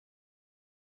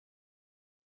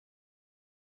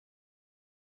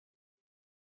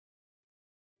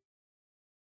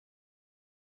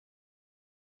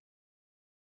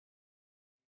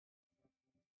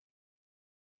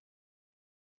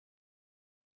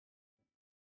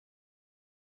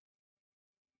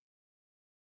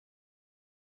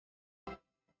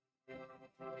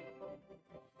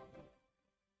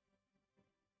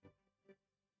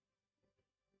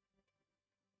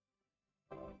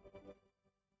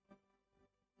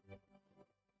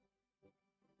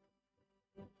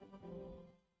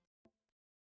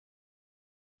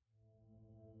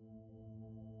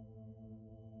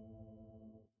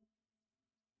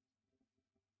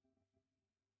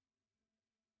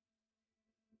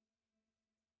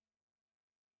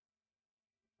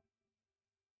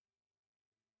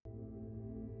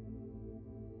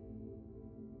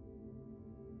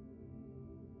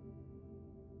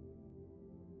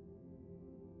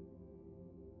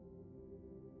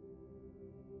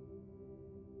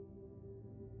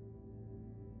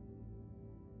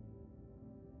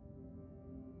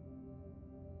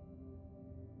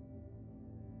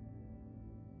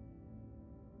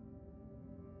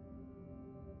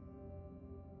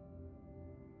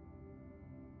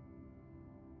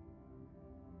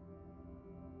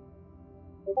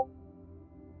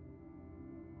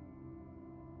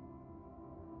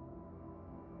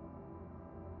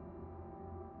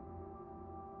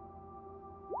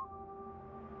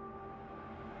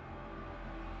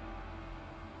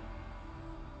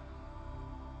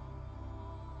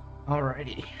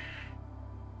Alrighty.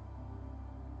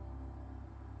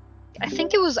 I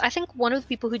think one of the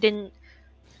people who didn't,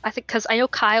 because I know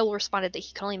Kyle responded that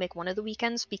he can only make one of the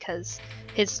weekends because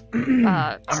his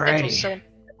schedule's so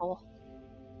impossible.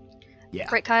 Yeah.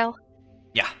 Right, Kyle?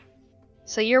 Yeah.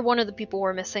 So you're one of the people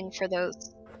we're missing for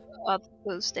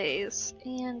those days.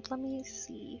 And let me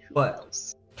see who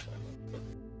else.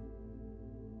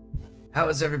 How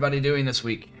is everybody doing this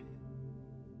week?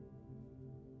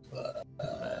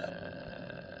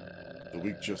 The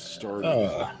week just started.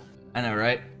 I know,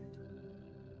 right?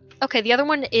 Okay, the other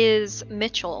one is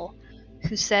Mitchell,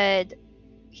 who said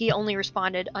he only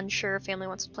responded unsure if family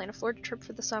wants to plan a Florida trip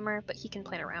for the summer, but he can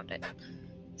plan around it.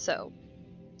 So,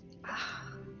 I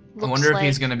wonder if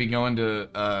he's going to be going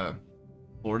to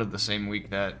Florida the same week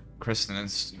that Kristen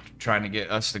is trying to get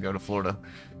us to go to Florida.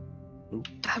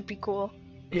 That'd be cool.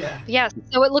 Yeah. Yeah,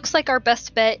 so it looks like our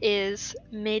best bet is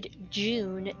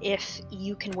mid-June if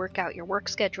you can work out your work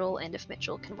schedule and if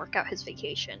Mitchell can work out his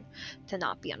vacation to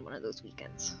not be on one of those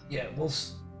weekends. Yeah,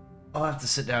 I'll have to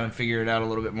sit down and figure it out a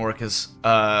little bit more because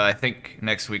I think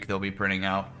next week they'll be printing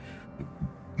out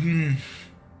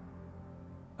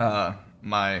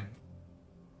my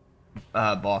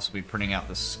boss will be printing out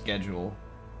the schedule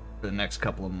for the next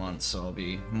couple of months, so I'll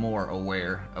be more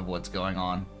aware of what's going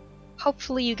on.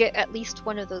 Hopefully you get at least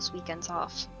one of those weekends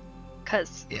off,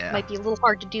 because it might be a little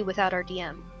hard to do without our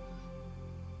DM.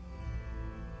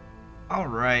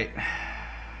 Alright.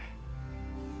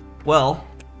 Well,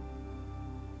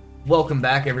 welcome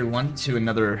back everyone to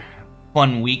another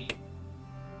fun week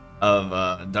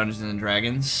of Dungeons and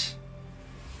Dragons.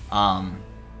 I'm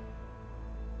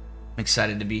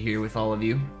excited to be here with all of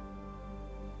you.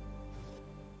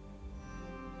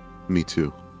 Me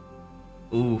too.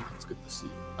 Ooh, it's good to see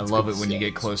you. I love it when you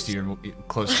get close to your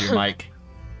mic.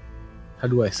 How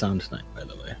do I sound tonight, by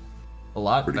the way? A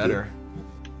lot better.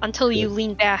 Until you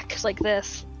lean back like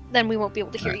this, then we won't be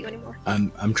able to hear you anymore.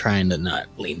 I'm trying to not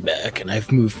lean back, and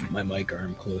I've moved my mic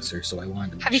arm closer, so I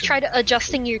wanted to. Have you tried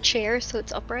adjusting your chair so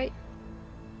it's upright?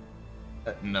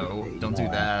 No, don't do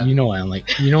that. You know I only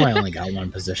got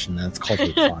one position, and it's called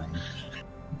recline.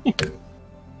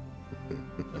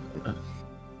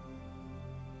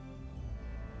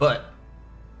 But,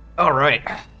 alright.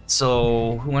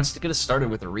 So, who wants to get us started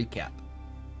with a recap?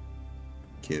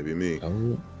 Can't be me.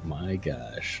 Oh my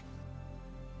gosh.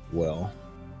 Well,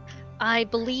 I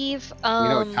believe you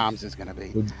know what Tom's is gonna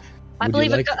be. I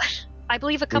believe a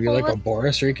couple of us. A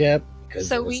Boris recap? Because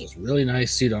so it was this really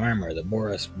nice suit of armor that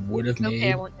Boris would have made,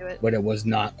 okay, I won't do it. But it was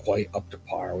not quite up to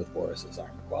par with Boris's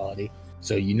armor quality.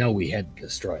 So we had to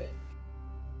destroy it.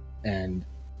 And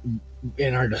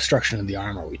in our destruction of the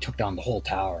armor, we took down the whole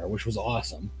tower, which was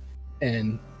awesome.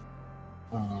 And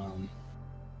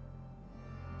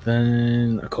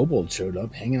then a kobold showed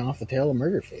up hanging off the tail of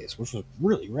Murderface, which was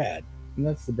really rad. And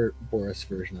that's the Boris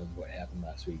version of what happened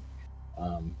last week.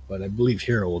 But I believe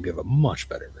Hero will give a much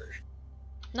better version.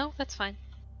 No, that's fine.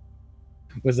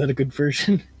 Was that a good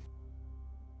version?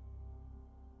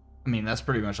 I mean, that's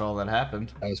pretty much all that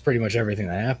happened. That was pretty much everything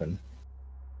that happened.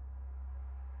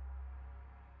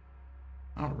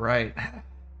 All right.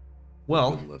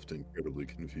 Well, I'm left incredibly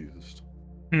confused.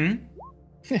 Well,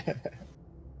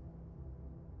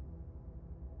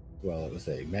 it was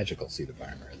a magical suit of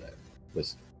armor that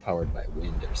was powered by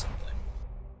wind or something.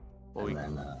 Well,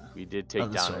 we did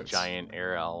take down a giant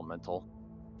air elemental.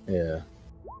 Yeah.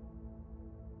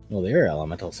 Well, the air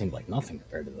elemental seemed like nothing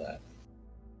compared to that.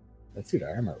 That suit of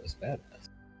armor was badass.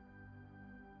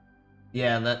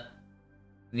 Yeah,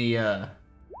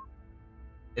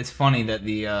 it's funny that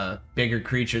the bigger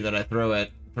creature that I throw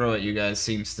at you guys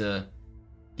seems to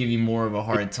give you more of a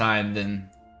hard time than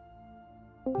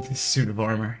this suit of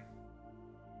armor.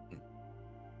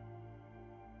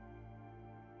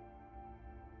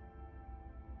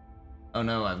 Oh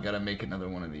no, I've got to make another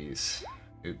one of these.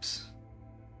 Oops.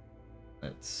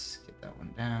 Let's get that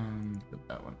one down, put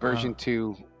that one Version up.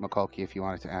 2, Makulki, if you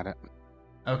wanted to add it.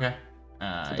 Okay.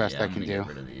 It's the best I can do. Get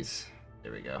rid of these.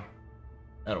 There we go.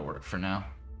 That'll work for now.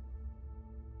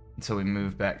 Until we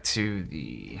move back to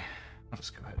the... I'll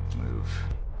just go ahead and move.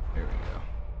 There we go.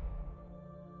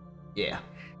 Yeah,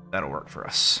 that'll work for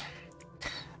us.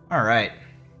 Alright.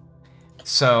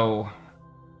 So...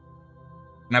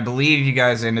 And I believe you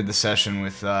guys ended the session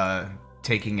with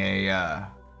taking a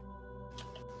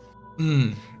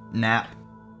nap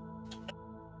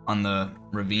on the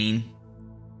ravine.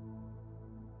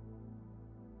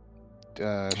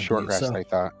 Short rest, so. I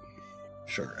thought.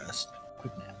 Short rest.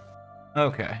 Quick nap.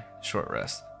 Okay, short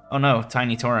rest. Oh no,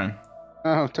 Tiny Torin.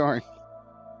 Oh, Torin.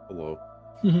 Hello.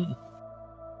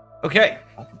 Okay.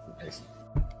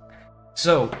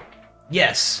 So,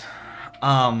 yes.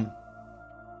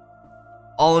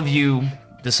 All of you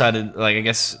decided, like, I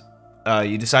guess,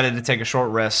 you decided to take a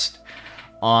short rest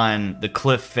on the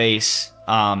cliff face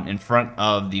in front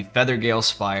of the Feathergale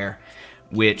Spire,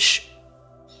 which,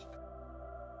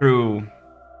 through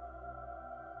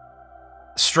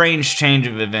strange change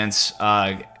of events,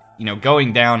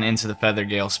 going down into the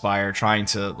Feathergale Spire, trying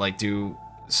to, like, do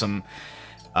some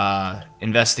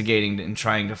investigating and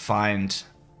trying to find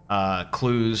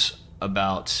clues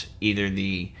about either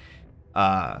the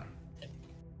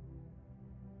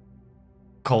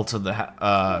cult of the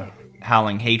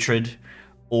Howling Hatred,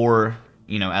 or,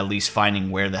 at least finding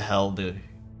where the hell the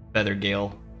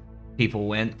Feathergale people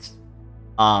went.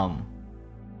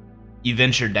 You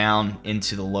venture down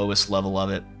into the lowest level of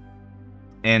it,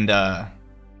 and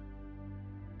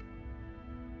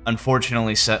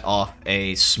unfortunately set off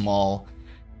a small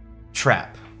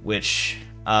trap, which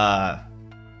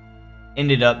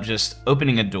ended up just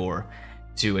opening a door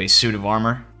to a suit of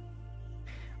armor.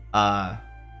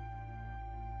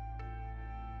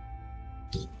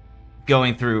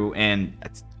 Going through and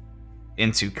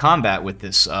into combat with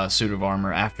this suit of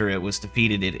armor. After it was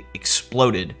defeated, it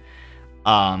exploded,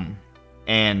 and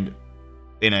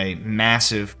in a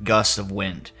massive gust of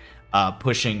wind,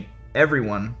 pushing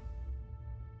everyone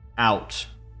out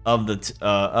of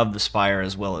the spire,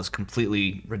 as well as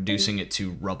completely reducing it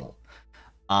to rubble.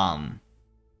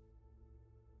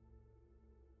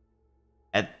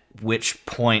 At which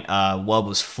point, Wub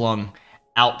was flung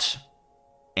out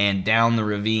and down the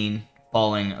ravine,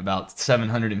 falling about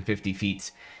 750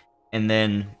 feet, and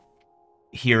then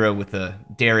Hera, with a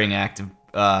daring act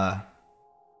of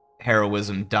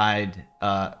heroism, dived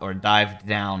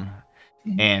down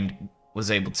and was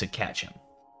able to catch him.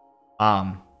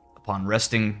 Upon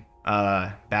resting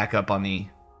back up in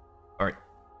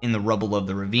the rubble of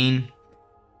the ravine,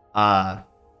 a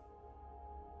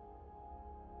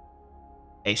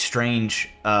strange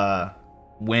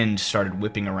wind started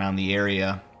whipping around the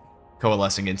area,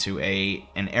 coalescing into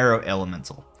an arrow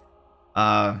elemental.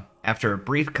 After a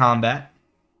brief combat,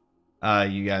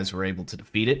 you guys were able to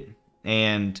defeat it,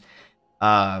 and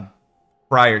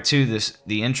prior to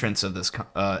the entrance of this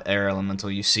air elemental,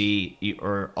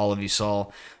 all of you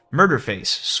saw Murderface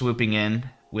swooping in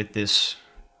with this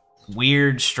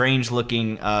weird,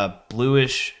 strange-looking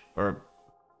bluish or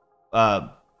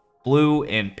blue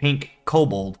and pink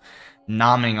kobold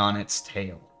nomming on its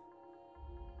tail.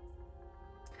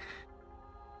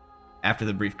 After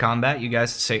the brief combat, you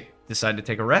guys decide to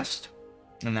take a rest,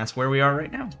 and that's where we are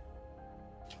right now.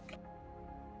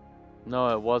 No,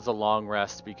 it was a long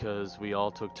rest because we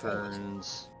all took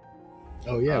turns.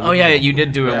 Oh yeah. Oh yeah, you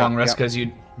did do a long rest because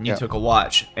you took a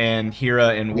watch, and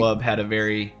Hera and Wub had a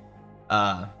very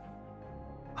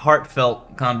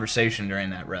heartfelt conversation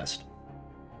during that rest.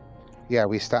 Yeah,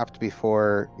 we stopped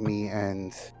before me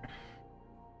and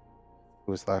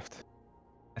who was left?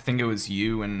 I think it was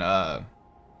you and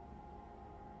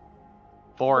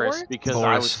Forrest, because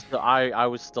I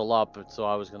was still up, so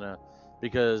I was gonna,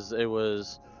 because it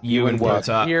was you and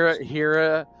Wub.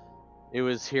 Hera, it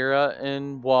was Hera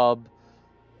and Wub,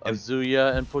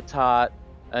 Azuya and Potat,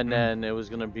 and then it was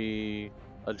gonna be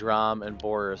Adram and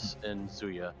Boris and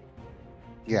Zuya.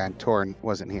 Yeah, and Torn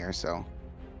wasn't here, so.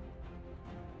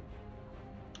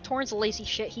 Torn's a lazy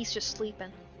shit. He's just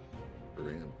sleeping. I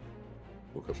am.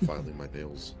 Woke up filing my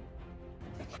nails.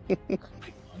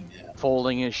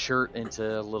 Folding his shirt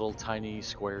into little tiny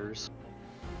squares.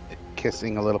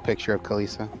 Kissing a little picture of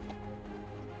Kalisa.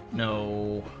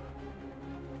 No.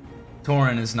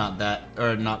 Torin is not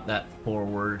that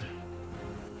forward.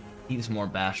 He's more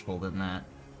bashful than that.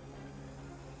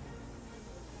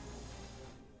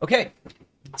 Okay,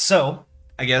 so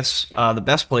I guess the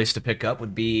best place to pick up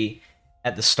would be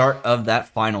at the start of that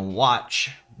final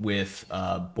watch with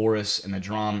Boris and the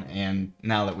Drum, and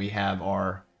now that we have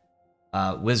our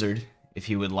wizard, if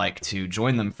he would like to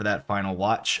join them for that final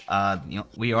watch.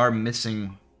 We are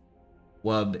missing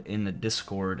Wub in the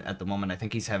Discord at the moment. I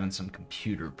think he's having some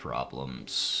computer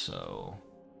problems, so...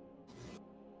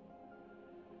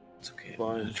 It's okay. Fine.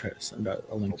 I'm gonna try to send out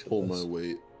a link I'll to pull this. my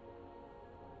weight.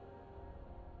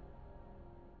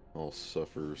 I'll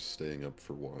suffer staying up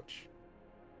for watch.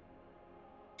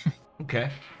 Okay.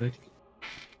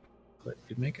 But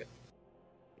you'd make it.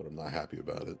 But I'm not happy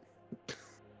about it.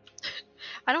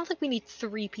 I don't think we need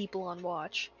 3 people on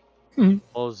watch.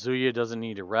 Well, Zuya doesn't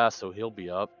need to rest, so he'll be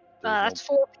up. There's no- That's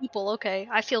 4 people. Okay,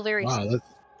 I feel very. Wow,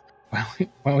 why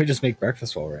don't we just make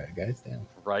breakfast while we're at it, guys? Damn.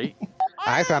 Right?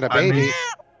 I found a I baby. mean-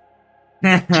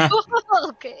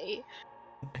 Okay.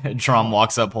 Drum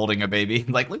walks up holding a baby.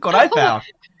 Like, look what I found!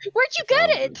 Where'd you get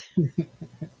it?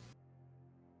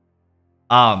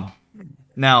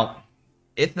 Now,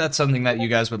 if that's something that you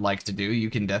guys would like to do, you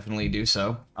can definitely do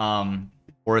so.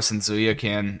 Boris and Zuya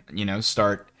can,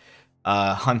 start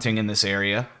hunting in this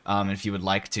area. If you would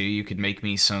like to, you could make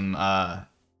me some,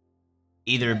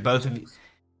 either both of you,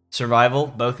 survival,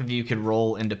 both of you could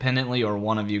roll independently, or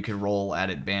one of you could roll at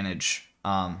advantage,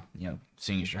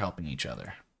 seeing as you're helping each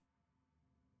other.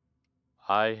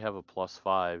 I have a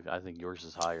 +5. I think yours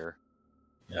is higher.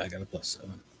 Yeah, I got a +7.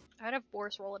 I'd have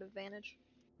Boris roll at advantage.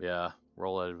 Yeah,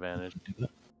 roll at advantage. Do that.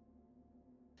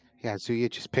 Yeah, Zuya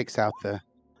just picks out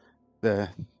the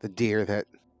deer that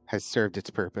has served its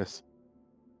purpose,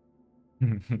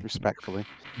 respectfully.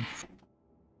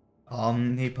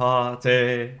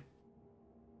 Omnipate.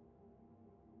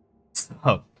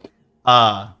 So,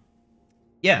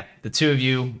 yeah, the two of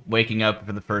you waking up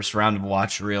for the first round of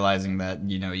watch, realizing that,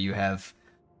 you have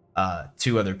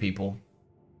 2 other people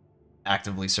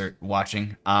actively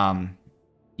watching.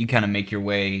 You kind of make your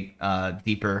way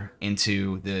deeper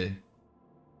into the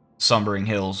Sombering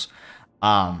Hills,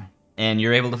 and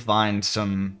you're able to find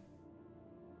some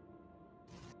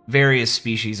various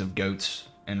species of goats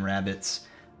and rabbits,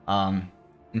 and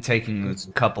taking a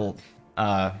couple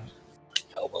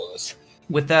Elbows.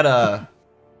 with that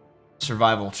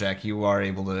survival check, you are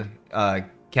able to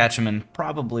catch them in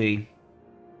probably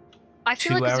I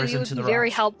feel 2 like hours Zuyu would into be the very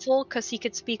ride. helpful because he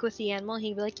could speak with the animal.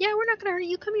 He'd be like, "Yeah, we're not gonna hurt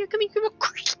you. Come here, come here, come here."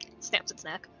 Snaps its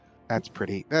neck. That's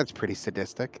pretty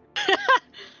sadistic.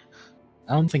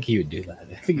 I don't think he would do that.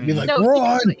 I think he'd be like, No,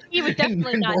 run! he would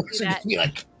definitely And not Boris do would that. just be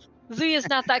like, Zuya's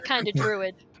not that kind of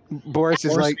druid. Boris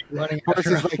is Boris like, would be running Boris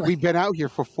after is like, him. we've been out here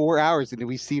for 4 hours and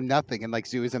we see nothing. And like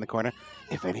Zuya's in the corner.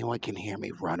 If anyone can hear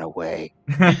me, run away.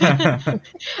 I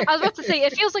was about to say,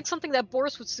 it feels like something that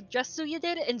Boris would suggest Zuya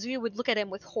did, and Zuya would look at him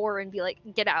with horror and be like,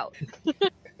 "Get out."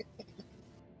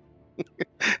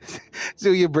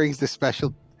 Zuya brings the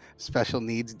special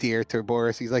needs deer to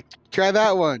Boris. He's like, try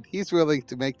that one. He's willing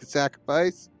to make the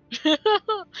sacrifice. He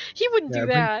wouldn't Yeah, do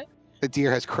bring- that. The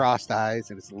deer has crossed eyes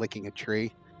and is licking a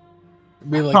tree.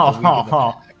 It'd be like the week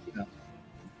of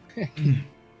the pack,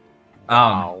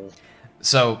 Wow.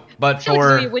 So, but I feel like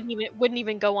for Zuya wouldn't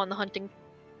even go on the hunting.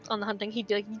 He'd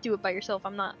be like, "You do it by yourself.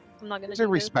 I'm not gonna There's do a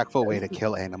this." respectful way to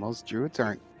kill animals. Druids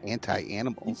aren't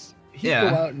anti-animals. He'd Yeah.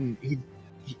 go out and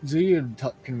Zuya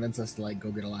would convince us to go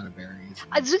get a lot of berries.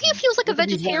 Zuya feels like a Look at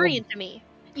these vegetarian to me,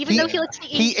 even He- though he likes to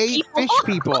eat He ate people. fish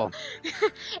people.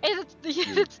 And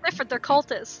it's different. They're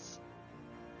cultists.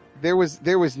 There was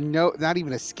not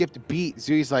even a skipped beat.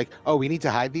 Zuya's like, oh, we need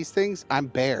to hide these things? I'm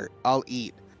bear. I'll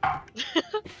eat.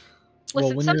 Well,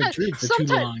 Listen, when you're in a sometimes- tree for too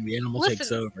sometimes- long, the animal listen.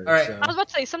 takes over. All right. So. I was about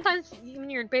to say sometimes when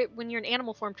you're in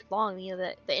animal form too long,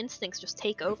 the instincts just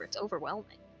take over. It's overwhelming.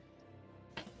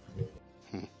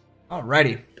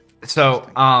 alrighty. So,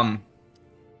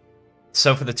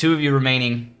 so for the 2 of you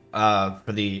remaining, for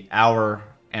the hour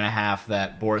and a half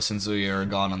that Boris and Zuya are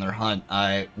gone on their hunt,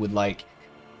 I would like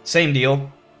same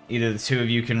deal. Either the 2 of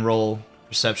you can roll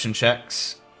perception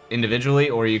checks individually,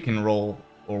 or you can roll,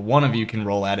 or one of you can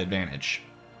roll at advantage.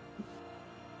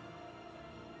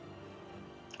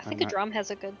 I think I'm a not- drum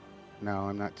has a good. No,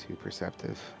 I'm not too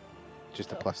perceptive.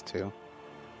 Just a +2.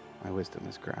 My wisdom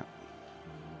is crap.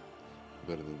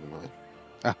 Better than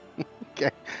mine. Okay,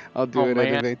 I'll do Oh, it at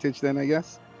man. advantage then, I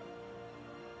guess.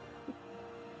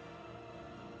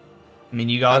 I mean,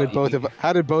 you How got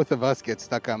did both of us get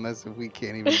stuck on this if we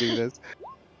can't even do this?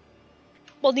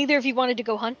 Well, neither of you wanted to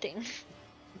go hunting.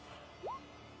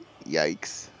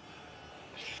 Yikes.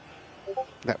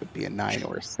 That would be a 9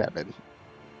 or a 7.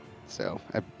 So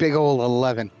a big old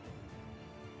 11.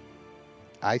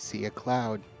 I see a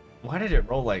cloud. Why did it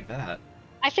roll like that?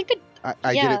 I think I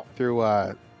did Yeah. it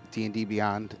through D&D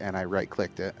Beyond, and I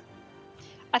right-clicked it.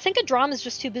 a Drum is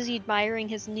just too busy admiring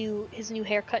his new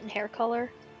haircut and hair color.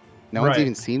 No one's Right.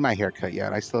 even seen my haircut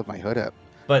yet. I still have my hood up.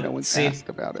 But No one's see, asked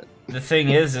about it. the thing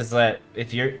is that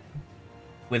if you're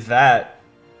with that,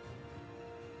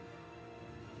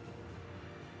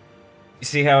 you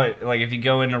see how it, like, if you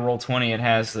go into Roll20, it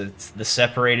has the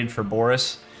separated for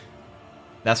Boris.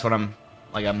 That's what I'm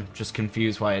just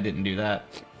confused why I didn't do that.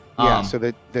 Yeah, so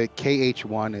the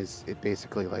KH1 is it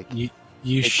basically like You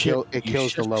it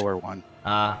kills the shift- lower one.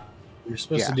 You're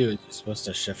supposed Yeah. to do it. You're supposed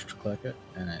to shift click it,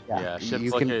 and it. Yeah, shift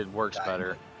you click can- it works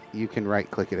better. You can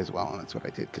right-click it as well, and that's what I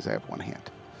did because I have one hand.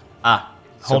 So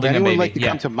if holding a anyone baby. would like to Yeah.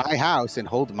 come to my house and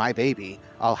hold my baby,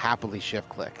 I'll happily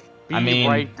shift-click. Be I mean-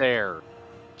 right there.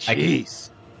 Jeez.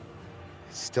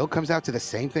 Still comes out to the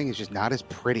same thing. It's just not as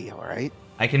pretty, all right?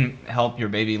 I can help your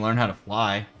baby learn how to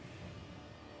fly.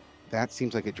 That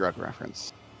seems like a drug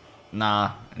reference.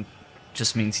 Nah, it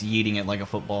just means yeeting it like a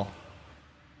football.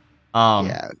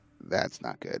 Yeah, that's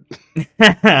not good.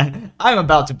 I'm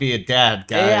about to be a dad,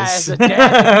 guys. Yeah, as a dad,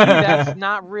 that's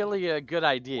not really a good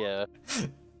idea.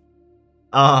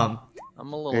 Um,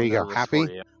 I'm a little There you go. nervous Happy?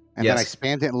 for you. And then I Yes.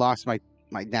 spammed it and lost my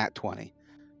nat 20.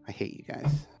 I hate you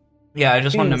guys. yeah, I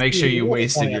just wanted to Yes, make sure you really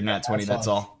wasted funny your at nat the 20. half That's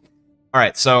off. all. All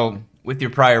right, so with your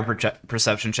prior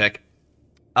perception check,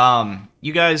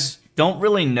 you guys don't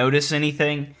really notice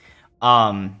anything.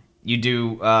 You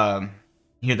do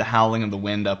hear the howling of the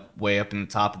wind way up in the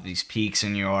top of these peaks,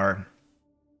 and you are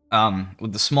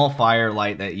with the small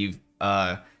firelight that you've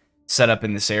set up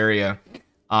in this area.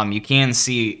 You can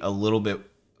see a little bit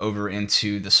over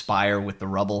into the spire with the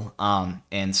rubble,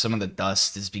 and some of the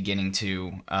dust is beginning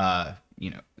to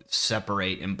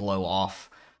separate and blow off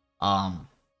from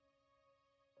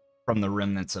the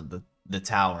remnants of the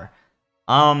tower.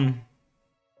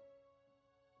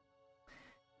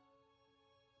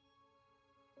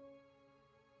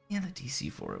 Yeah, the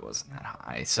DC for it wasn't that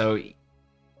high. So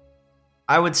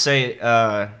I would say,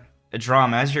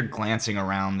 Adram, as you're glancing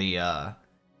around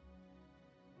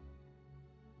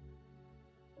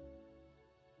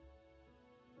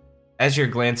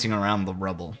the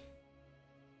rubble,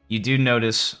 you do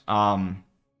notice the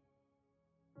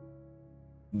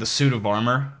suit of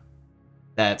armor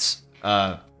that's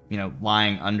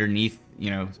lying underneath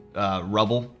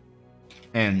rubble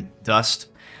and dust.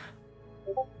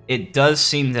 It does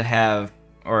seem to have,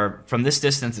 or from this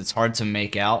distance it's hard to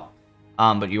make out,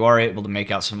 but you are able to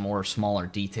make out some more smaller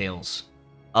details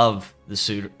of the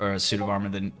suit of armor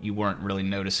than you weren't really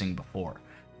noticing before.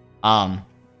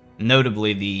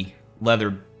 Notably the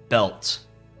leather belt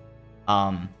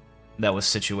that was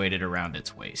situated around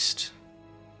its waist.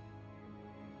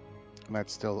 And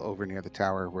that's still over near the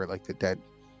tower where like the dead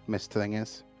mist thing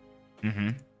is. Mm-hmm.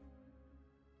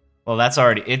 Well, that's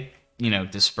already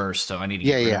dispersed, so I need to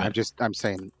get rid of it. I'm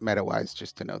saying meta-wise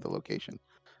just to know the location.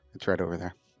 It's right over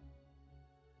there.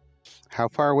 How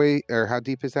far away or how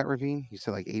deep is that ravine? You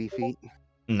said like 80 feet?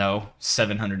 No,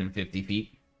 750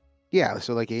 feet. Yeah,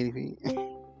 so like 80 feet.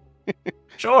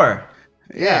 Sure.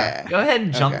 Yeah. Go ahead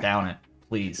and jump Okay. down it,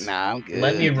 please. Nah, I'm good.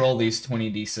 Let me roll these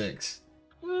 20d6.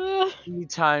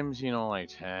 Times, like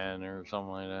 10 or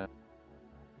something like that.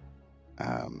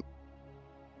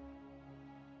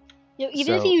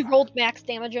 Even if So- he rolled max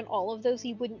damage on all of those,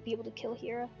 he wouldn't be able to kill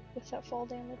Hera with that fall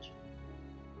damage.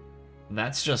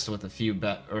 That's just with a few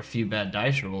bad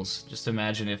dice rolls. Just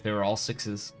imagine if they were all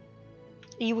 6s.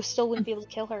 You still wouldn't be able to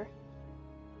kill her.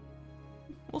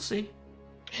 We'll see.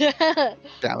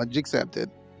 Challenge accepted.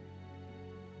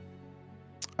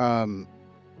 I'm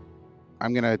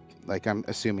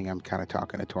assuming I'm kind of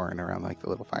talking to Torin around like the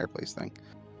little fireplace thing.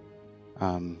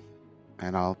 And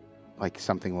I'll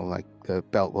something will the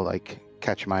belt will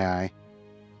catch my eye.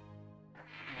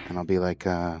 And I'll be like,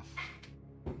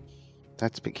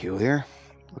 that's peculiar.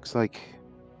 Looks like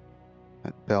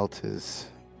that belt is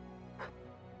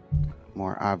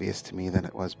more obvious to me than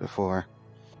it was before.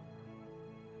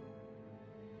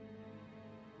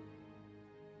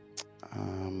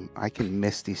 I can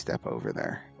misty step over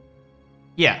there.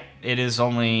 Yeah, it is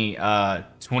only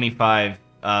 25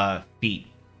 feet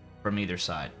from either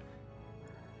side.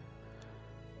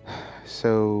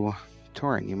 So,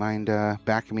 Torin, you mind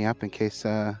backing me up in case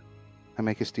I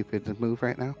make a stupid move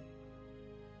right now?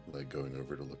 Like going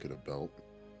over to look at a belt.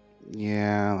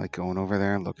 Yeah, like going over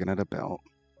there and looking at a belt.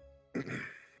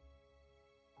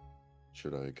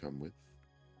 Should I come with?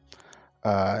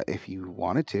 If you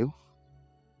wanted to.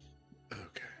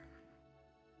 Okay.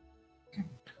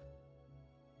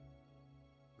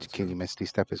 Can you Misty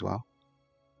Step as well?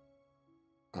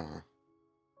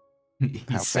 He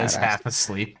How says badass. half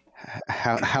asleep.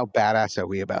 How badass are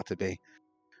we about to be?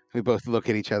 We both look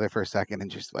at each other for a second and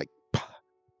just like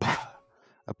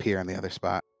appear on the other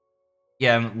spot.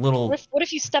 Yeah, I'm a little. What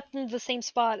if you stepped into the same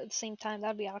spot at the same time?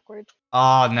 That'd be awkward.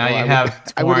 Oh, now Well, you I would-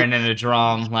 have I would've- Torin and a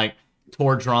Drom, like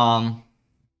Tor Drom.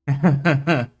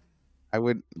 I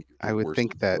would The worst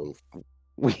think of that both.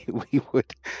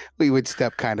 we would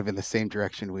step kind of in the same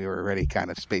direction we were already kind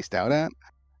of spaced out at,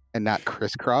 and not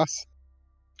crisscross.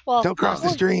 Well, Don't cross the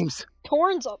Torn- streams.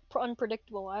 Torn's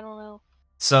unpredictable. I don't know.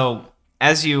 So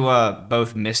as you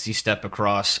both misty step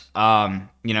across,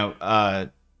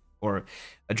 or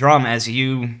a Drom, as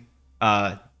you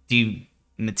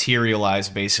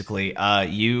dematerialize, basically,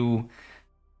 you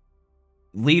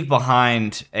leave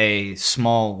behind a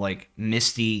small, like,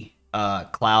 misty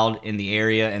cloud in the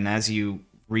area, and as you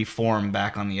reform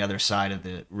back on the other side of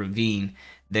the ravine,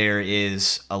 there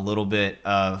is a little bit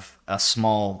of a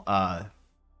small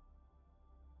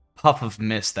puff of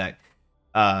mist that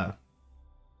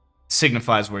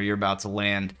signifies where you're about to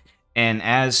land. And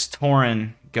as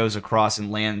Torin goes across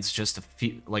and lands just a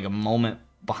moment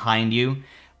behind you,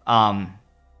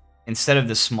 instead of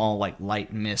the small, like,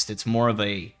 light mist, it's more of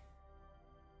a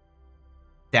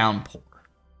downpour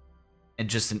and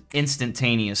just an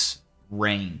instantaneous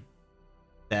rain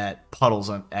that puddles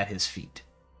at his feet.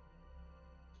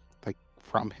 Like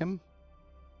from him.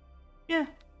 Yeah.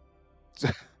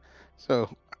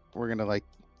 So we're gonna, like,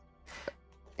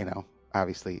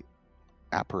 obviously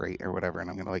apparate or whatever, and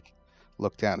I'm gonna, like,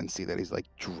 look down and see that he's, like,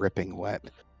 dripping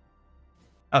wet.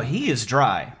 Oh, he is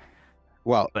dry,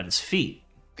 Well, but his feet.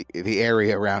 the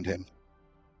area around him.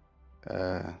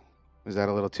 Was that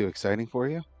a little too exciting for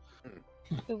you?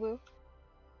 Boo-boo.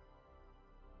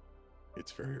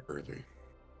 It's very early.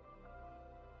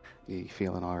 You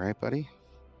feeling all right, buddy?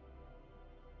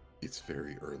 It's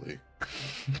very early.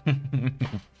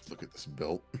 Look at this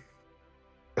belt.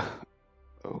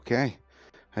 Okay.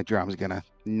 Drom's gonna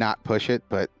not push it,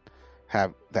 but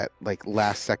have that, like,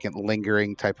 last second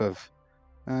lingering type of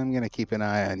I'm gonna keep an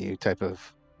eye on you type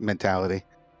of mentality.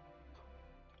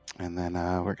 And then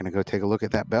we're gonna go take a look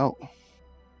at that belt.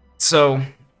 So,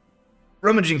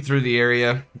 rummaging through the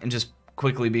area and just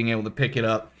quickly being able to pick it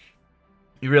up,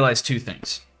 you realize two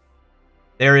things.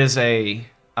 There is a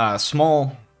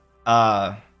small,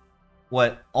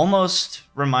 what almost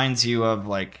reminds you of,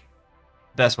 like,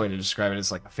 best way to describe it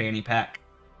is like a fanny pack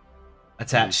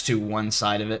attached to one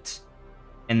side of it.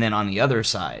 And then on the other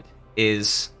side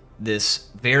is this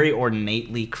very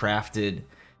ornately crafted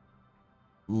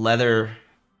leather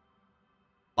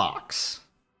box.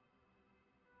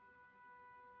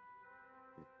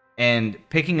 And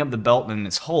picking up the belt in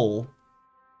its whole,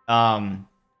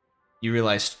 you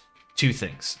realize two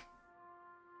things.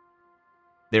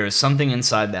 There is something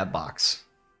inside that box.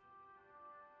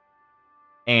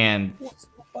 And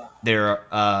there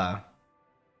are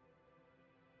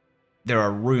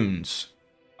runes,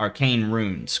 arcane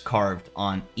runes, carved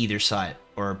on either side,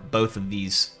 or both of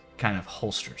these kind of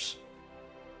holsters.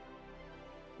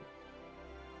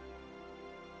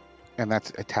 And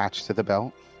that's attached to the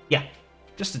belt? Yeah,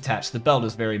 just attached. The belt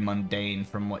is very mundane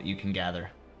from what you can gather.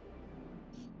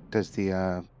 Does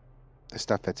the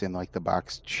stuff that's in, like, the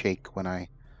box shake when I,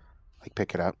 like,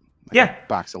 pick it up? Like Yeah. a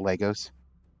box of Legos?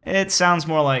 It sounds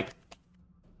more like...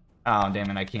 Oh,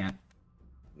 damn it, I can't.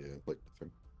 Yeah, like the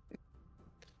thing.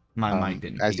 My mic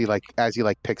didn't As he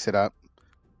peak. picks it up,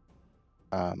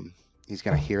 he's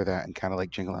gonna hear that and kind of, like,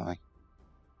 jingle out, like,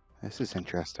 this is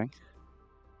interesting.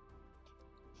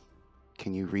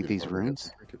 Can you read Dude, these why do we have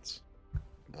runes? trinkets?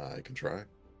 I can try.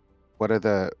 What do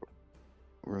the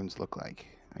runes look like?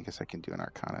 I guess I can do an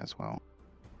Arcana as well.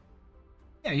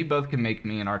 Yeah, you both can make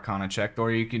me an Arcana check,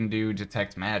 or you can do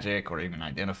Detect Magic, or even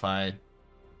Identify.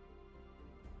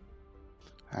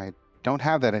 I don't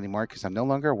have that anymore because I'm no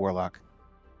longer a warlock.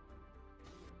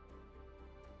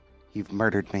 You've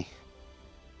murdered me.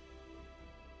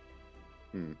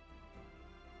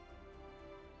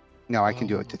 No, I can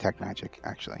do it. Detect Magic,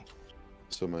 actually.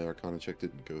 So my Arcana check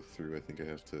didn't go through. I think I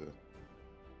have to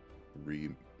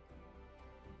re-download.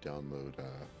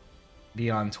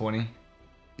 Beyond 20.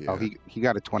 Yeah. Oh, he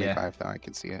got a 25 though. I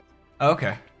can see it.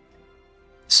 Okay.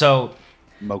 So,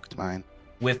 Moked mine.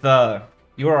 with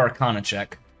your Arcana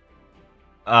check,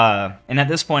 and at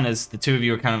this point, as the two of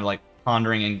you are kind of, like,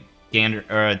 pondering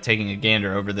and taking a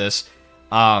gander over this,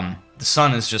 the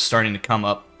sun is just starting to come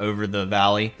up over the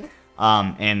valley,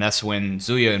 and that's when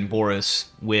Zuya and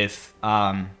Boris, with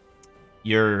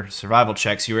your survival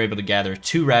checks, you were able to gather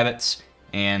 2 rabbits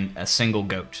and a single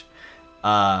goat.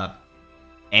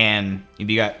 and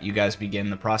you guys begin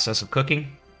the process of cooking.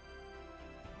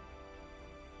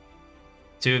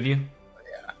 Two of you.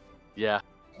 Yeah.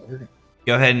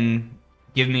 Go ahead and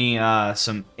give me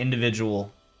some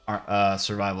individual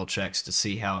survival checks to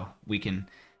see how we can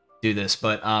do this.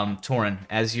 But Torin,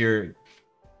 as you're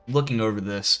looking over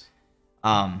this,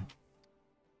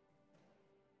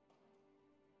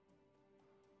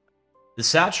 the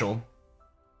satchel,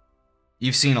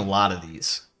 you've seen a lot of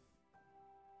these.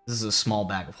 This is a small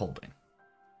bag of holding.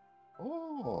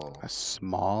 Oh, A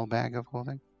small bag of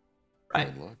holding?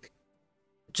 Right. good luck.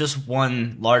 Just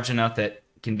one large enough that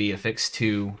can be affixed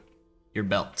to your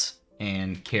belt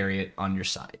and carry it on your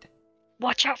side.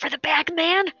 Watch out for the bag,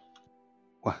 man!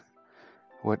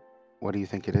 What do you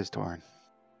think it is, Torin?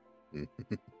 It's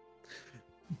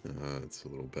a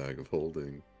little bag of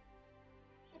holding.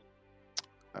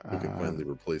 We can finally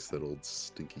replace that old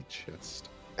stinky chest.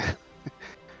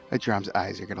 Adram's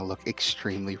eyes are going to look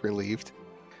extremely relieved.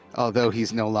 Although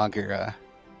he's no longer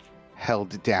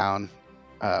held down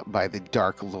by the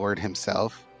Dark Lord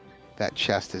himself, that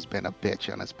chest has been a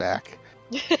bitch on his back.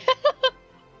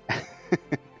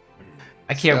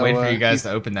 I can't wait for you guys he's-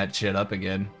 to open that shit up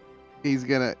again. He's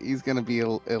gonna be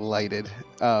elated.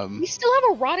 We still have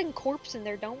a rotting corpse in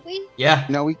there, don't we? Yeah.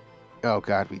 No, oh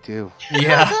god, we do.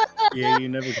 Yeah. Yeah, you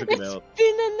never took it It's out.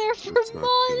 been in there for Let's not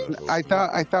do months. that.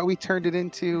 I thought we turned it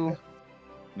into.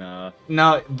 Nah.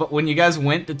 No, but when you guys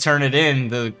went to turn it in,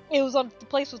 the The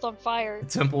place was on fire.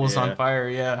 temple was on Yeah. fire,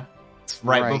 yeah. It's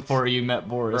right Right. before you met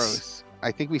Boris. Gross.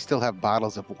 I think we still have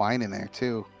bottles of wine in there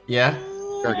too, Yeah?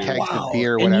 or kegs Wow. of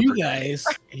beer, and whatever.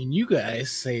 you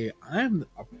guys say I'm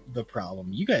the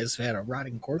problem. You guys had a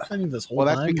rotting corpse in this whole Well,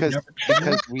 that's time. You because never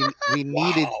killed him? we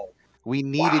needed Wow. we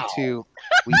needed Wow. to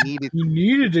we needed You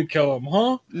needed to kill him,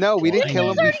 huh? no we didn't I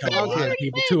kill him. know We you kill a found lot him. of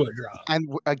people to a drop.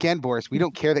 And again, Boris, we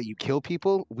don't care that you kill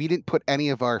people. We didn't put any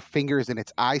of our fingers in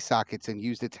its eye sockets and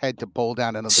used its head to bowl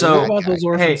down another So- What bad about guy. those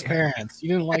orphans' Hey. parents? You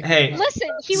didn't like Hey. them? Listen,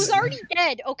 he was already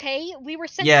dead, okay? We were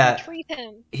sent Yeah. to retrieve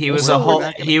him. He was We're a whole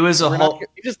not gonna- he was a we're not whole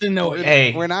You just didn't know it.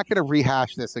 Hey. We're not going to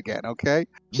rehash this again, okay?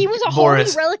 He was a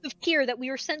Boris. holy relic of Tyr that we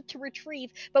were sent to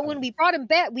retrieve. But when we brought him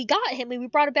back, we got him and we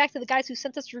brought him back to the guys who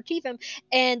sent us to retrieve him.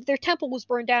 And their temple was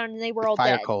burned down and they were all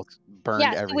Fire dead. cult burned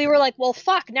Yeah, so everything. we were like, well,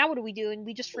 fuck, now what do we do? And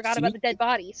we just forgot about the dead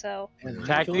body, so.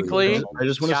 Technically, I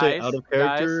just want to say, guys, out of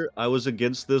character, I was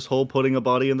against this whole putting a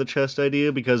body in the chest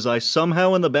idea because I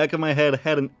somehow in the back of my head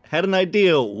had an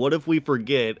idea. What if we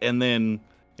forget? And then,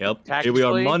 yep, here we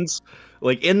are Technically- months,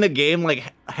 like in the game, like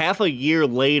half a year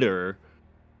later.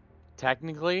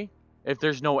 technically, if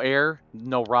there's no air,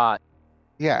 no rot.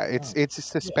 Yeah, it's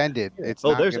suspended. It's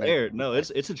Oh, not there's gonna- air. No, it's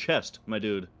a chest, my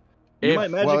dude. You If-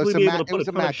 might well, magically it's a be ma- able it to put was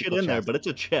a a ton of shit magical in there, chest. but it's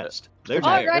a chest. There's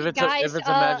Alright, air. if it's guys, a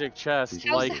magic chest,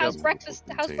 How's- like how's a- breakfast?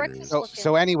 How's containers. breakfast So, looking?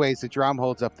 so anyways, the drum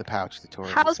holds up the pouch to Tori.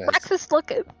 and How's says- breakfast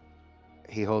looking?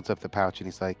 He holds up the pouch and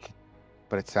he's like,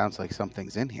 but it sounds like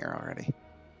something's in here already.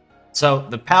 So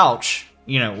the pouch,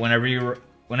 you know, whenever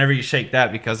you shake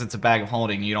that, because it's a bag of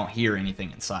holding, you don't hear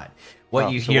anything inside. What Oh,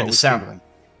 you so hear what the was sound, tingling?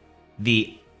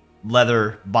 the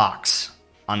leather box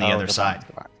on the Oh, other side.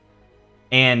 box.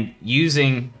 And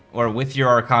using or with your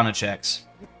Arcana checks,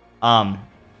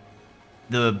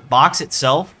 the box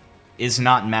itself is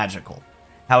not magical.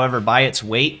 However, by its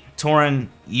weight, Torin,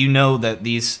 you know that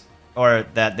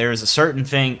that there is a certain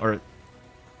thing, or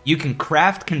you can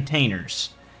craft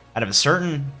containers out of a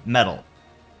certain metal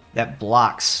that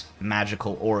blocks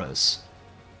magical auras,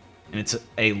 and it's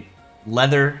a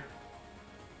leather,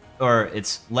 or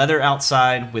it's leather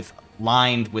outside with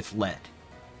lined with lead.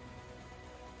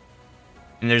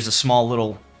 And there's a small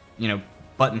little,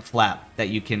 button flap that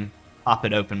you can pop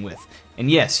it open with. And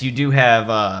yes, you do have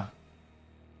a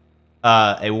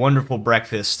wonderful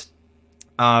breakfast.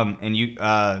 And you,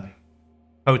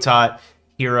 Potot,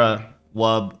 Hira,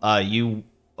 Wub, you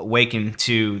awaken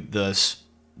to the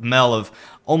smell of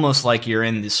almost like you're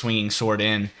in the Swinging Sword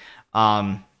Inn,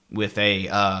 with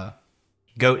a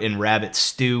goat and rabbit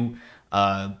stew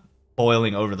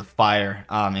boiling over the fire.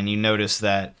 And you notice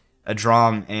that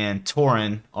Adram and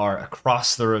Torin are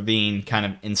across the ravine, kind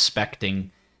of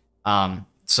inspecting some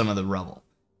of the rubble.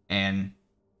 And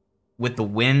with the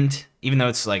wind, even though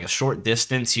it's like a short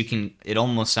distance, it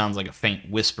almost sounds like a faint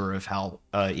whisper of how,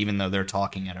 even though they're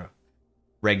talking at a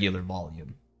regular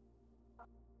volume.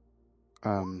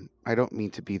 I don't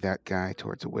mean to be that guy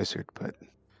towards a wizard, but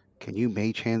can you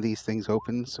mage hand these things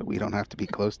open so we don't have to be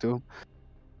close to them?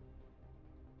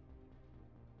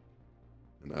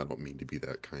 And I don't mean to be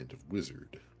that kind of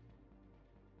wizard.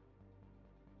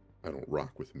 I don't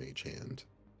rock with mage hand.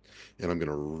 And I'm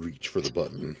gonna reach for the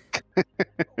button.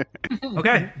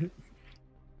 Okay.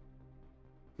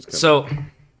 Just kinda So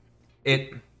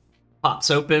it pops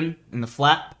open in the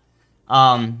flap,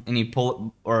 and you pull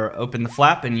it or open the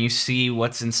flap, and you see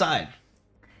what's inside.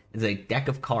 It's a deck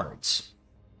of cards.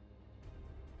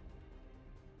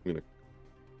 I'm gonna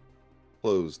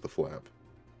close the flap.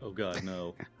 Oh god,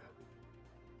 no.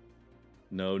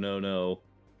 No, no, no.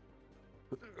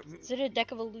 Is it a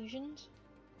deck of illusions?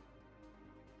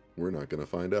 We're not gonna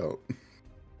find out.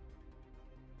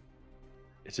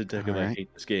 It's a deck of I Alright.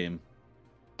 hate this game.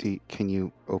 Can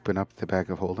you open up the bag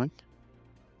of holding?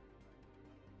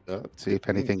 See if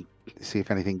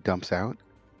anything dumps out.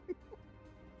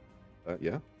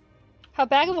 Yeah. How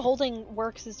bag of holding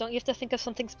works is don't you have to think of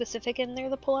something specific in there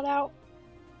to pull it out?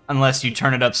 Unless you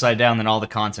turn it upside down, then all the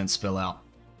contents spill out.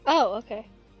 Oh, okay.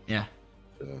 Yeah.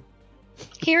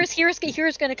 Here's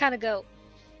gonna kind of go.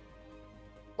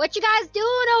 What you guys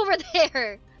doing over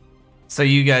there? So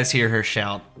you guys hear her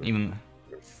shout, even...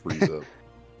 Freeze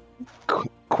up.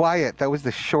 Quiet. That was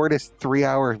the shortest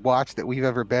 3-hour watch that we've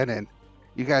ever been in.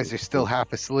 You guys are still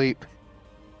half asleep.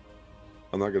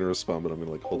 I'm not gonna respond, but I'm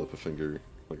gonna like hold up a finger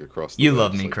like across the You way,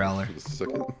 love just, me, like, Crowler. for just a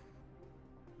second.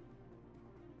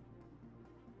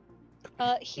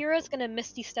 Hira's gonna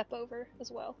misty step over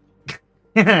as well.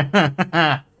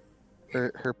 Her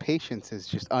patience is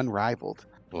just unrivaled.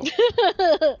 Well,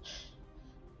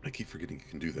 I keep forgetting you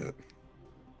can do that.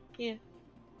 Yeah.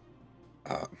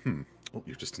 Oh,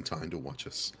 you're just in time to watch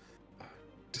us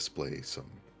display some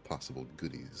possible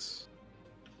goodies.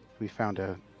 We found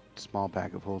a small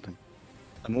bag of holding.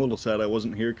 I'm a little sad I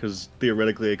wasn't here because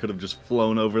theoretically I could have just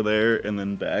flown over there and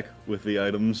then back with the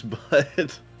items,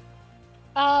 but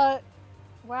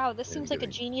Wow, this Yeah, seems I'm like a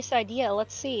getting- genius idea.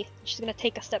 Let's see. She's gonna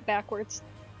take a step backwards.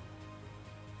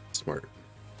 Smart.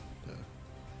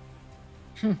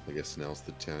 I guess now's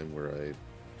the time where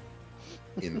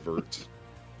I invert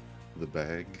the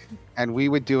bag. And we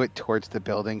would do it towards the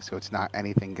building so it's not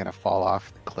anything gonna fall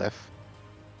off the cliff.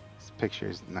 This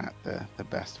picture's not the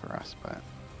best for us, but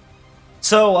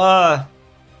So,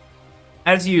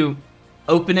 as you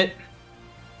open it,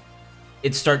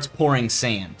 it starts pouring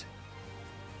sand.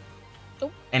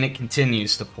 Oh. And it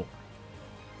continues to pour.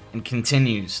 And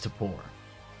continues to pour.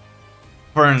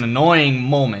 For an annoying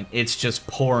moment, it's just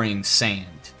pouring sand.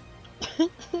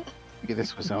 maybe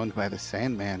this was owned by the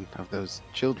Sandman of those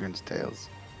children's tales.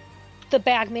 The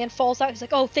bag man falls out. He's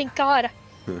like, "Oh, thank God!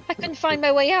 I couldn't find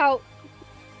my way out."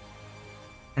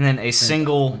 And then a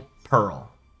single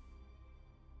pearl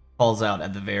falls out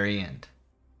at the very end.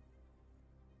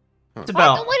 Huh. It's Oh,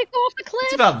 about don't let it go off the cliff.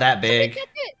 it's about that Somebody big. get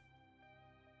it.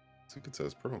 It's a good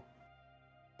sized pearl.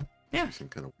 Yeah. Some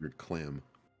kind of weird clam.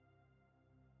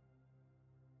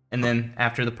 And then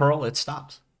after the pearl, it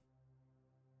stops.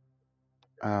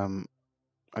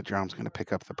 Adram's gonna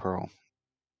pick up the pearl.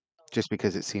 Just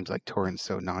because it seems like Torin's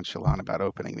so nonchalant about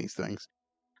opening these things.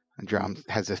 Adram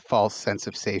has a false sense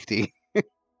of safety.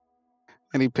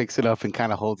 And he picks it up and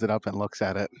kind of holds it up and looks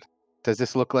at it. Does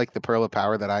this look like the Pearl of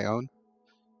Power that I own? It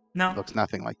No, looks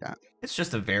nothing like that. it's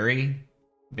just a very,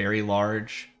 very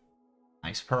large,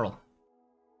 nice pearl.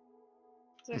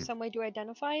 Is there some way to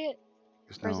identify it,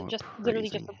 There's or is no it just literally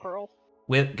just a appraising. pearl?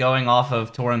 With going off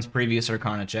of Torin's previous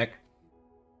Arcana check,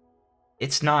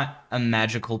 it's not a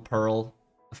magical pearl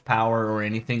of power or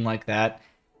anything like that.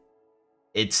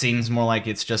 It seems more like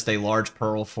it's just a large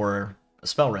pearl for a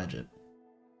spell regent.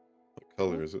 What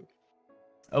color is it?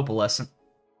 Opalescent.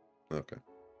 Okay,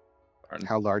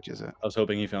 How large is it? I was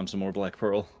hoping he found some more black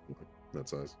pearl. that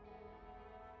size.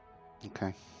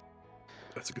 Okay.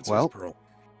 That's a good Well- sized pearl.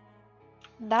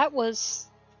 That was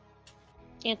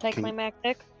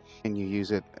anticlimactic. Can you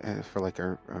use it for like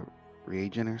a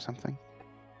reagent or something?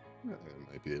 Yeah,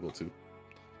 I might be able to.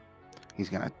 He's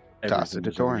gonna Toss it Everything to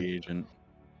is a Torin. reagent.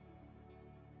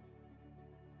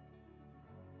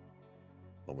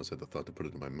 Almost had the thought to put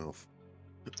it in my mouth.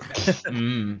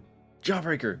 Mm.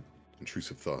 Jawbreaker.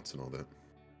 Intrusive thoughts and all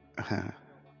that.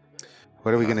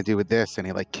 What are we gonna do with this? And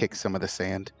he like kicks some of the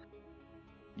sand.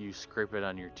 You scrape it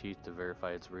on your teeth to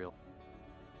verify it's real.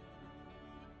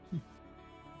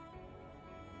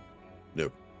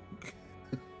 Nope.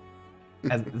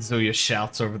 As Zuya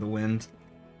shouts over the wind.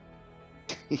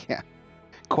 Yeah.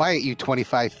 Quiet, you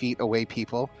 25 feet away,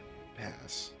 people.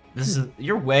 Pass. This is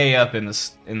you're way up in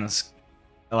this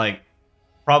like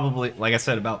probably like I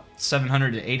said about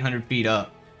 700 to 800 feet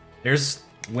up. There's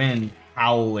wind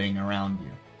howling around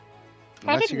you.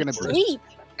 How Unless did you're we gonna sleep?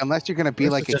 unless you're gonna be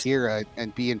Where's like the just- Akira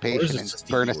and be impatient the and just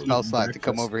burn a eating spell slot to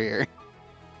come breakfast? over here.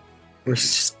 We're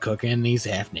just cooking. He's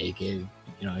half naked.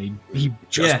 You know, he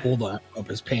just Yeah. pulled up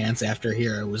his pants after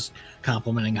Hira was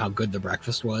complimenting how good the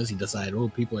breakfast was. He decided, oh,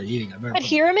 people are eating. I better Had put-"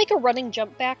 Hira make a running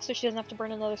jump back so she doesn't have to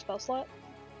burn another spell slot?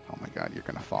 Oh my god, you're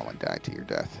gonna fall and die to your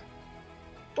death.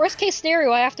 Worst case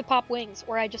scenario, I have to pop wings,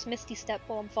 or I just misty step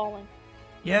while I'm falling.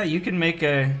 Yeah, you can make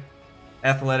a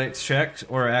athletics check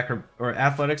or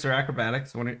athletics or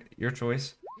acrobatics, your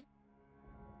choice.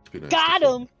 Be nice Got to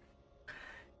fall. him.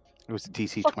 It was a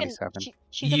DC Fucking, 27.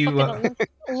 she's You, a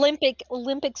fucking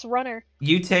Olympics runner.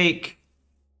 You take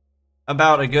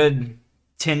about a good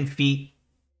 10 feet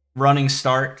running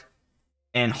start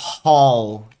and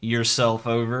haul yourself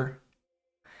over,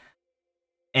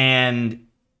 and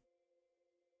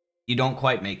you don't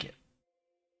quite make it.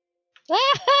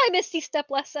 I misty step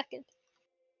last second.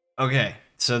 Okay,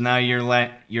 so now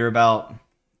you're about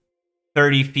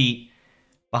 30 feet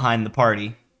behind the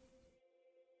party.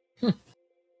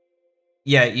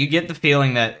 Yeah, you get the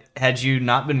feeling that had you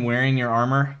not been wearing your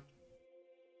armor,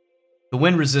 the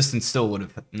wind resistance still would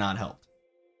have not helped.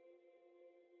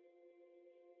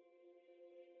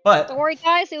 But Don't worry,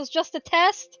 guys. It was just a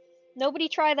test. Nobody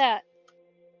try that.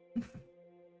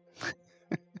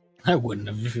 I wouldn't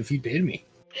have if you paid me.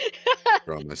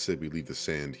 Ron, I said we leave the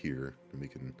sand here, and we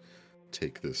can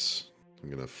take this. I'm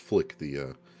gonna flick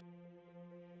the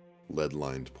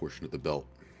lead-lined portion of the belt.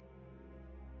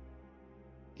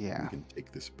 Yeah, We can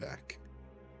take this back.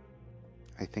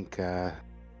 I think I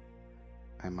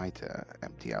might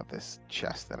empty out this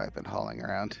chest that I've been hauling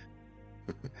around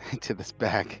into this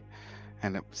bag,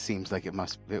 and it seems like it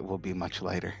will be much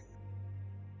lighter.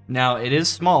 now it is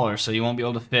smaller, so you won't be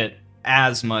able to fit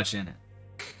as much in it.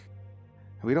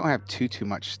 We don't have too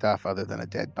much stuff other than a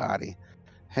dead body.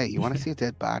 Hey, you want to see a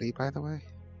dead body, by the way?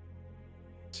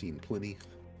 Seen plenty.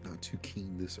 Not too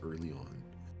keen this early on.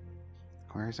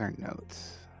 Where's our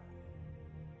notes?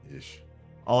 Ish.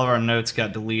 All of our notes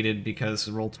got deleted because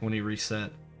Roll20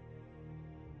 reset.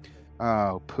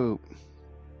 Oh, poop.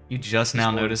 You just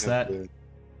now noticed that? Yeah,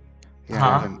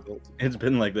 Huh? I've been- It's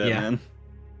been like that, Yeah. man.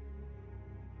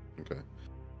 Okay.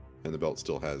 And the belt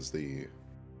still has the...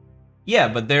 Yeah,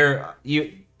 but they're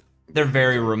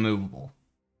very removable.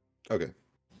 Okay.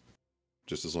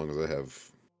 Just as long as I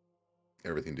have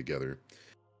everything together.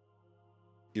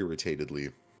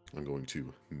 Irritatedly, I'm going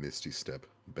to misty step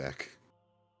back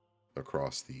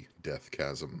across the death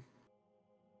chasm.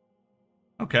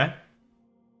 Okay.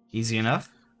 Easy enough.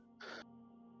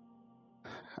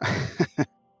 I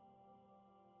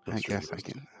That's guess true.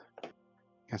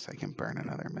 I can burn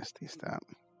another misty step.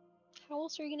 How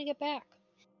else are you gonna get back?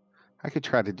 I could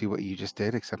try to do what you just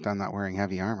did, except I'm not wearing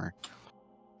heavy armor.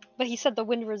 But he said the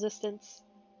wind resistance.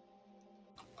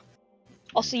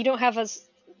 Also, you don't have as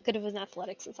good of an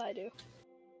athletics as I do.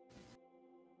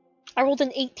 I rolled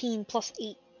an 18 plus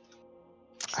 8.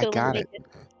 I Still got didn't it. make it.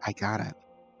 I got it.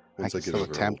 I Once can I get still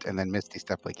over, attempt and then misty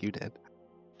step like you did.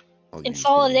 I'll In use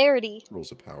solidarity. the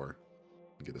rolls of power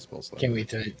and get a spell slot. Can't wait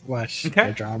to watch Okay.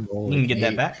 the drum roll. You can with get that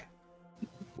Nate. back.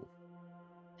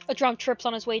 A drum trips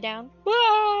on his way down.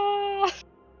 Ah!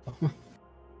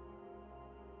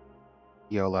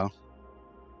 YOLO.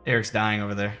 Eric's dying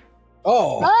over there.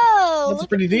 Oh, Oh, that's look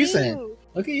pretty at decent. you.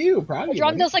 look at you, proud A of you.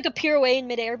 drum buddy. does like a pirouette in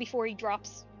midair before he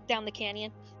drops down the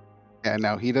canyon. Yeah,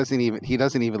 no, he doesn't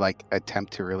even like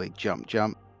attempt to really jump.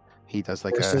 He does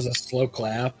like First a does a slow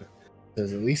clap.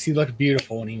 Says at least he looked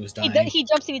beautiful when he was He, dying. he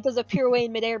jumps and he does a pirouette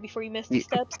in midair before he misty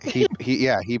steps.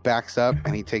 he backs up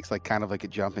and he takes like kind of like a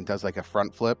jump and does like a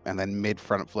front flip, and then mid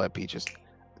front flip he just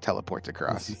teleports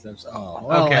across. He steps- Oh,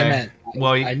 well, Okay. I meant.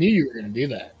 Well, I knew you were gonna do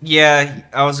that. Yeah,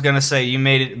 I was gonna say you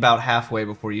made it about halfway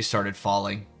before you started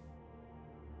falling.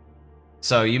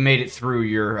 So you made it through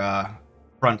your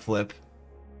front flip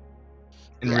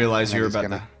and Yeah, realized and you were then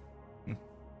about he's to.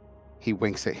 He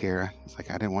winks at Hera. He's like,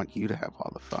 I didn't want you to have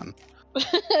all the fun.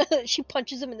 She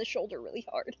punches him in the shoulder really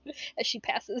hard as she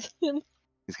passes him.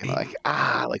 He's gonna like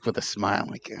like with a smile,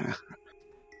 like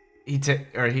He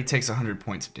takes 100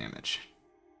 points of damage.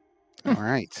 all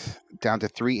right, down to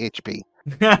 3 HP.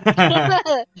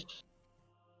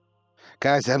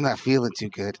 Guys, I'm not feeling too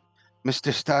good.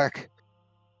 Mr. Stark,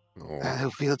 I Oh.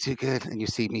 don't feel too good. And you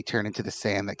see me turn into the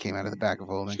sand that came out of the back of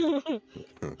holding.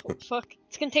 Oh, fuck.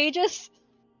 It's contagious.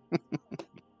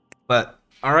 But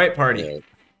all right, party. Alright.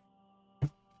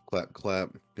 Clap, clap.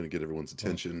 Gonna get everyone's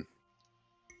attention.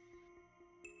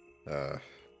 I'm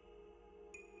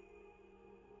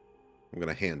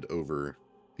gonna hand over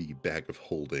the bag of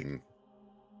holding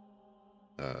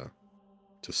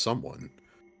to someone.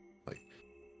 Like,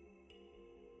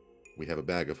 we have a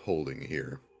bag of holding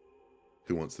here.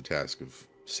 Who wants the task of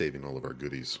saving all of our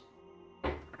goodies?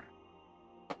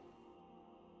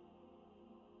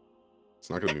 It's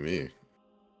not gonna be me.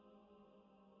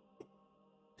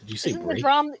 Did you say break?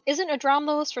 Isn't Adram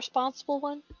the most responsible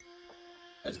one?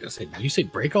 I was gonna say, did you say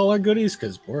break all our goodies?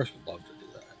 Because Boris would love to do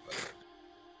that. But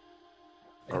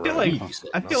I All feel right.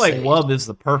 like Wub is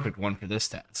the perfect one for this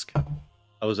task.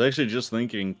 I was actually just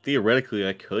thinking, theoretically,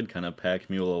 I could kind of pack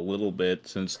mule a little bit,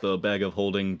 since the bag of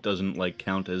holding doesn't, like,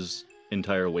 count as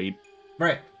entire weight.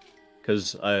 Right.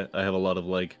 Because I have a lot of,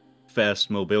 like, fast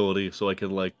mobility, so I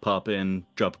could, like, pop in,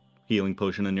 drop healing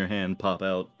potion in your hand, pop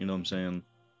out, you know what I'm saying?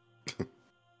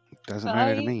 Doesn't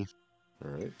matter to me.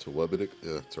 All right, to Wub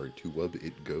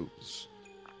it goes.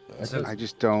 I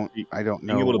just don't. I don't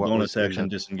know Being able to what bonus was in action the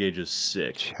disengage is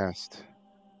sick. chest.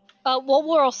 While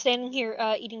we're all standing here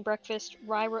eating breakfast,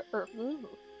 wrong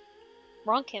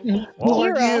campaign. Who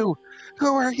are Hira, you?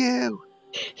 Who are you?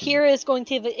 Hira is going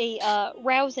to give a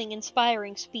rousing,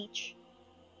 inspiring speech.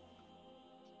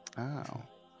 Oh, It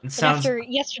And sounds.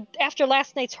 after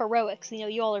last night's heroics,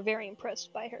 you all are very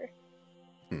impressed by her.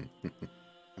 and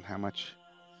how much?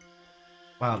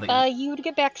 Wow. You would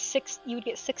get back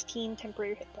 16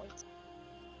 temporary hit points.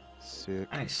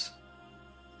 Sick. Nice.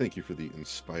 Thank you for the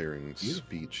inspiring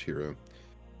speech, Hira.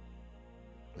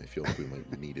 I feel like we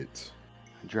might need it.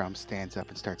 Drum stands up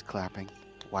and starts clapping.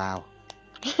 Wow.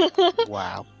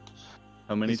 Wow.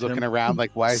 How many He's looking times? around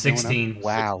like, why is 16.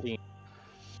 Wow. 16.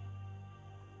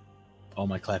 All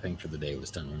my clapping for the day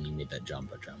was done when you made that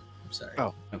jump, Drum. I'm sorry.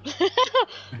 Oh.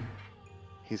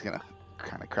 He's gonna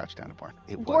kind of crouch down to Born.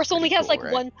 Boris only has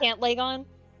right? one pant leg on.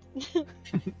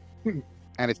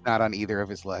 And it's not on either of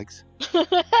his legs.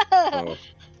 Oh,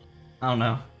 I don't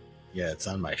know. Yeah, it's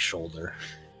on my shoulder.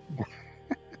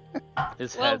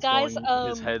 His Well, head's guys,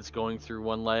 his head's going through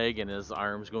one leg and his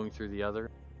arms going through the other.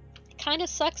 Kind of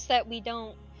sucks that we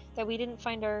didn't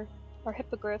find our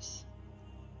hippogriffs,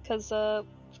 because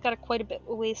we've got quite a bit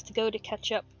of ways to go to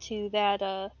catch up to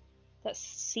that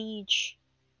siege.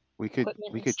 We could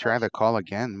Equipment and try stuff. the call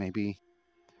again. Maybe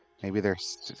they're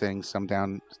sitting some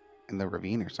down in the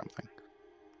ravine or something.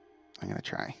 I'm gonna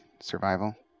try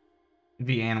survival. It'd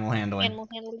be animal handling. Animal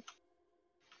handling.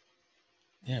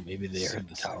 Yeah, maybe they heard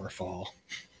the tower fall.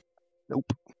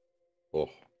 Nope. oh.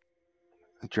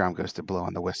 The drum goes to blow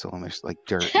on the whistle and there's like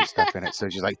dirt and stuff in it, so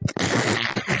she's like,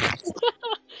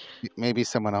 maybe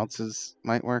someone else's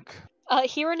might work.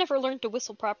 Hira never learned to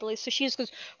whistle properly, so she just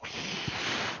goes.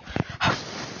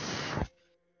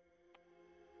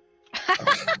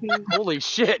 Holy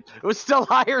shit! It was still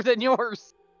higher than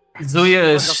yours. Zuya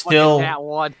is Like a still. fucking nat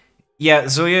one. Yeah,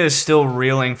 Zuya is still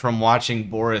reeling from watching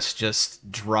Boris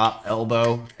just drop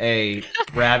elbow a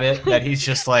rabbit that he's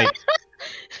just like,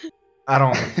 I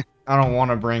don't want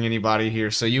to bring anybody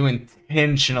here, so you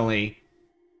intentionally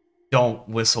don't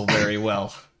whistle very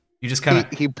well. You just kind of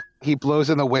He blows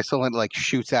in the whistle and like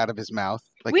shoots out of his mouth.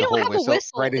 Like We the don't whole have a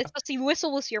whistle. Right It's supposed to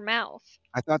whistle with your mouth.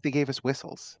 I thought they gave us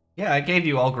whistles. Yeah, I gave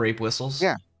you all grape whistles.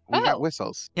 Yeah. We Oh. got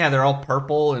whistles. Yeah, they're all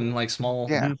purple and like small.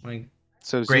 Yeah. Like,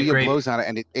 So Great, Zuya great. blows on it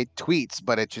and it tweets,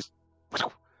 but it just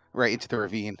right into the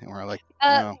ravine, and we're like,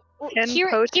 Uh, no. well, Can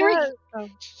Hira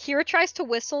Potat- tries to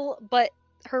whistle, but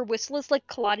her whistle is like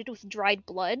clotted with dried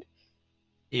blood,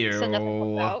 so nothing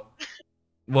comes ew. out.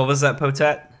 What was that,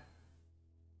 Potat?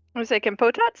 I was like, can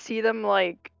Potat see them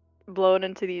like blown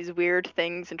into these weird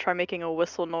things and try making a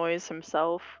whistle noise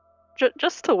himself?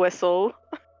 Just to whistle.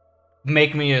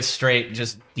 Make me a straight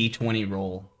just D20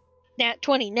 roll. Nat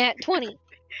 20, Nat 20.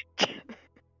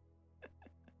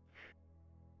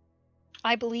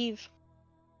 I believe.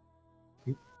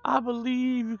 I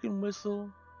believe you can whistle.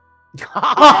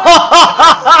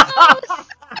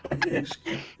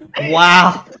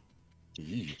 Wow.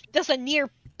 Yee. That's a near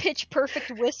pitch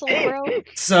perfect whistle, bro.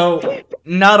 So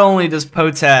not only does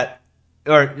Potat,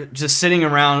 or just sitting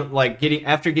around like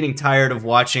after getting tired of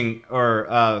watching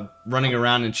or running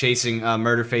around and chasing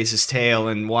Murderface's tail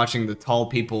and watching the tall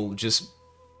people just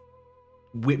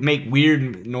make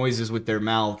weird noises with their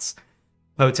mouths,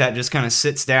 Potat just kind of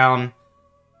sits down,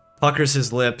 puckers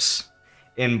his lips,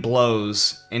 and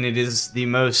blows, and it is the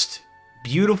most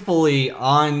beautifully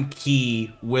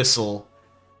on-key whistle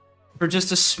for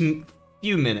just a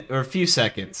few minutes or a few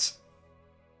seconds.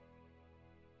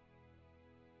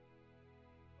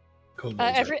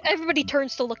 Everybody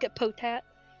turns to look at Potat.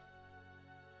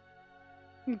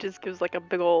 He just gives like a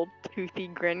big old toothy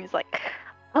grin. He's like,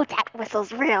 Potat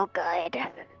whistles real good.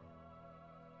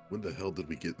 When the hell did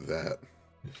we get that?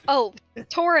 Oh,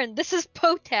 Torin, this is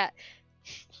Potat.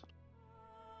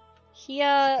 He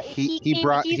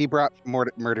brought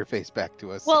Murderface back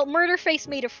to us. Well, Murderface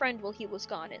made a friend while he was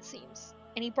gone, it seems,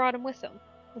 and he brought him with him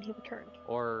when he returned.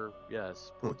 Or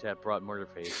yes, Potat brought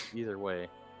Murderface. Either way,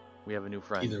 we have a new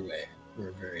friend. Either way,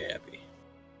 we're very happy.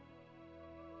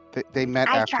 They met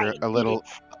after a little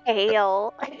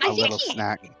tail. a little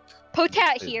snack.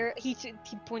 Potat here,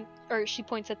 she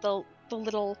points at the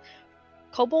little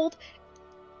kobold.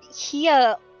 He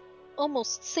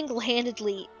almost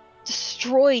single-handedly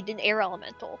destroyed an air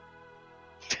elemental.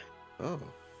 Oh,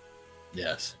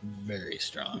 Yes, very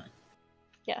strong.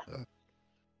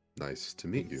 nice to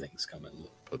meet Big you, things coming.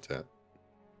 Potat.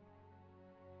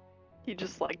 He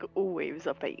just like waves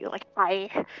up at you like, "Hi,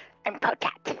 I'm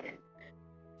Potat."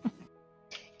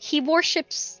 He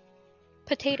worships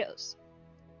potatoes.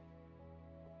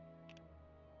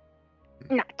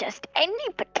 Not just any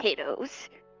potatoes.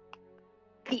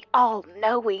 The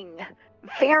all-knowing,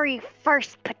 very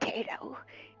first potato.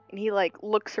 And he like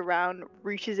looks around,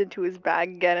 reaches into his bag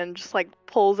again, and just like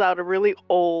pulls out a really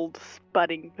old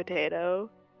spudding potato.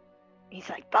 He's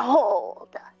like,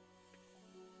 behold.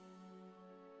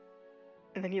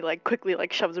 And then he like quickly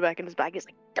like shoves it back in his bag. He's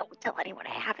like, Don't tell anyone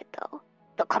I have it, though.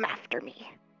 They'll come after me.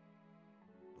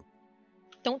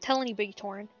 Don't tell anybody,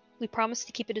 Torin. We promise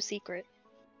to keep it a secret.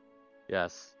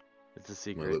 Yes, it's a My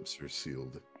secret. lips are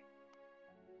sealed.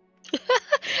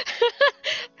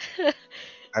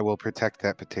 I will protect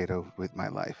that potato with my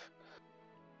life.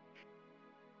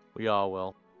 We all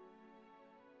will.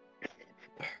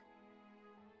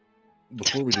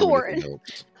 Before we do anything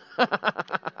Torin.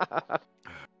 else,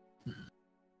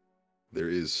 there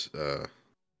is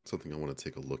something I want to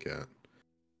take a look at.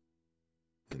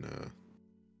 And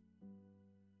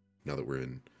now that we're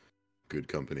in good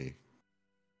company,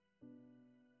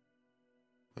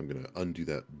 I'm gonna undo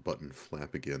that button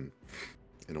flap again,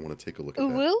 and I want to take a look at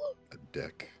Uwu? that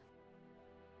deck.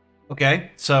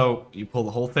 Okay, so you pull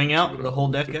the whole thing See out, what the I whole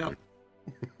looked deck at out.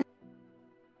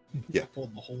 Yeah.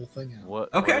 Pulled the whole thing out.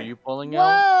 What Okay. are you pulling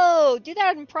out? Whoa! Do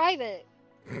that in private.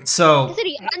 So He said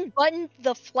he unbuttoned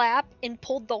the flap and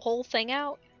pulled the whole thing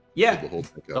out. yeah, The whole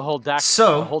deck The out. whole deck.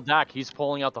 So- the whole deck. He's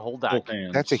pulling out the whole deck. Both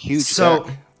hands. That's a huge so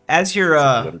deck. as you're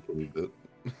Let him believe it.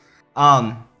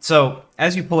 so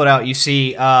as you pull it out, you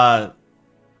see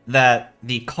that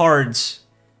the cards,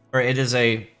 or it is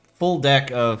a full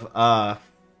deck of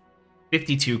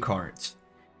 52 cards.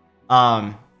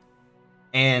 And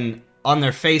on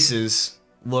their faces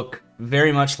look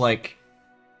very much like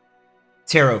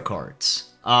tarot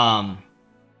cards. And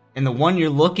the one you're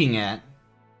looking at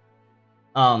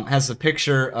has a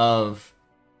picture of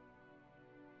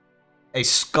a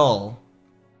skull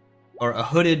or a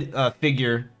hooded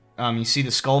figure. You see the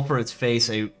skull for its face,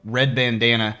 a red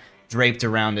bandana draped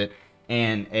around it,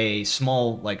 and a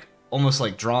small, like, almost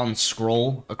like drawn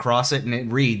scroll across it, and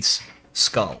it reads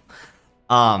skull.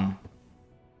 And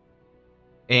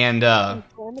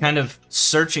kind of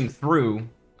searching through,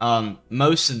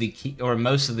 most of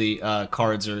the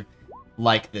cards are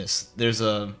like this. There's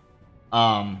a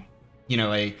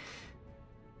a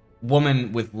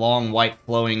woman with long white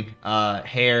flowing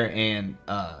hair and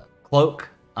cloak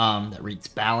that reads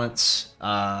balance,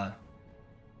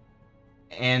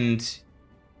 and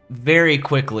very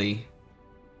quickly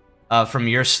from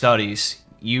your studies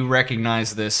you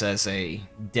recognize this as a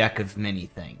deck of many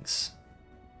things.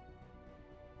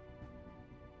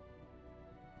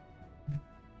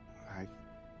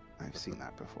 I've seen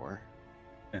that before.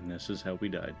 And this is how we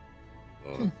died.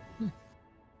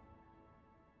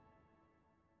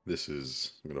 This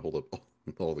is. I'm gonna hold up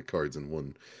all the cards in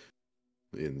one,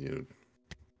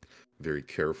 very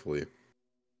carefully.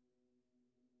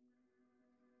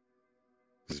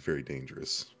 This is very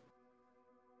dangerous.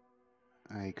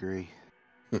 I agree.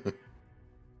 Okay.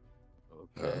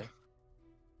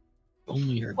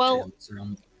 Only her Well, tails are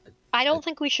on. I don't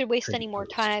think we should waste Pretty any more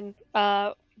toast. time.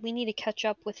 We need to catch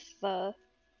up with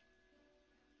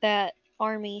that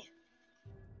army.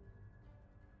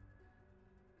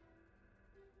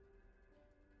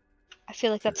 I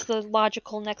feel like that's the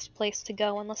logical next place to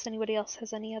go, unless anybody else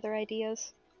has any other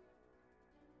ideas.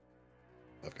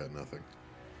 I've got nothing.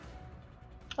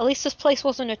 At least this place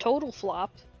wasn't a total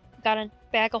flop. Got a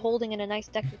bag of holding and a nice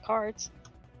deck of cards.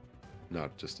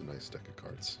 Not just a nice deck of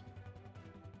cards.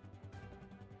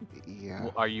 Yeah.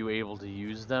 Well, are you able to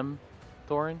use them,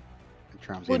 Thorin?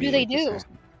 Drum's What gonna do they shake his do?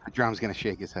 head. Drum's gonna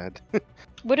shake his head.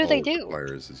 What do they All it do?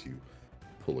 requires is you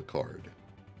pull a card.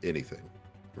 Anything,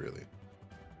 really.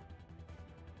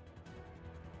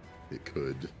 It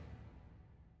could,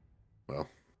 well,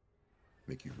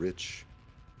 make you rich,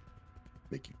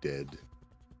 make you dead, make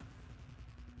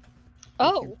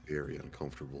Oh, you very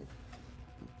uncomfortable.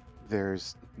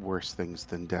 There's worse things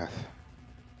than death.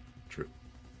 True.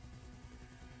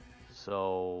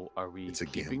 So, are we It's a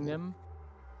keeping gamble. them?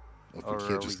 Well, Or we are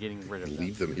can't we just getting rid of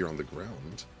leave them here on the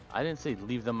ground. I didn't say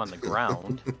leave them on the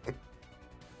ground. Of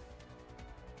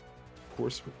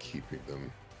course we're keeping them.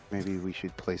 Maybe we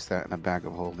should place that in a bag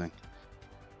of holding.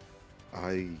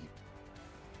 I'll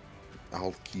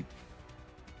keep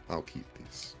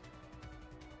these.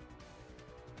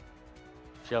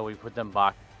 Shall we put them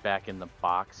back in the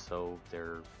box so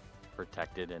they're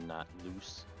protected and not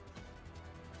loose?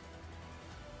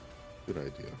 Good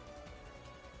idea.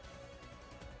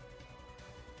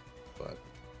 But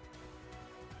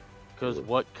Because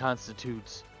what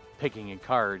constitutes picking a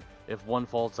card? If one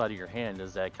falls out of your hand,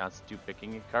 does that constitute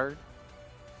picking a card?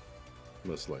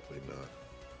 most likely not.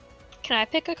 Can I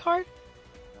pick a card?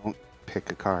 Don't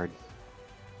pick a card.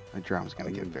 My drum's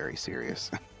gonna get very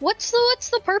serious. What's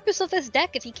the purpose of this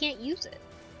deck if you can't use it?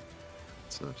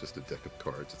 It's not just a deck of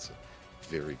cards, it's a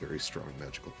very, very strong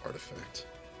magical artifact.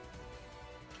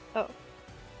 Oh,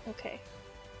 okay.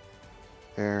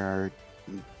 There are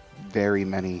very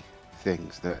many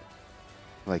things that,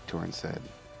 like Torrin said,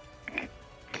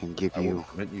 can give I you. won't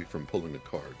prevent you from pulling a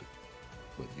card,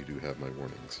 but you do have my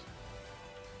warnings.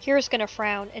 Kira's gonna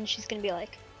frown and she's gonna be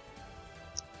like,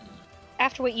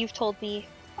 after what you've told me,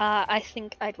 I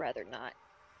think I'd rather not.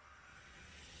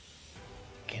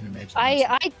 Can't imagine.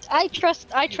 I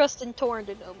trust in Torrin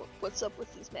to know what's up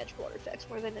with these magical artifacts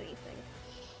more than anything.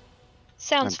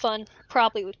 Sounds fun.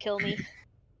 Probably would kill me.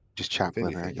 Just chop If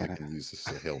liver, I anything, get I it. can use this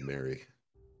as a Hail Mary.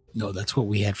 No, that's what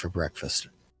we had for breakfast.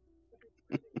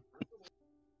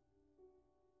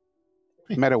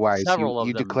 Meta-wise, Several of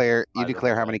you them, declare by the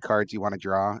how way. many cards you want to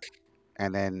draw,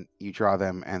 and then you draw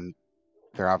them, and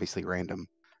they're obviously random,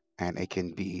 and it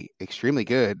can be extremely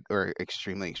good or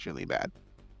extremely, extremely bad.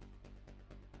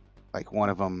 Like one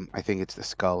of them, I think it's the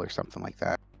skull or something like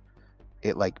that.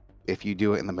 It like if you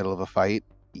do it in the middle of a fight,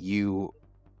 you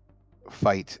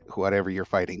fight whatever you're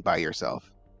fighting by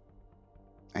yourself,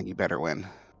 and you better win.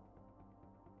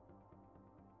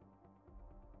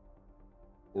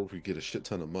 Or if we get a shit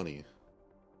ton of money.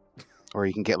 Or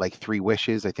you can get like 3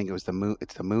 wishes. I think it was the moon.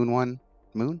 It's the moon one.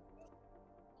 Moon.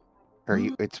 Or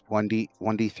it's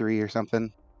 1d3 or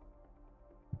something,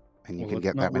 and you Well, can let's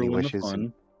get not that many ruin the wishes.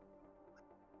 And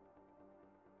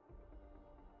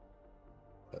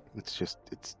fun.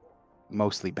 it's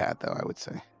mostly bad though, I would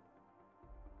say.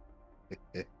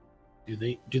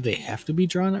 Do they have to be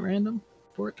drawn at random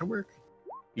for it to work?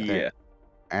 Yeah.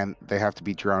 And they have to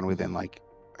be drawn within like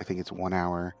I think it's 1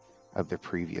 hour of the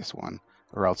previous one,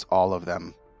 or else all of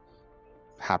them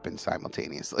happen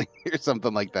simultaneously or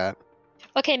something like that.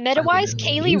 Okay, meta-wise,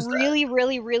 didn't Kaylee use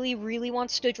that. really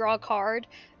wants to draw a card,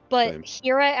 but Same.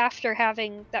 Hira, after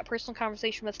having that personal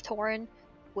conversation with Torrin,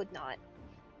 would not.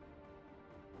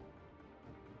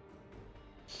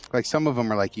 Like some of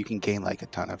them are like you can gain like a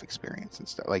ton of experience and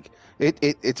stuff. Like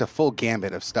it's a full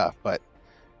gambit of stuff, but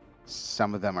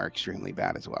some of them are extremely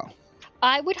bad as well.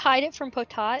 I would hide it from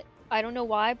Potat. I don't know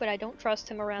why, but I don't trust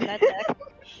him around that deck.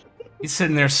 He's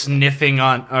sitting there sniffing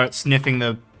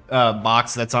the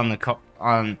box that's on the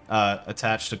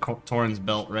attached to Torrin's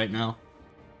belt right now.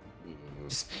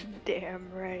 Just,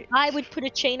 Damn right. I would put a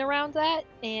chain around that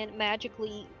and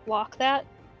magically lock that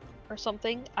or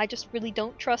something. I just really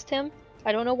don't trust him.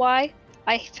 I don't know why.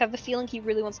 I have a feeling he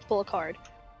really wants to pull a card.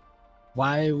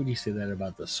 Why would you say that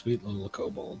about the sweet little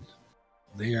kobold?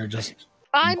 They are just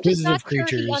I'm just not inquisitive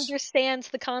sure he creatures. understands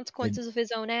the consequences of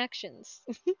his own actions.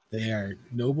 They are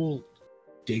noble,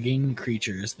 digging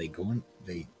creatures. They go in.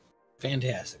 They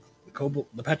fantastic.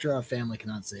 The Petrov family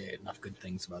cannot say enough good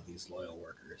things about these loyal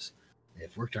workers.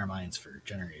 They've worked our mines for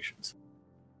generations.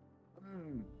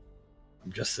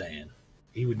 I'm just saying,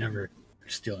 he would never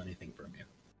steal anything from you.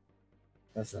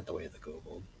 That's not the way of the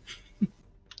kobold.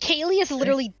 Kaylee is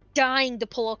literally dying to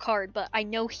pull a card, but I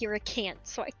know Hira can't,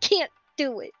 so I can't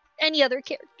do it. Any other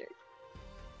character.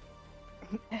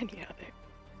 Any other.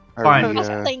 Are Fine. we, I'm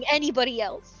not playing anybody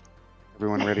else.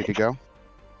 everyone ready to go?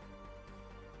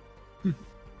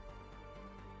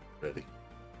 Ready.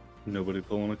 Nobody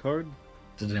pulling a card?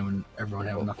 Did everyone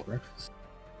have enough breakfast?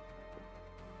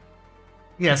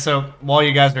 yeah, so while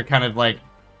you guys are kind of like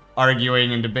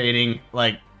arguing and debating,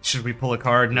 like, should we pull a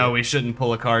card? No, we shouldn't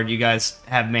pull a card. You guys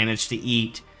have managed to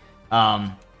eat,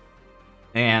 and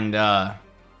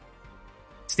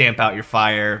stamp out your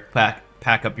fire,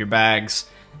 pack up your bags,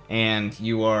 and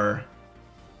you are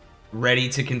ready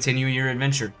to continue your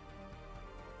adventure.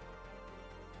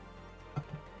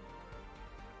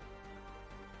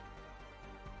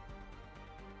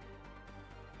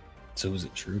 So is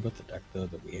it true about the deck though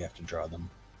that we have to draw them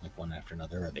like one after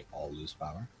another, or they all lose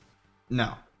power?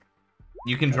 No.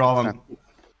 You can draw them.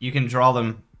 You can draw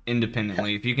them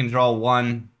independently. If you can draw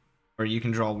one, you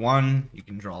can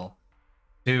draw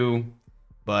 2.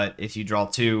 But if you draw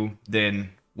 2,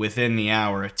 then within the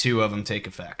hour, 2 of them take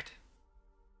effect.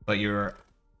 But you're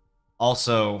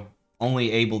also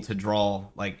only able to draw,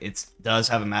 like, it does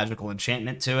have a magical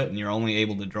enchantment to it, and you're only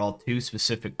able to draw 2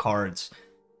 specific cards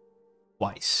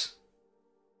twice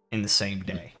in the same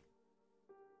day.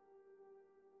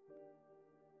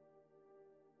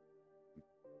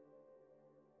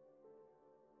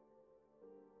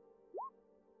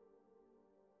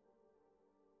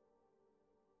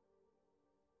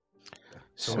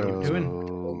 So what are we doing?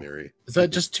 Oh, Mary. Is that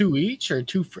just 2 each or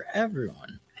 2 for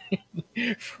everyone?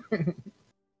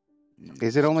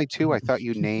 Is it only 2? I thought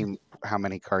you named how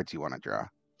many cards you want to draw.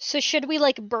 So should we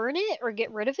like burn it or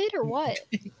get rid of it or what?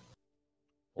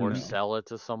 Or No. sell it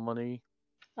to somebody.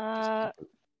 Uh,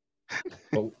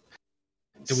 Do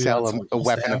we Sell want a someone else to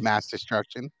weapon of have- mass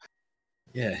destruction?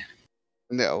 Yeah.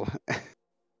 No.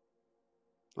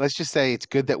 Let's just say it's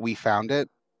good that we found it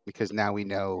because now we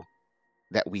know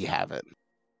that we have it.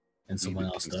 And someone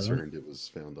Even else doesn't. concerned it was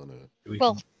found on a. We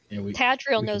Well, can- yeah, we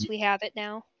Tadriel we knows can- we have it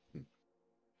now.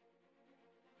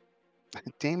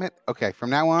 Damn it. Okay, from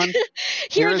now on,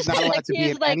 Hero Kira's just not kinda allowed to be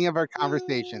is in like, any of our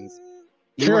conversations. "Mm."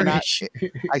 You are not.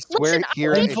 I swear, Listen,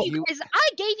 Kira, I if gave, you I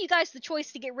gave you guys the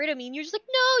choice to get rid of me, and you're just like,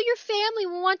 no, your family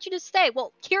will want you to stay.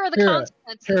 Well, here are the Hero,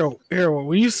 consequences. Hero,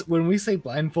 when we say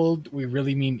blindfold, we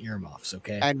really mean earmuffs,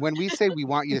 okay? and when we say we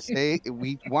want you to stay,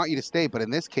 we want you to stay. But in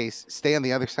this case, stay on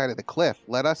the other side of the cliff.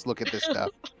 Let us look at this stuff.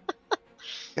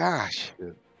 Gosh.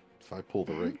 If I pull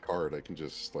the right card, I can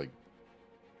just like.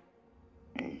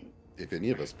 If any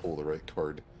of us pull the right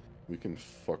card, we can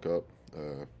fuck up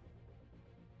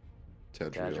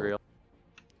Tadriel. Tadriel.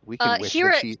 We can wish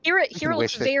Hero, that she. Hero, can Hero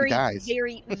wish looks that she very, dies.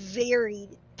 very, very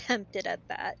tempted at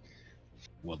that.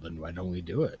 Well, then why don't we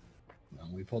do it? Why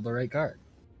don't we pull the right card?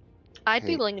 I'd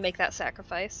be Hey. willing to make that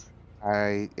sacrifice.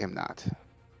 I am not.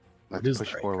 What Let's is the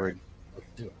push right forward card?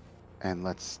 Let's do it. and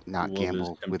let's not Love is gamble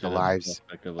with the tempted at lives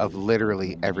prospect of a-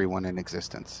 literally everyone in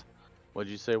existence. What'd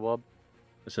you say, Wub?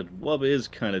 I said Wub is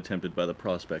kind of tempted by the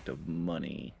prospect of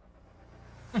money.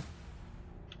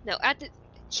 No,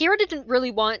 Hero didn't really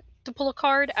want to pull a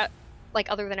card, like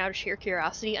other than out of sheer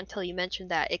curiosity, until you mentioned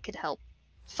that it could help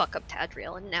fuck up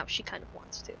Tadriel, and now she kind of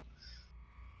wants to.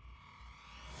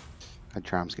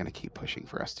 Adram's going to keep pushing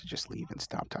for us to just leave and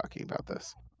stop talking about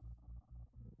this.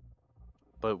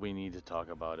 But we need to talk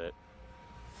about it.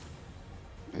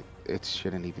 It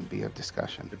shouldn't even be a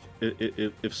discussion.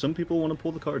 If some people want to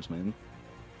pull the cards, man,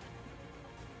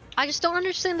 I just don't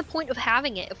understand the point of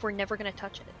having it if we're never gonna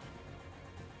touch it.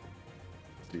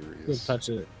 We'll Serious. touch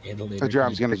it.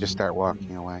 Adram's going to just start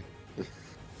walking away.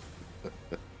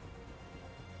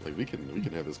 Like we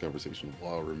can have this conversation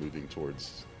while we're moving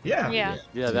towards. Yeah. Yeah.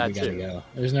 Yeah, so that we gotta too. go.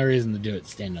 There's no reason to do it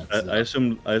stand up. I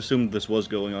assumed this was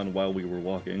going on while we were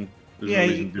walking. There's Yeah,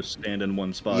 no reason to just stand in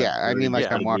one spot. Yeah, I mean, like,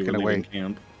 Already I'm we walking were leaving away.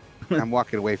 Camp. I'm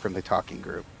walking away from the talking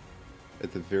group.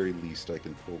 At the very least, I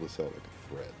can pull this out like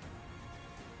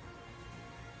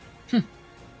a threat.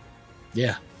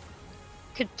 Yeah.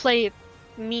 Could play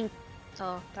mean.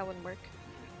 Oh, that wouldn't work.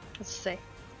 Let's say.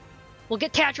 We'll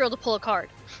get Tadriel to pull a card.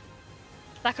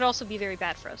 That could also be very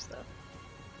bad for us, though.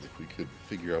 If we could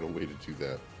figure out a way to do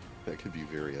that, that could be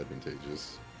very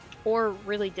advantageous. Or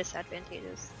really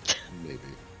disadvantageous. Maybe.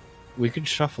 We could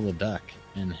shuffle the deck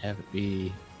and have it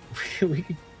be. We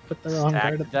could put the wrong Stack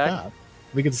card the at the deck? top.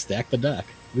 We could stack the deck.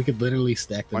 We could literally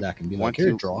stack the deck and be like, Once "Here,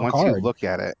 you draw a once card." you look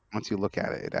at it,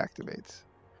 it activates.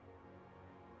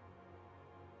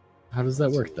 How does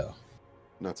that work, though?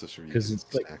 Not so sure you 'Cause can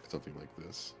it's like- stack something like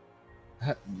this.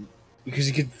 Because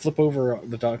you could flip over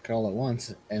the deck all at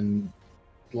once and,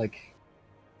 like.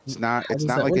 It's not. how It's does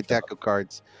not that like a work, though? deck of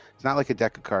cards. It's not like a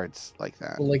deck of cards like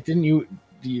that. Well, like, didn't you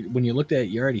when you looked at it,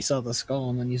 you already saw the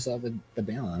skull and then you saw the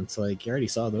balance. Like, you already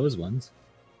saw those ones.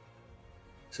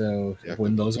 So, Yeah,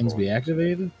 wouldn't those ones be drawing.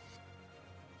 activated?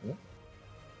 I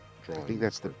Drawing. think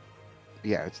that's the.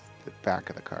 Yeah, it's the back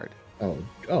of the card. Oh,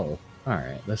 all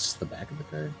right. That's just the back of the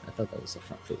card. I thought that was the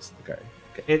front face of the card.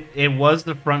 Okay. It was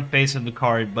the front face of the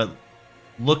card, but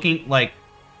looking like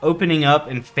opening up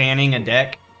and fanning a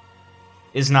deck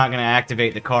is not going to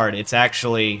activate the card. It's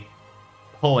actually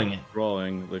pulling it.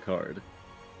 Drawing the card.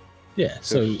 Yeah.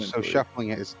 So, So, so shuffling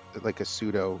it is like a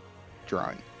pseudo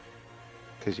drawing,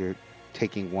 because you're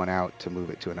taking one out to move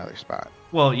it to another spot.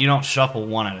 Well, you don't shuffle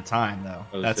one at a time, though.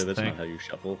 I was That's say, the that's thing. not how you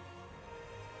shuffle.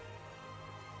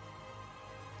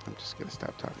 I'm just gonna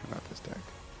stop talking about this deck.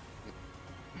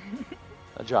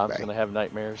 John's Right. gonna have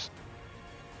nightmares.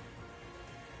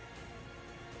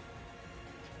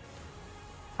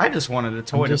 I just wanted a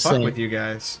toy to just fuck saying. with you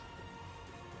guys.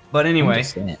 But I'm anyway,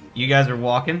 just saying. you guys are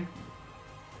walking.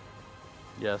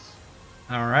 Yes.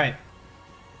 All right.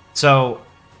 So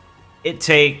it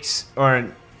takes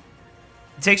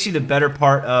you the better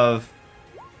part of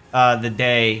the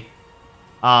day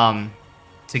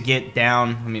to get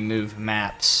down. Let me move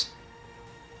maps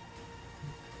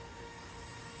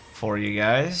for you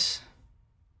guys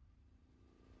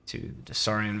to the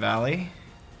Dasarian Valley.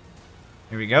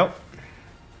 Here we go.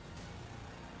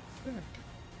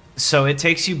 So it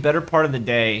takes you better part of the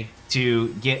day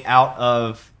to get out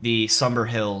of the Somber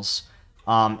Hills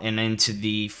and into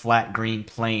the flat green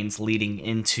plains leading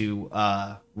into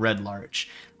Red Larch.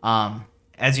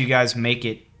 As you guys make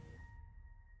it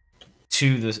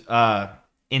to the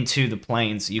into the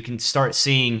plains, you can start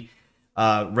seeing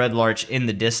Red Larch in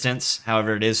the distance.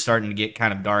 However, it is starting to get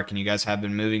kind of dark, and you guys have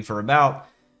been moving for about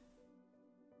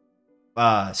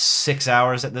 6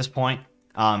 hours at this point.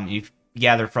 You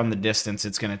gather from the distance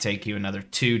it's going to take you another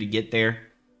 2 to get there.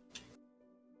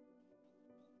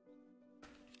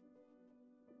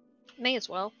 May as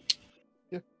well.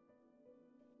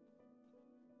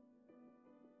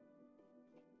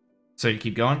 So you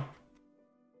keep going?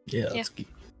 Yeah, Yeah. let's keep.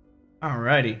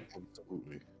 Alrighty.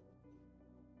 Absolutely.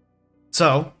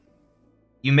 So,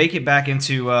 you make it back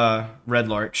into Red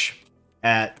Larch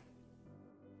at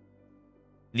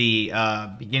the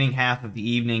beginning half of the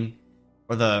evening,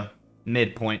 or the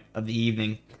midpoint of the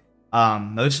evening.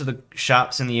 Most of the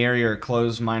shops in the area are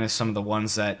closed, minus some of the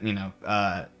ones that,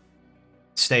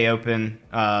 stay open,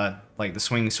 like the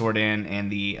Swinging Sword Inn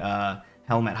and the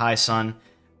Helm at High Sun,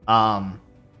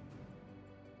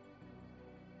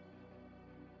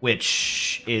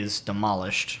 which is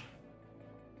demolished.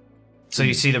 So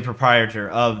you see the proprietor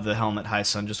of the Helm at High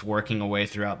Sun just working away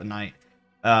throughout the night,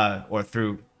 or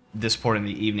through this point in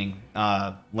the evening.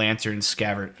 Lanterns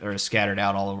scattered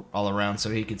out all around so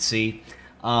he could see.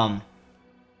 Well,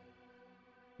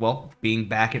 being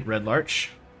back at Red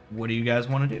Larch, what do you guys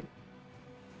want to do?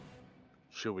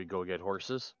 Should we go get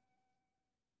horses?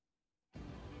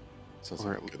 Sounds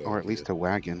like a good Or at idea. least a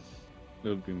wagon. That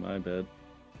would be my bad.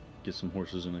 Get some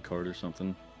horses in a cart or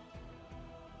something.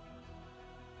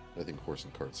 I think horse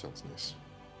and cart sounds nice.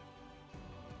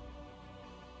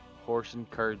 Horse and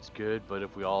cart's good, but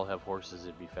if we all have horses,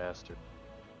 it'd be faster.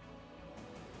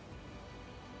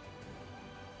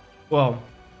 Well,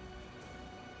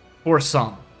 for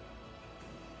some,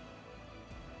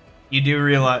 you do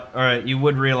realize, or you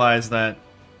would realize that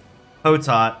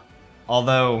Hotot,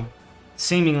 although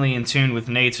seemingly in tune with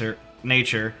nature,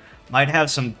 might have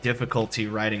some difficulty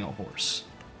riding a horse.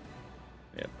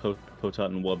 Yeah, Potot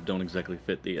and Wub don't exactly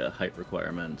fit the height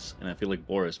requirements, and I feel like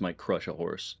Boris might crush a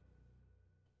horse.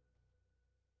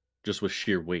 Just with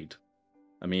sheer weight.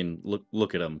 I mean,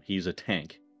 look at him. He's a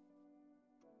tank.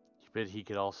 But he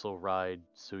could also ride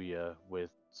Suya, with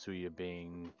Suya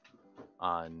being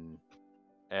on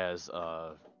as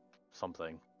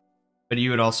something. But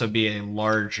you would also be a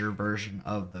larger version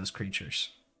of those creatures.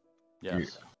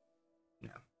 Yes. Yeah.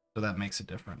 So that makes a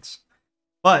difference.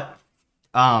 But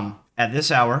at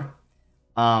this hour,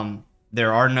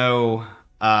 there are no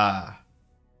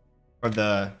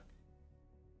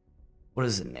what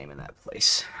is the name of that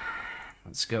place?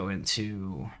 Let's go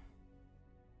into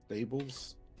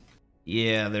Stables?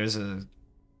 Yeah, there's a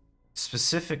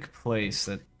specific place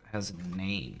that has a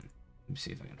name. Let me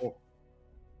see if I can. Trying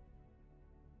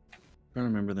to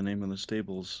remember the name of the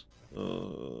stables.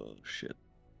 Shit.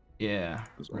 Yeah,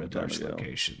 was a long Red time Larch ago.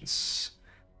 locations.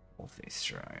 Full-Faith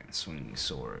Shrine, Swinging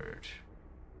Sword,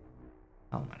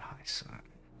 Helmet High Sun.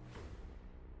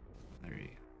 There you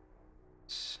go.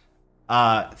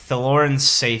 Thalorn's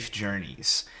Safe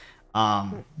Journeys.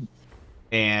 And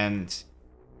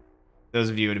those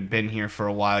of you who have been here for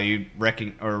a while, you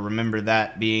remember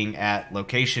that being at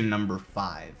location number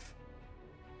 5.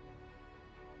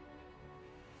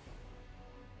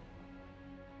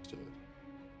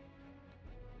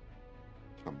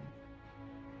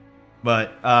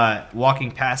 But walking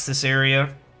past this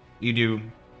area, you do,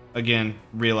 again,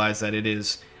 realize that it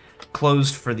is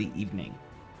closed for the evening.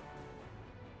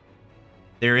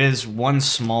 There is one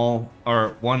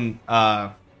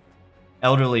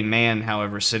elderly man,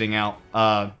 however, sitting out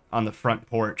on the front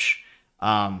porch.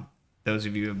 Those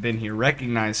of you who have been here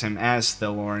recognize him as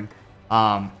Thalorn.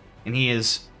 And he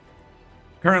is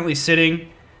currently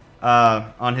sitting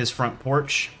on his front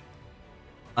porch.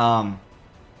 But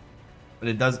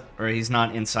he's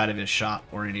not inside of his shop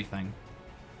or anything.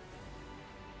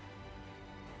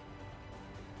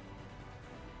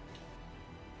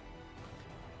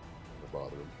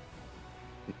 Bother him.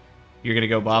 You're gonna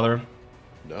go bother him?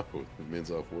 No, the man's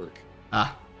off work.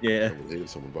 Ah. Yeah. I would hate if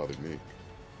someone bothered me.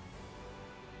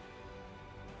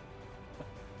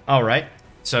 Alright.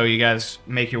 So you guys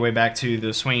make your way back to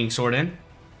the Swinging Sword Inn?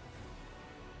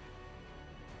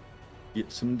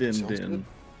 Get some din Sounds din. good.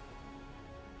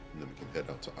 And then we can head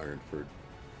out to Ironford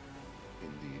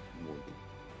in the morning.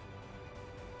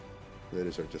 That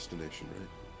is our destination, right?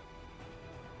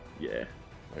 Yeah.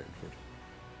 Ironford.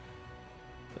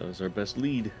 That was our best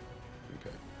lead.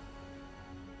 Okay.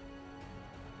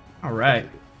 Alright.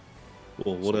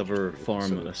 Well, whatever So-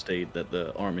 farm estate that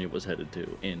the army was headed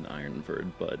to in Ironford,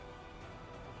 but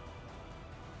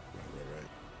Right.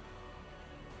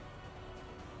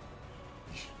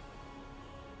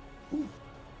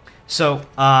 So,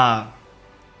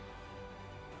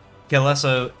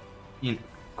 Kelessa, you know,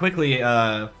 quickly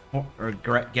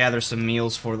gather some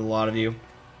meals for the lot of you.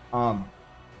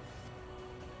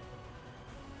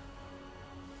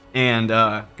 And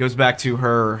goes back to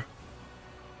her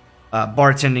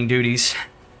bartending duties.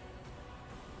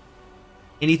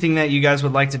 Anything that you guys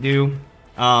would like to do,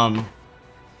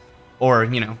 or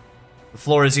you know, the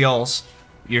floor is y'all's.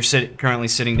 You're currently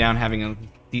sitting down having a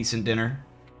decent dinner,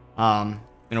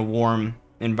 in a warm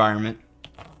environment.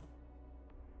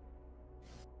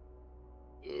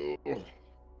 Ugh.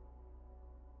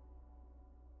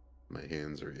 My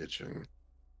hands are itching.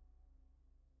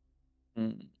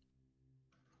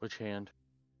 Which hand?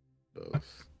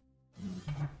 Both.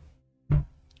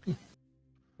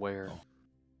 Where?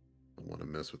 I want to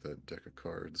mess with that deck of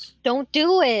cards. Don't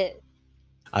do it.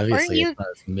 Obviously, you- it's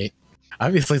not as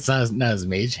obviously it's not as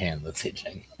mage hand that's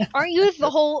itching. Aren't you the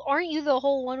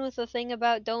whole one with the thing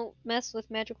about don't mess with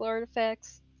magical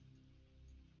artifacts?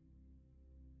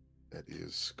 That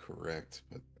is correct,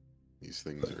 but these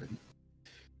things are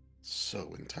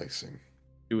so enticing.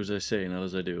 Do as I say, not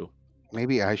as I do.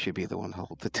 Maybe I should be the one to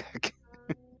hold the deck.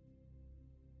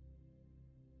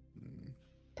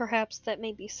 Perhaps that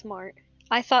may be smart.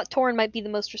 I thought Torin might be the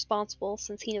most responsible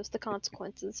since he knows the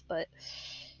consequences, but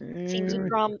it seems a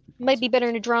Drom might be better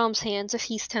in a Drom's hands if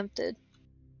he's tempted.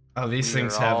 Oh, these We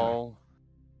things are have.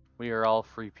 We are all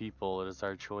free people. It is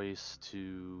our choice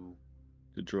to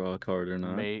draw a card or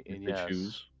not, May, if yes. they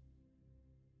choose.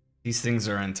 These things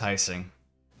are enticing.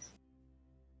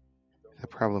 The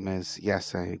problem is,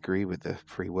 yes, I agree with the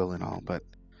free will and all, but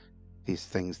these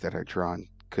things that are drawn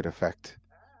could affect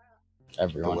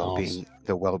Everyone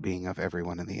the well-being of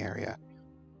everyone in the area,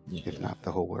 Yeah. if not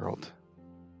the whole world.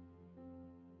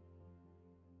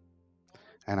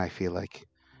 And I feel like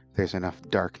there's enough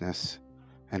darkness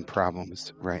and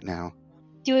problems right now.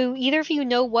 Do either of you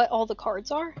know what all the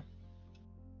cards are?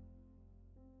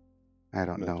 I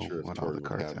don't I'm know not sure if what all Tori the would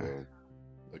cards have are.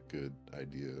 a good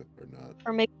idea or not.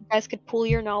 Or maybe you guys could pool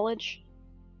your knowledge?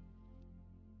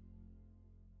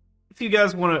 If you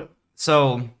guys want to,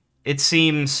 so it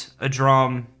seems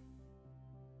Adram,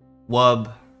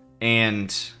 Wub, and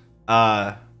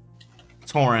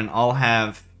Torin all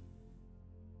have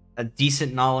a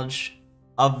decent knowledge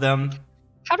of them.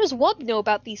 How does Wub know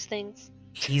about these things?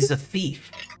 He's a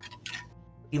thief.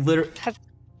 He literally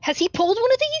Has he pulled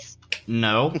one of these?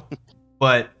 no,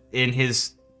 but in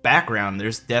his background,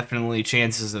 there's definitely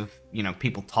chances of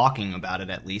people talking about it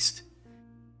at least.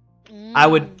 I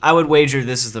would wager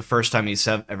this is the first time he's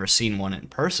ever seen one in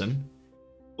person.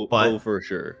 But for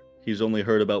sure. He's only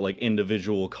heard about like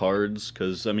individual cards,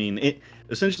 because I mean,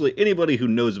 essentially anybody who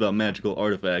knows about magical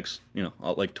artifacts,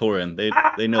 like Torin,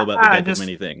 they know about the deck of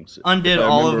many things. Undid If I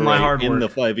all of remember my right, hard in the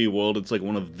work. 5e world. It's like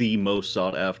one of the most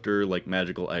sought after like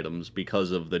magical items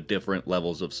because of the different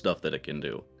levels of stuff that it can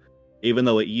do. Even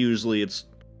though it's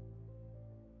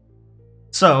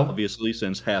so obviously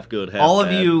since half good, half all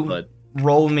bad, of you but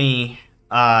roll me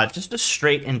just a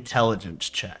straight intelligence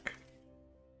check.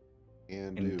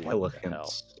 And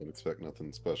Intelligence. don't expect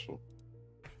nothing special.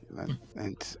 And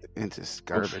it's just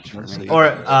garbage for me. Or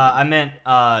I meant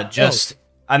just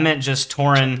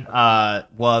Torin,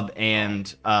 Wub,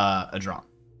 and Adram.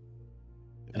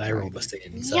 And I rolled the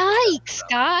same. Yikes,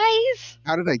 guys!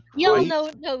 How did I Y'all beat- know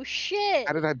no shit.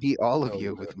 How did I beat all of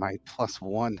you with my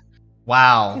 +1?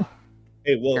 Wow.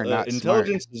 hey, well, You're not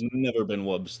intelligence has never been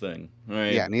Wub's thing,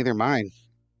 right? Yeah, neither mine.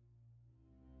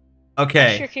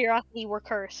 Okay. Sheer curiosity, we're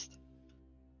cursed.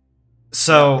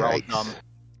 So We're all Yikes. dumb.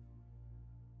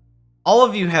 all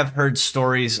of you have heard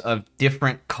stories of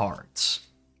different cards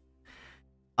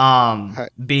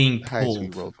being Highest we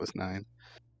pulled. rolled was 9.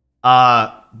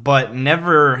 But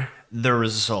never the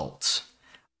result.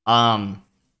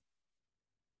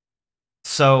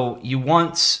 So you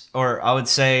once, or I would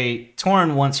say,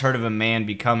 Torin once heard of a man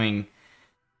becoming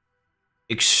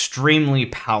extremely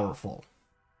powerful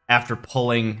after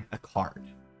pulling a card.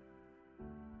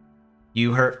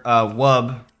 You heard,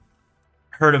 Wub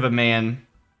heard of a man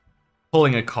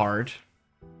pulling a card,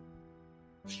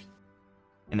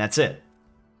 and that's it.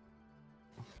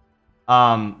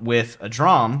 With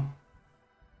Adram,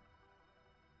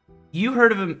 you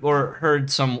heard of him, or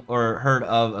heard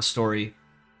of a story,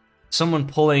 someone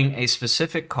pulling a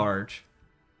specific card,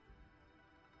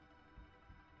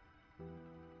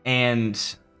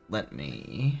 and let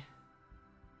me.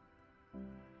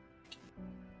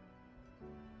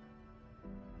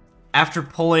 After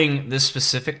pulling this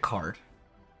specific card,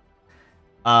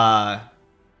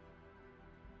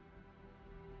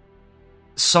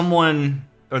 someone,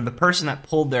 or the person that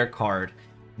pulled their card,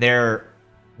 their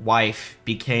wife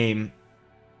became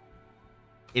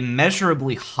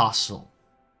immeasurably hostile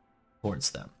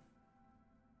towards them.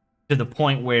 To the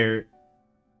point where,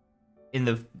 in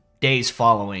the days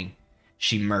following,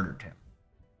 she murdered him.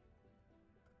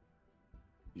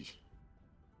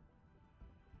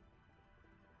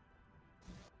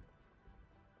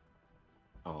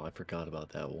 Oh, I forgot about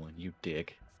that one, you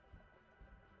dick.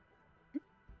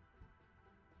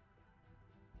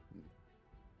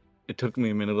 It took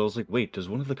me a minute. I was like, wait, does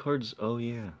one of the cards... Oh,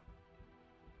 yeah.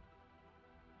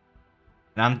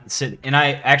 And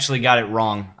I actually got it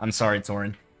wrong. I'm sorry,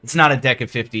 Torin. It's not a deck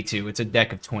of 52. It's a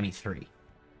deck of 23.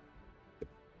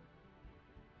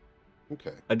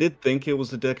 Okay. I did think it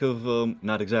was a deck of,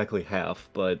 not exactly half,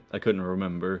 but I couldn't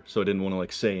remember, so I didn't want to,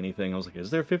 like, say anything. I was like, is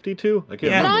there 52? I can't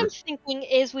Yeah. What remember. I'm thinking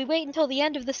is we wait until the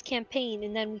end of this campaign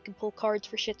and then we can pull cards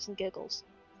for shits and giggles.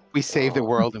 We save the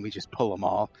world and we just pull them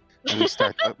all, and we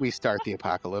start the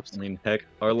apocalypse. I mean, heck,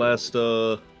 our last,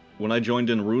 when I joined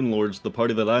in Rune Lords, the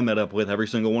party that I met up with, every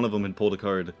single one of them had pulled a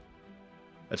card.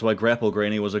 That's why Grapple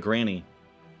Granny was a granny.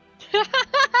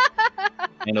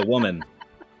 And a woman.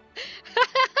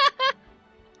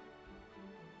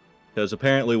 Because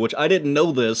apparently, which I didn't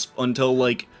know this until,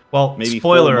 like, Well, maybe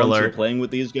spoiler 4 months alert. of playing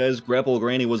with these guys, Grapple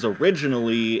Granny was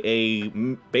originally a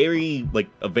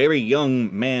very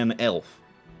young man elf.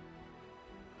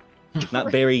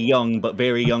 Not very young, but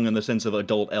very young in the sense of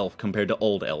adult elf compared to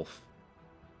old elf.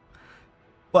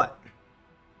 But,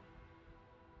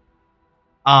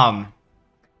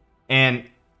 and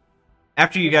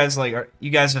after you guys you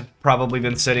guys have probably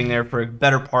been sitting there for a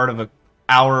better part of an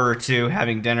hour or two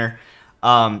having dinner,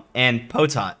 and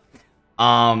Potot,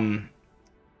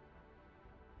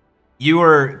 you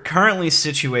are currently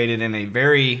situated in a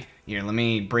very, here, let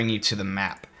me bring you to the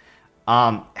map.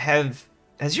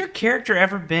 Has your character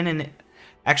ever been in,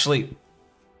 actually,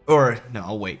 or, no,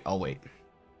 I'll wait.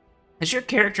 Has your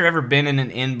character ever been in an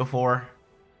inn before?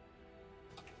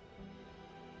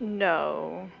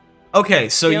 No. Okay,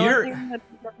 so the only you're... thing that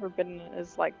I've ever been in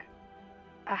is like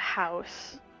a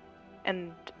house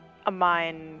and a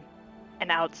mine and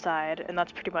outside, and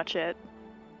that's pretty much it.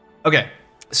 Okay,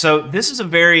 so this is a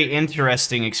very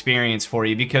interesting experience for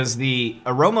you because the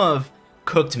aroma of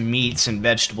cooked meats and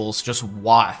vegetables just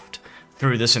waft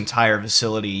through this entire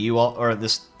facility. Or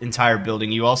this entire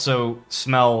building. You also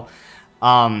smell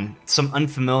some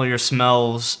unfamiliar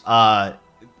smells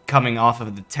coming off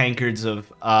of the tankards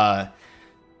of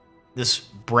this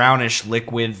brownish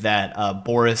liquid that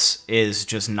Boris is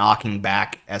just knocking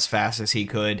back as fast as he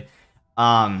could.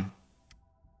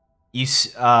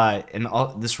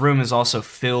 This room is also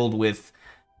filled with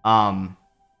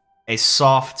a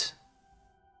soft,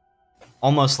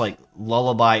 almost like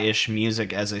lullaby-ish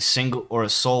music as a single or a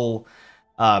sole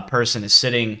person is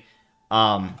sitting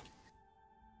on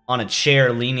a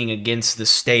chair leaning against the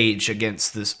stage,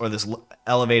 against this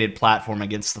elevated platform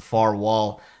against the far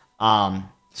wall,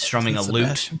 strumming a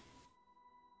lute.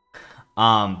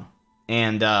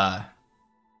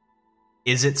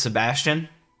 Is it Sebastian?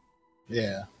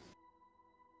 Yeah.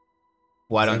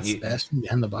 Why Is don't that you? Sebastian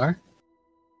behind the bar?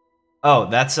 Oh,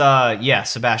 that's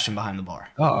Sebastian behind the bar.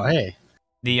 Oh, hey.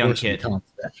 The young Forced me kid.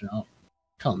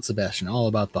 telling Sebastian all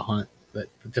about the hunt that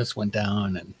just went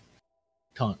down and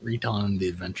retelling the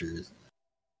adventures.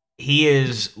 He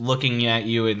is looking at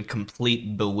you in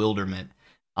complete bewilderment,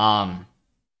 having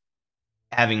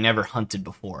never hunted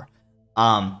before.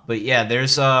 But yeah,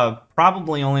 there's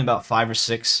probably only about 5 or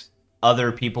 6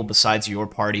 other people besides your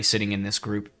party sitting in this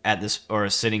group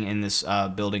sitting in this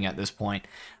building at this point.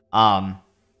 And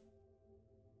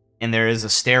there is a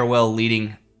stairwell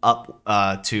leading up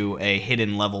to a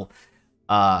hidden level.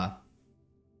 And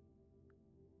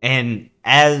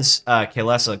as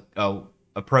Kalesa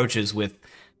approaches with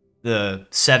the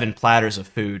 7 platters of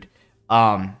food,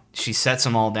 she sets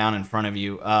them all down in front of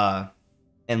you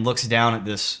and looks down at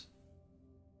this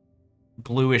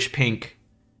bluish pink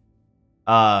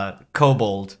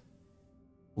kobold,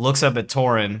 looks up at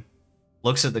Torin,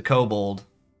 looks at the kobold,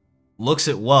 looks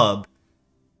at Wub,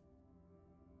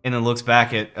 and then looks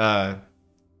back at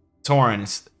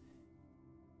Torin.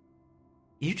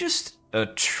 You just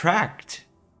attract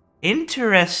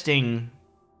interesting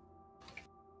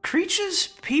creatures,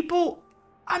 people.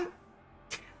 I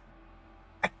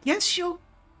guess you'll...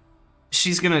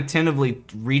 She's gonna tentatively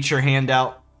reach her hand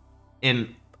out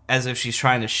as if she's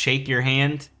trying to shake your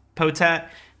hand, Potat.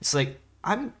 It's like,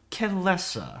 I'm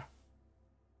Kalesa.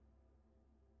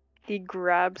 He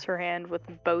grabs her hand with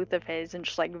both of his and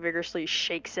just like vigorously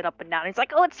shakes it up and down. He's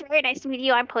like, "Oh, it's very nice to meet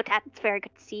you. I'm Potat. It's very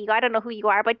good to see you. I don't know who you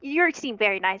are, but you seem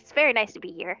very nice. It's very nice to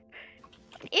be here.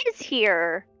 What is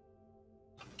here?"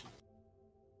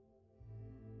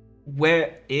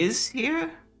 Where is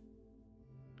here?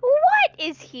 What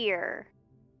is here?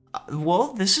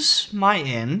 Well, this is my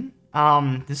inn.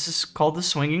 This is called the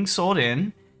Swinging Sword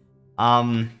Inn.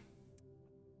 I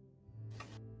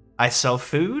sell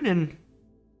food and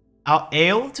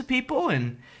ale to people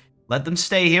and let them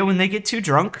stay here when they get too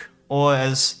drunk, or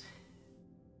as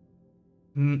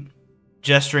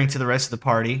gesturing to the rest of the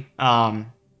party,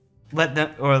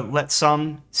 let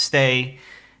some stay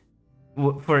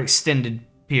for extended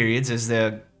periods as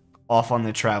they're off on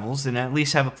their travels, and at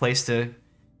least have a place to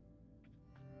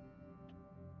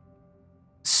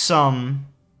some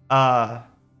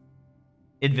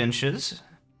adventures.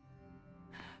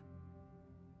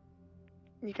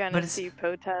 You kind But of it's- see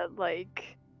Potat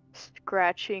like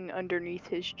scratching underneath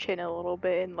his chin a little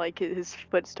bit, and like his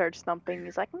foot starts thumping.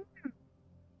 He's like,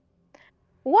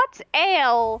 "What's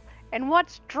ale and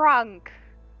what's drunk?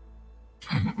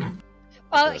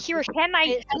 Hira, Can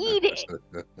I eat it?"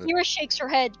 Hira shakes her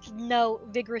head no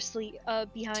vigorously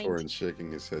behind Torin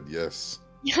shaking his head, yes.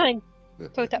 behind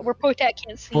Potat, where Potat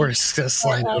can't see. Boris gonna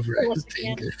slide over Phyllis his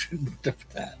again. finger.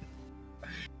 That.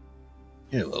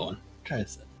 Here, little one. Try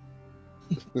this.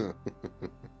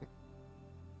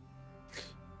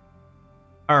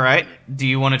 All right. Do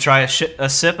you want to try a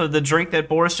sip of the drink that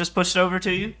Boris just pushed over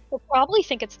to you? He'll probably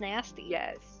think it's nasty.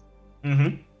 Yes.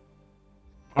 Mm-hmm.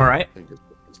 All right. Fingers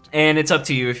crossed. And it's up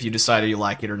to you if you decide you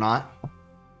like it or not.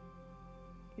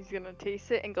 He's gonna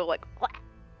taste it and go like, "Wah,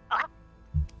 Ah,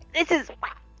 this is.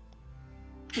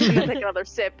 and then take another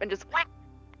sip and just. Wah.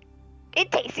 It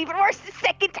tastes even worse the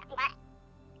second time. Wah.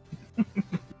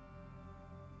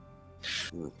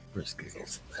 Boris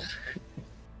giggles.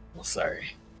 Well,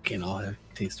 sorry. Can't all have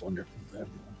taste wonderful for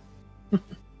everyone.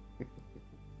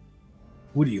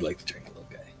 What do you like to drink, little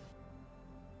guy?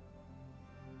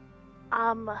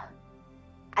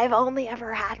 I've only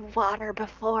ever had water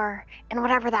before, and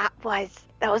whatever that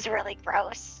was really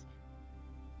gross.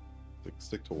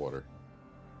 Stick to water.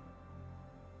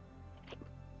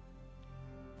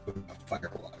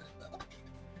 Fire water.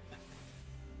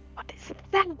 What is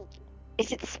that?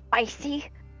 Is it spicy?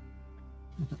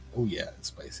 Oh yeah, it's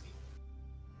spicy.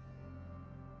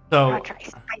 So, I'll try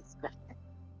spice.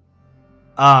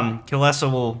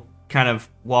 Kilessa will kind of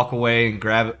walk away and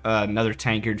grab another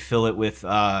tankard, fill it with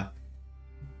a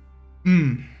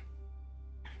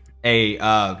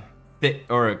thick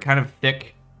or a kind of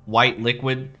thick white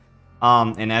liquid.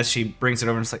 And as she brings it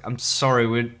over, it's like, I'm sorry,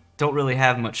 we don't really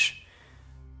have much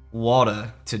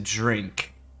water to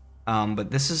drink.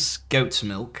 But this is goat's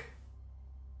milk.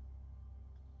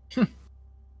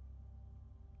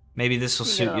 Maybe this will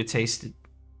suit your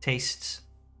tastes.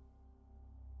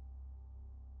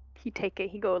 He take it.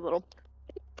 He go a little.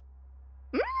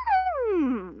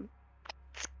 Mmm,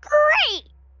 it's great.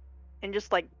 And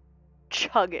just like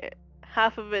chug it.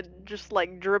 Half of it just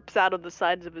like drips out of the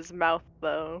sides of his mouth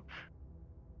though.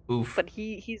 Oof. But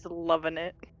he's loving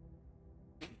it.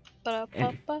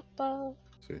 Ba-da-ba-ba-ba.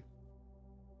 See?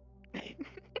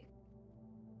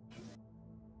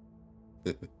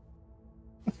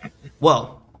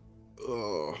 Well,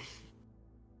 Oh.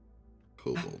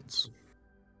 Kobolds.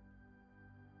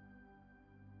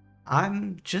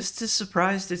 I'm just as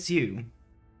surprised as you,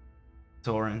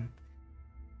 Torin.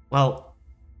 Well,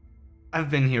 I've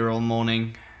been here all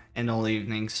morning and all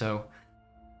evening, so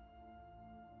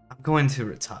I'm going to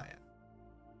retire.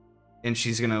 And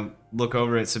she's gonna look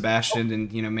over at Sebastian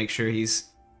and, make sure he's,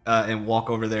 and walk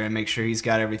over there and make sure he's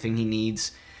got everything he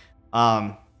needs.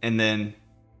 And then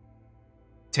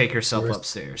take herself Where's-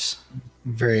 upstairs.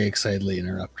 Very excitedly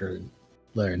interrupt her and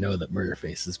let her know that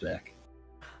Murderface is back.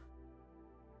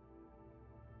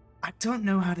 I don't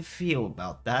know how to feel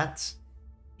about that.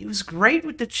 He was great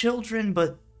with the children,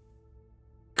 but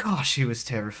gosh, he was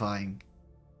terrifying.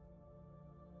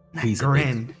 That He's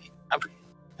grin.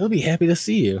 He'll be happy to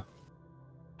see you.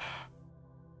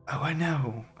 Oh, I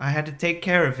know. I had to take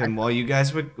care of him while you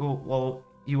guys were, while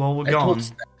you all were I told gone.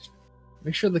 Sebastian,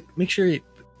 Make sure the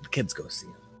kids go see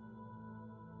him.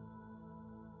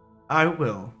 I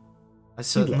will. I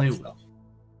certainly He loves will.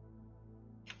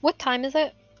 What time is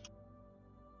it?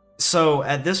 So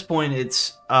at this point,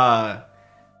 it's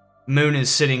moon is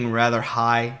sitting rather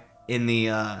high in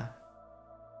the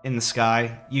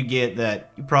sky. You get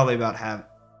that you probably about have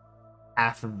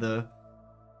half of the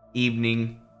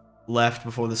evening left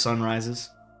before the sun rises.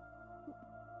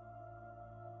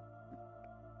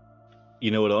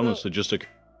 You know what? Honestly, just a We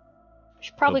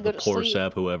should probably go to poor sleep.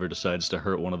 sap whoever decides to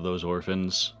hurt one of those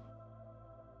orphans.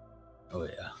 Oh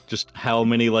yeah. Just how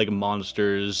many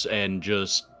monsters and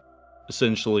just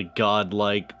essentially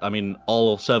godlike. I mean,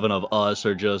 all 7 of us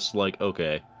are just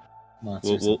okay.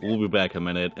 Monsters. We'll be back in a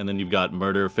minute, and then you've got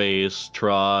Murderface,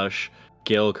 Trosh,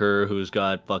 Gilker, who's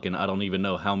got fucking I don't even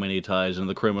know how many ties in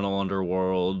the criminal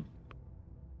underworld.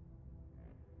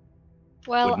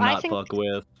 Well, Would not fuck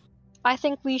with. I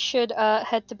think we should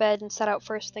head to bed and set out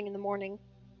first thing in the morning.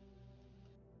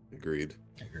 Agreed.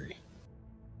 Agree.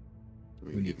 I'm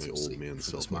We gonna need get my some old sleep man for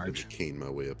self this up and march. cane my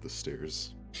way up the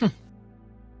stairs.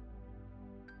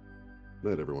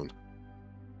 Night, everyone.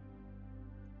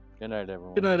 Good night,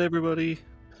 everyone. Good night, everybody.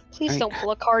 Please Right. don't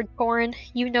pull a card, Torin.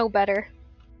 You know better.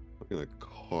 I'm gonna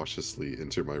cautiously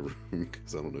enter my room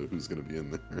because I don't know who's gonna be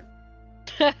in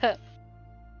there.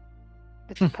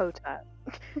 It's Potat.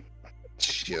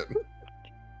 Shit.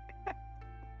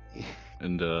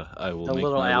 And I will The make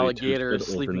little my way to alligator said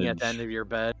sleeping at the end orphanage. of your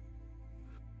bed.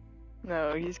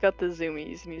 No, he's got the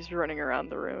zoomies and he's running around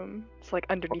the room. It's like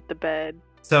underneath the bed,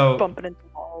 So bumping into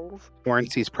walls. Warren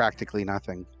sees practically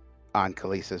nothing on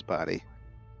Kalisa's body.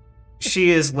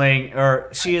 she is laying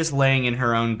in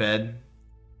her own bed.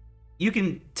 You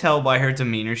can tell by her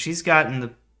demeanor she's gotten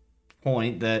the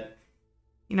point that,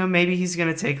 you know, maybe he's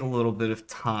gonna take a little bit of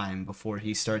time before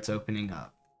he starts opening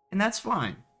up. And that's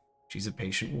fine. She's a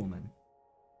patient woman.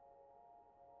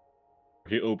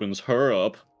 He opens her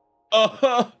up.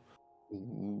 Uh-huh.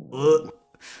 All Is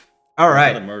that a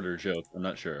right. murder joke? I'm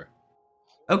not sure.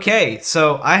 Okay,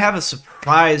 so I have a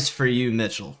surprise for you,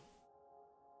 Mitchell.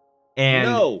 And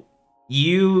No.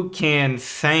 you can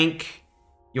thank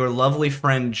your lovely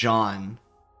friend John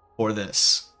for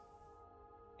this.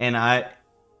 And I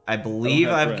believe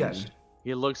have I've friends. got.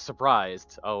 He looks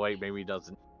surprised. Oh wait, maybe he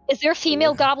doesn't. Is there a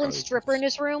female Oh, goblin surprises. stripper in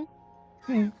his room?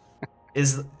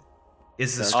 Is the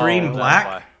That's- screen that's black?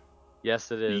 why.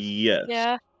 Yes, it is. Yes.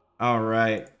 Yeah. All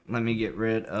right, let me get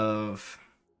rid of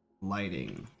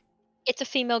lighting. It's a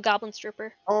female goblin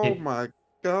stripper. Oh It- my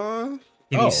god.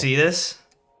 Can Oh. you see this?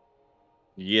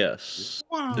 Yes.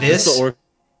 Wow. This- Is the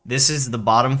This is the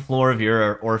bottom floor of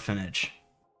your orphanage.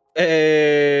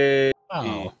 Hey.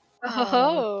 Oh.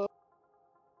 Oh.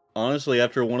 Honestly,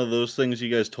 after one of those things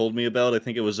you guys told me about, I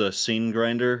think it was a scene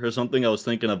grinder or something, I was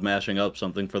thinking of mashing up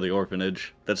something for the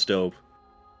orphanage. That's dope.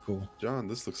 Cool. John,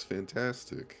 this looks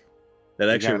fantastic. That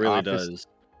You actually got an really office- does.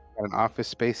 Got an office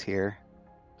space here.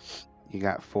 You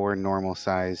got 4 normal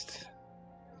sized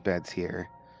beds here.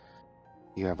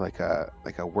 You have like a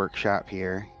workshop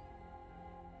here.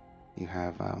 You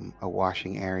have a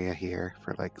washing area here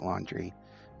for like laundry.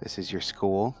 This is your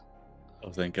school. Oh,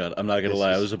 thank God. I'm not gonna This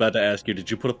lie, I is- was about to ask you, did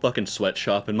you put a fucking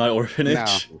sweatshop in my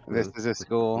orphanage? No, this is a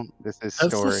school. This is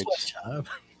That's the storage. sweatshop.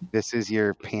 This is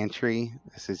your pantry.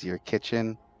 This is your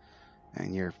kitchen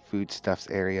and your foodstuffs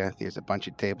area. There's a bunch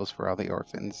of tables for all the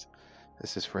orphans.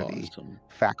 This is for the Awesome.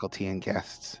 faculty and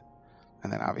guests.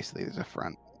 And then obviously there's a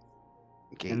front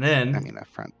gate. And then- I mean a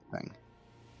front thing.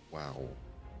 Wow.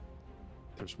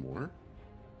 There's more?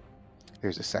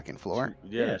 There's a second floor.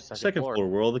 Yeah, second floor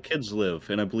where all the kids live,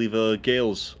 and I believe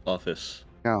Gail's office.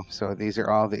 No, so these are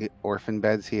all the orphan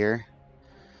beds here.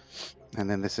 And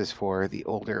then this is for the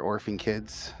older orphan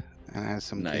kids. And it has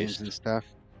some Nice. games and stuff.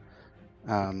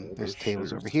 There's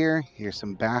tables over shelves. here. Here's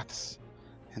some baths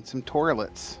and some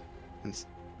toilets and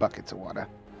buckets of water.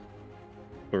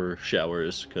 For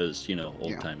showers, because, you know,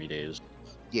 Yeah. old-timey days.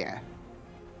 Yeah.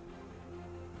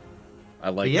 I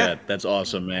like Yeah. that. That's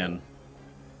awesome, man.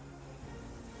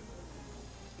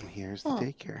 And here's the Huh.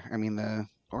 daycare. I mean the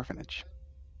orphanage.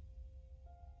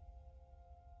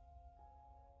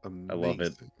 I love it.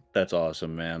 Amazing. That's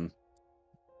awesome, man.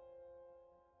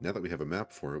 Now that we have a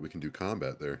map for it, we can do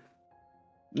combat there.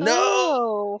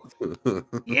 Oh.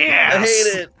 Yeah, I hate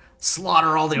it.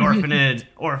 Slaughter all the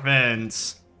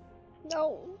orphans.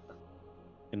 No.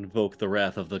 Invoke the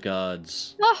wrath of the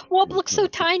gods. Oh, Wub looks so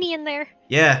tiny in there.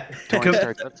 Yeah, Torn com-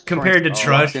 starts- compared to Torn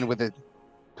Trush. walks in with a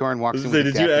Torn I walks was in gonna with say,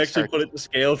 a did you deck and actually starts- put it to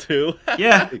scale too?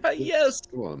 Yeah. Yes.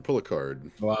 Come on, pull a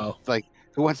card. Wow. It's like,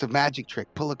 who wants a magic trick?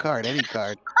 Pull a card, any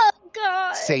card. Oh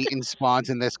god. Satan spawns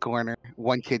in this corner.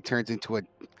 One kid turns into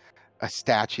a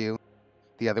statue.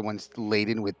 The other one's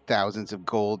laden with thousands of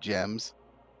gold gems.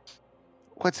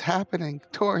 What's happening?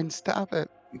 Torn, stop it.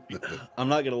 I'm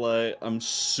not gonna lie, I'm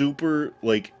super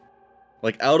like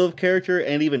out of character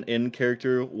and even in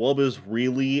character. Wub is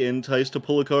really enticed to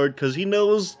pull a card because he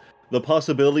knows the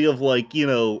possibility of, like, you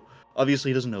know,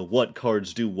 obviously he doesn't know what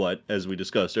cards do what, as we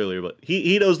discussed earlier, but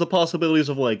he knows the possibilities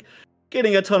of, like,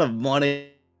 getting a ton of money,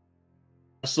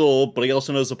 but he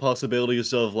also knows the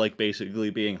possibilities of, like, basically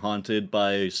being haunted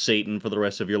by Satan for the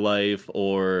rest of your life,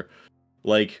 or,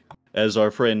 like, as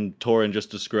our friend Torin just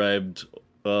described,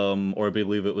 or I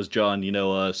believe it was John, you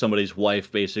know, somebody's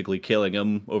wife basically killing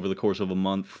him over the course of a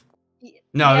month.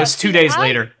 No, Yeah, it was 2 see, days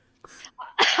later.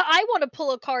 I want to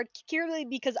pull a card purely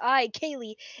because I,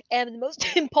 Kaylee, am the most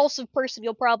impulsive person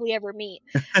you'll probably ever meet.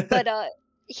 But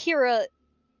Hira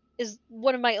is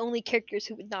one of my only characters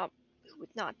who would not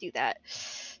do that.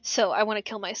 So I want to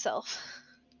kill myself.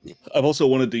 I've also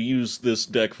wanted to use this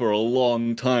deck for a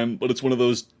long time, but it's one of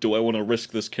those, do I want to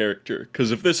risk this character?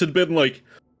 Because if this had been like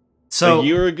a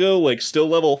year ago, like still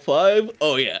level 5,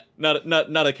 oh yeah, not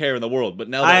a care in the world. But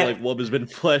now that like Wub has been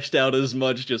fleshed out as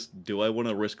much, just do I want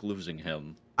to risk losing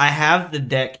him? I have the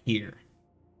deck here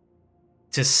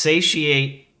to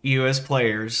satiate you as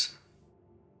players.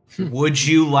 Would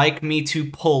you like me to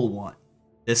pull one?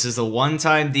 This is a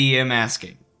one-time DM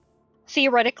asking.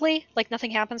 Theoretically, like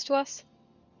nothing happens to us.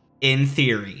 In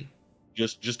theory.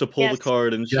 Just to pull the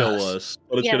card and show us.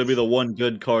 But it's going to be the one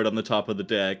good card on the top of the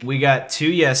deck. We got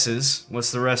 2 yeses.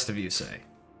 What's the rest of you say?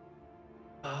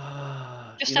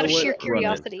 Just out of sheer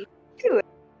curiosity.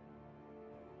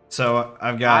 So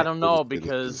I've got... I don't know,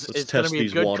 because it's going to be a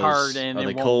good card and Are it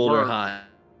they won't cold work. or hot?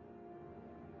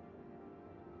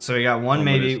 So we got one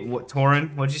maybe.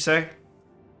 Torin, what'd you say?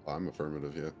 I'm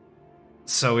affirmative, yeah.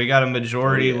 So we got a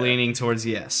majority leaning towards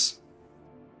yes.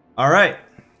 Alright.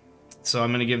 So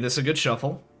I'm going to give this a good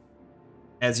shuffle.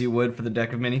 As you would for the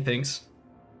deck of many things.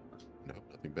 No,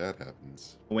 nothing bad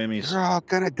happens. Whammies. You're all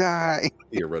gonna die.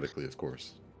 Theoretically, of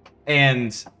course.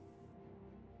 And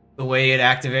the way it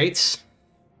activates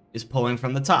is pulling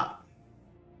from the top.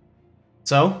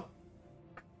 So,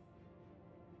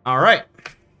 alright.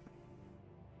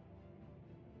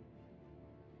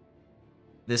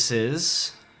 This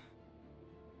is...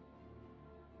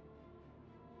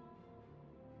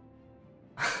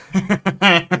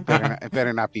 It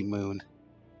better not be Moon.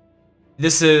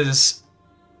 This is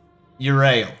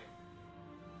Urael.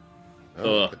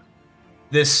 Oh,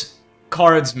 This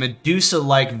card's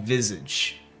Medusa-like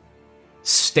visage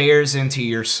stares into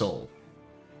your soul,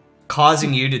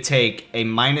 causing you to take a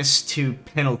 -2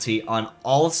 penalty on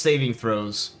all saving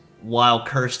throws while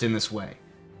cursed in this way.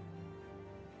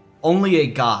 Only a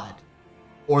god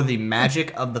or the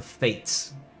magic of the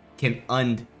fates can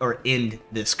end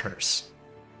this curse.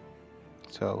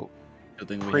 So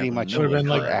pretty much would have been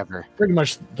like forever. pretty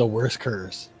much the worst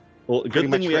curse. Well, Pretty good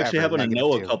much thing we actually forever, happen to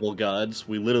know a -2. couple gods.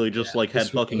 We literally just like had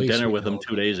This was- fucking at least dinner we with them know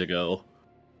 2 days ago.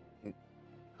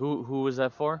 Who was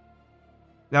that for?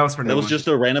 That was for That was just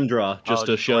a random draw, just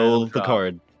to just a show random the draw.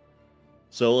 card.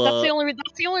 So That's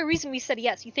the only reason we said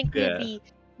yes. You think we would be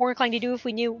more inclined to do if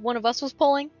we knew one of us was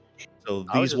pulling? so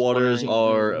I was these just waters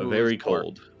wondering are who very was for.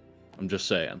 cold. I'm just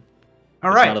saying. All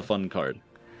It's right. not a fun card.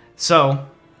 So,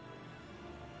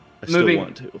 I still Moving-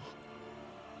 want to.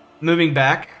 moving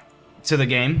back to the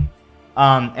game,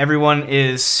 everyone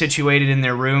is situated in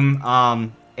their room,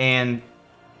 and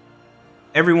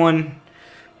everyone,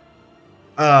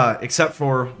 except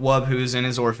for Wub, who's in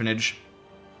his orphanage,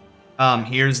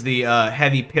 hears the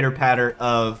heavy pitter-patter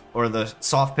or the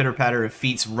soft pitter-patter of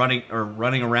feet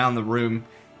running around the room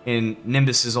in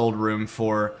Nimbus's old room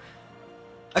for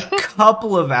a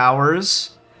couple of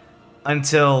hours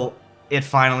until it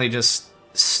finally just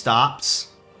stops.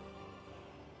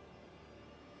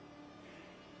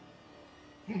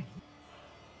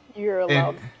 You're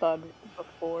allowed thud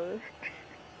before.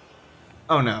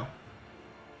 Oh no.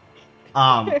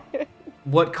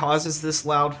 What causes this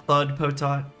loud thud,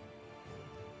 Potot?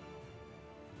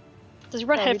 Does he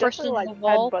run No, head he first into definitely, the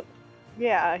wall?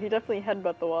 Yeah, he definitely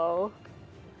headbutt the wall.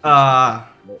 Uh,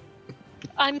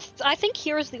 I think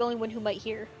Hira's the only one who might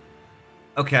hear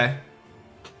okay.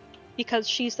 because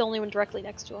she's the only one directly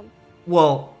next to him.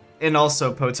 Well, and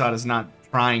also Potot is not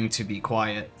trying to be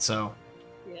quiet, so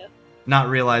Yeah. not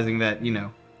realizing that, you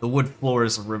know, the wood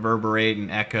floors reverberate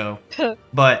and echo.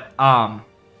 But,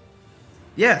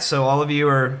 yeah, so all of you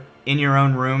are in your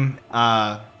own room.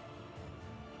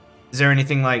 Is there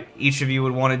anything, like, each of you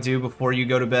would want to do before you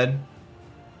go to bed?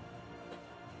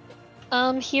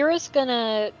 Hira's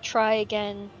gonna try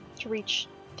again to reach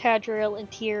Tadriel and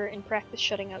Tyr and practice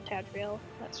shutting out Tadriel,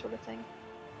 that sort of thing.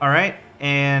 Alright,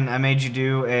 and I made you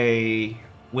do a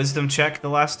wisdom check the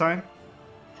last time?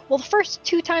 Well, the first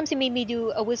 2 times he made me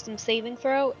do a wisdom saving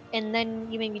throw, and then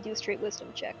you made me do a straight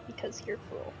wisdom check because you're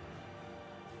cruel.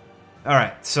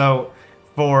 Alright, so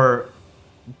for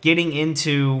getting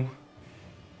into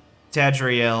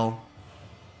Tadriel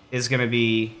is going to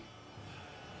be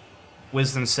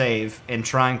wisdom save, and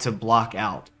trying to block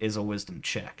out is a wisdom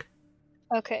check.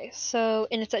 Okay, so,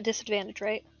 and it's at disadvantage,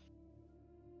 right?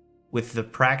 With the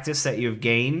practice that you've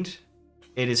gained,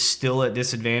 it is still at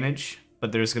disadvantage,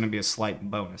 but there's going to be a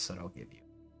slight bonus that I'll give you.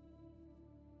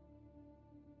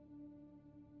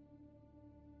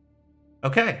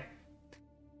 Okay.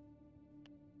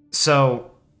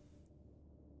 So,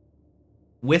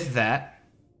 with that,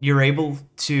 you're able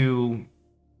to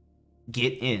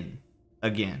get in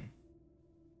again.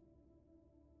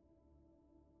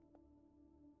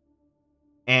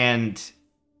 And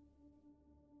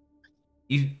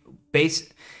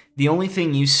the only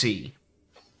thing you see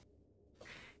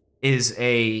is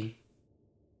a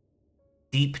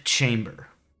deep chamber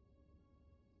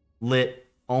lit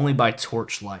only by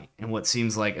torchlight and what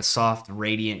seems like a soft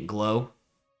radiant glow.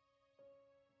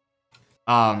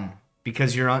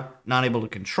 Because you're not able to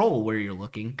control where you're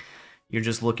looking, you're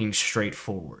just looking straight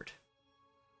forward.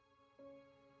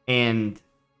 And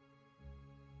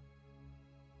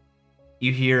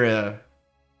you hear a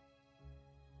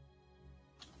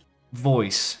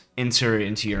voice enter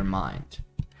into your mind.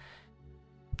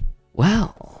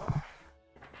 Well,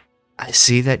 I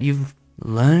see that you've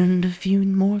learned a few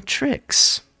more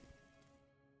tricks.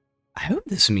 I hope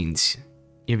this means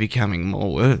you're becoming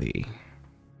more worthy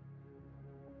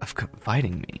of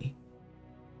fighting me.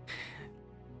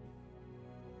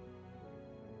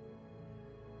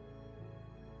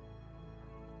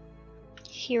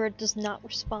 Hira does not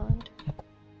respond,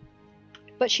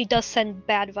 but she does send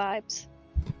bad vibes.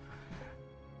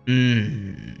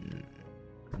 I'm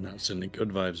not sending good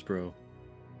vibes, bro.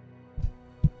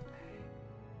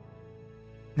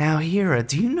 Now, Hira,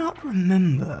 do you not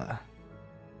remember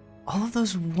all of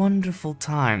those wonderful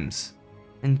times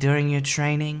and during your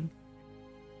training?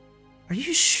 Are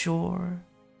you sure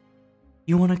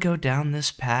you want to go down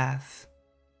this path?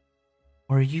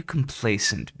 Or are you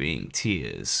complacent being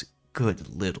Tia's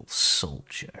good little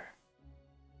soldier?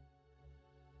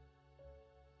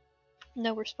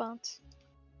 No response.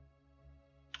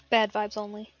 Bad vibes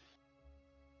only.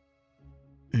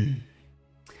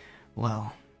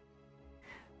 Well,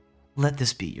 let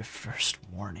this be your first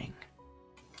warning.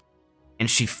 And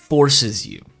she forces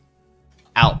you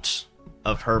out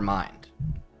of her mind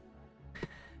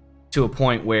to a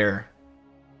point where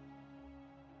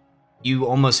you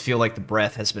almost feel like the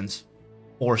breath has been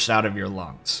forced out of your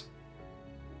lungs.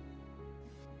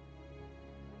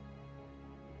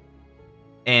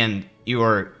 And you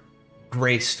are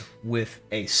graced with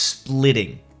a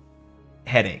splitting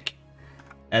headache,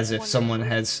 as if someone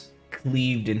has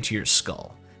cleaved into your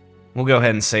skull. We'll go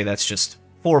ahead and say that's just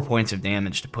 4 points of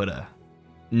damage to put a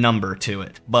number to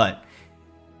it, but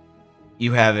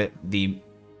you have it the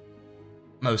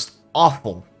most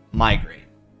awful migraine.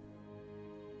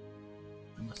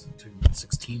 I must have taken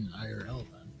 16 IRL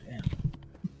then. Damn.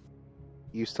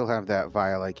 You still have that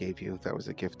vial I gave you. That was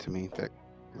a gift to me that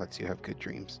lets you have good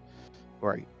dreams.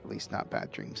 Or at least not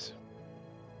bad dreams.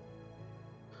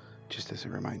 Just as a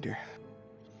reminder.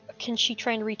 Can she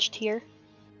try and reach Tyr?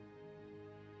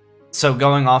 So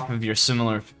going off of your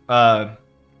similar,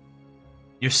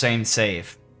 your same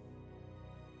save.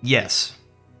 Yes.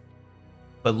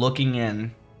 But looking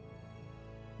in,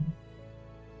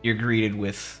 you're greeted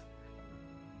with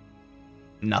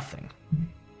nothing.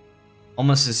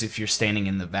 Almost as if you're standing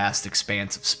in the vast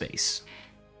expanse of space.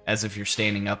 As if you're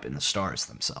standing up in the stars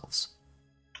themselves.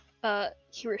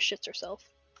 Hira shits herself.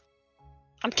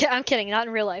 I'm kidding, not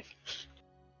in real life.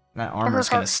 That armor's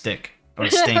Her gonna heart- stick. Or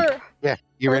stink. Yeah,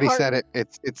 you Her already heart- said it.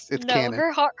 It's No, canon.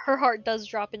 her heart does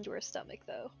drop into her stomach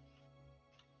though.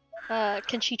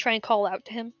 Can she try and call out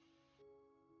to him?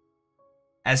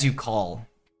 As you call,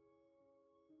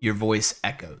 your voice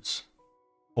echoes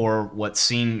for what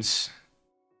seems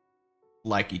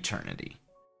like eternity.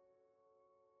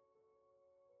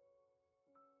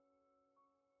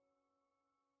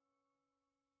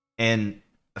 And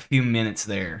a few minutes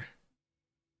there,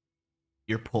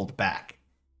 you're pulled back.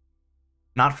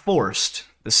 Not forced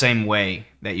the same way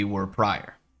that you were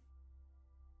prior.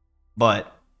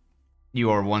 But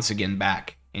you are once again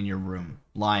back in your room,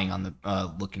 lying on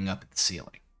the looking up at the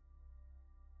ceiling.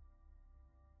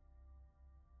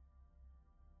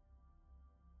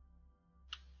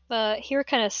 Hira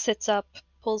kind of sits up,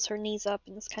 pulls her knees up,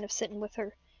 and is kind of sitting with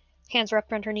her hands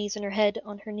wrapped around her knees and her head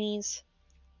on her knees.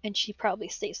 And she probably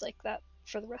stays like that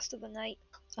for the rest of the night,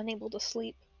 unable to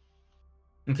sleep.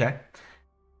 Okay.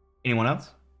 Anyone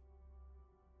else?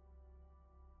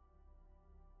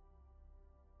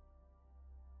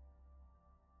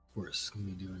 Boris is going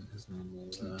to be doing his normal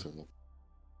Until-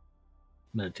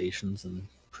 meditations and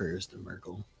prayers to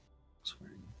Merkel.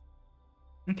 Swearing.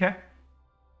 Okay.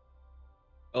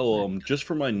 Oh, just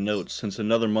for my notes, since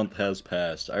another month has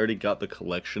passed, I already got the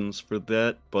collections for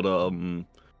that, but am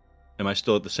I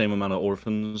still at the same amount of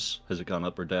orphans? Has it gone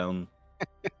up or down?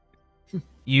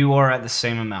 You are at the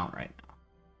same amount right now.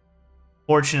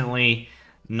 Fortunately,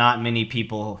 not many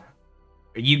people.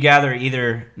 You gather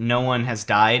either no one has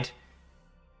died,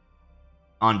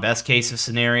 on best case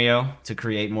scenario to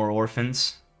create more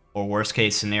orphans, or worst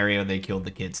case scenario they killed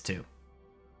the kids too.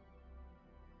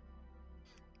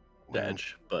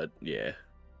 Edge, but yeah.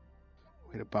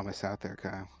 Way to bum us out there,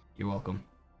 Kyle. You're welcome.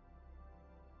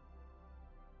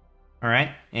 All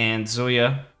right, and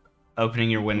Zuya, opening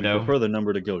your We window. prefer the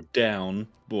number to go down,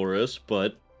 Boris,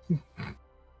 but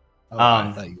I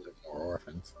thought you had more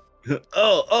orphans.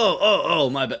 oh,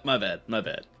 my bad.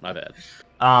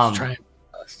 Try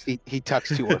He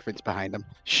tucks 2 orphans behind him.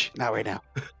 Shh, not right now.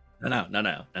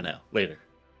 No, later.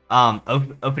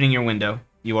 Opening your window,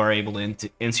 you are able to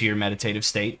into your meditative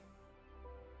state.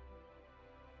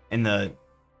 In the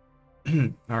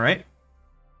all right.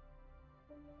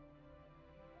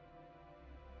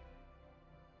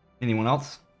 Anyone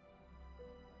else?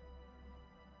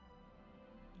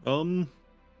 Just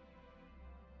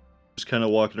kind of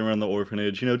walking around the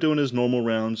orphanage, doing his normal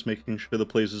rounds, making sure the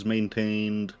place is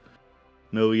maintained.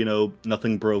 No,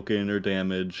 nothing broken or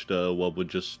damaged. Wub would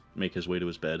just make his way to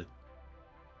his bed.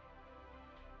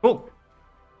 Cool.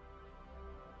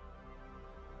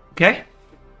 Okay.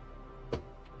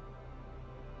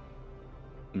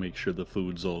 Make sure the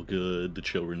food's all good, the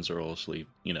children's are all asleep.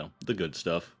 The good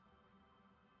stuff.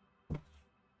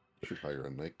 Should hire a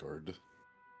night guard.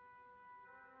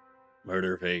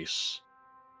 Murder face.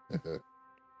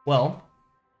 Well,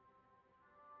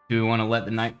 do we want to let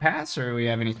the night pass, or do we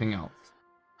have anything else?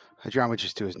 Hadron would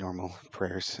just do his normal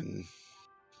prayers and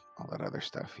all that other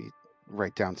stuff. He'd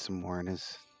write down some more in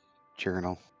his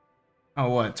journal. Oh,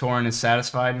 what? Torin is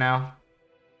satisfied now?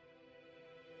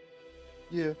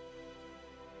 Yeah.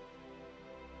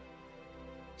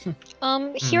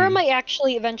 Hira might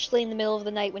actually eventually in the middle of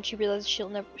the night when she realizes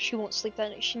she won't sleep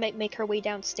that night, she might make her way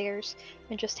downstairs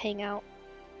and just hang out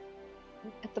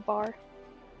at the bar.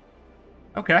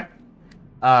 Okay.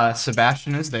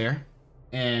 Sebastian is there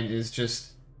and is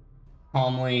just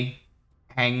calmly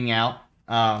hanging out.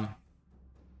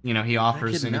 He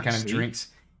offers any kind of drinks.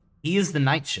 He is the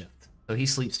night shift, so he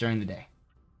sleeps during the day.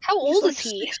 How old is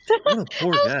he? What a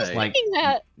poor guy. Like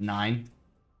that? 9.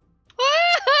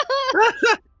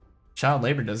 Child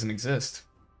labor doesn't exist.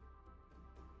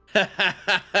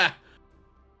 That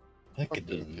kid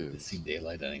doesn't need to see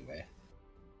daylight anyway.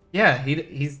 Yeah,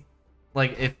 he's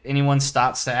like, if anyone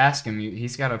stops to ask him,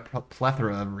 he's got a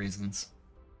plethora of reasons.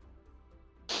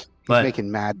 He's But making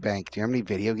mad bank. Do you know how many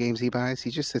video games he buys? He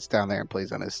just sits down there and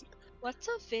plays on his What's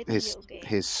a video game?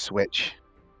 his Switch.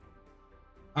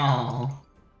 oh,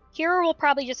 Hira will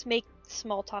probably just make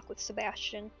small talk with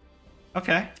Sebastian.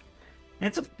 okay.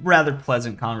 It's a rather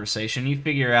pleasant conversation. You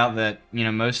figure out that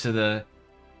most of the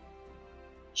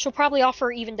She'll probably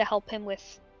offer even to help him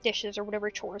with dishes or whatever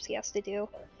chores he has to do.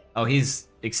 he's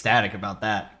ecstatic about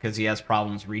that because he has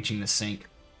problems reaching the sink.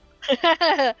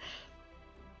 Yeah,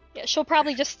 she'll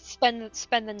probably just spend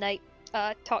the night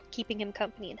keeping him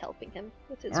company and helping him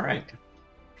with his All right. work.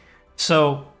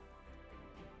 So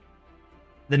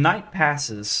the night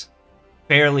passes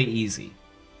fairly easy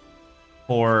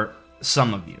for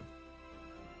some of you.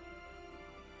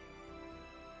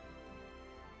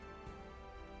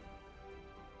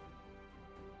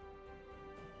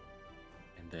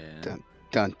 And then Dun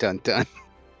dun dun dun.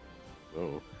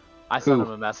 Oh. I sent Who?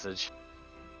 him a message.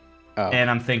 Oh, And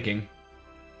I'm thinking,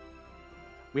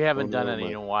 We haven't Oh, done no, any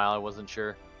in a while. I wasn't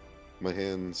sure. My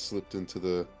hand slipped into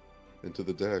the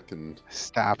deck and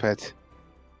stop it.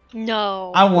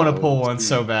 No. I want to Oh, pull one dude.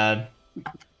 so bad.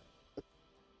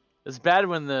 It's bad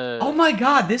when the Oh my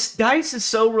god, this dice is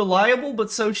so reliable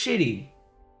but so shitty.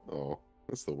 oh,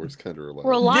 that's the worst kind of reliable.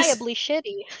 Reliably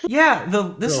shitty. Yeah,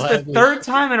 this is the Reliably third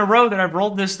time in a row that I've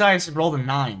rolled this dice and rolled a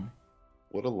 9.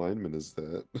 What alignment is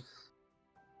that?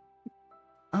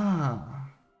 Ah.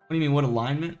 What do you mean, what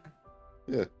alignment?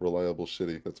 Yeah, reliable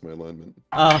shitty. That's my alignment.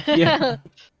 Yeah.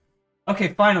 Okay,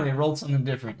 finally, I rolled something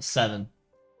different. 7.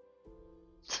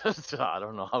 I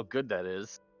don't know how good that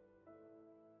is.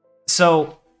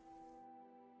 So,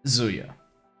 Zuya.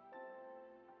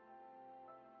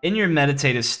 In your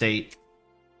meditative state,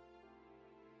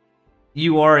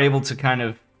 you are able to kind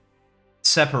of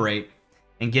separate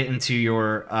and get into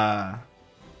your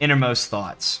innermost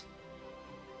thoughts.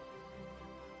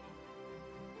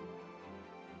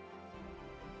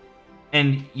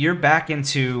 And you're back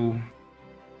into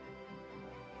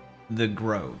the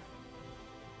grove.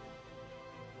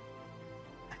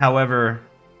 However,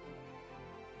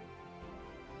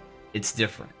 it's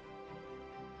different.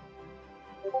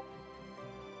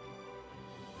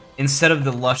 Instead of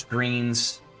the lush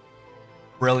greens,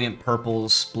 brilliant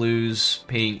purples, blues,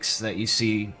 pinks that you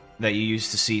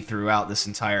used to see throughout this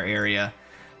entire area,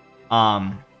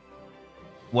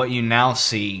 what you now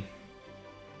see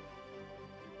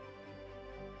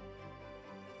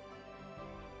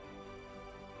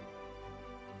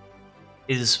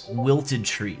is wilted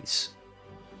trees,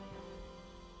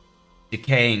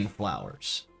 decaying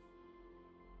flowers.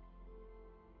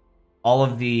 All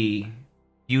of the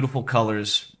beautiful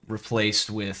colors replaced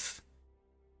with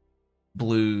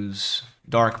blues,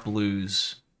 dark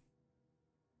blues,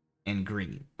 and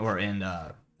green, or in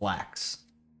blacks.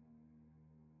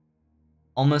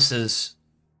 Almost as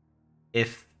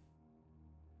if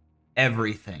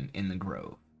everything in the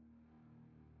grove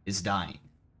is dying.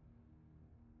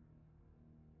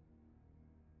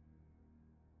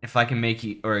 If I can make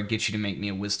you, or get you to make me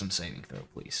a wisdom saving throw,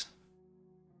 please.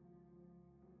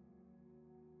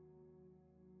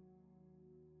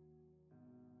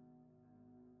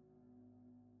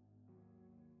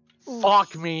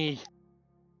 Fuck me.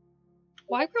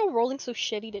 Why are we all rolling so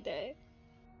shitty today?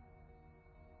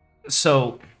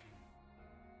 So,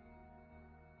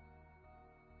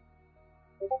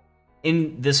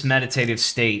 in this meditative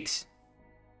state,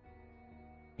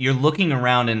 you're looking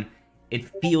around and it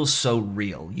feels so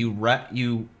real.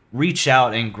 You reach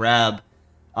out and grab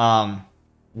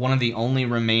one of the only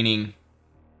remaining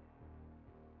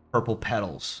purple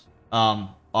petals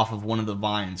off of one of the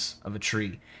vines of a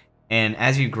tree. And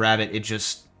as you grab it, it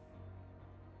just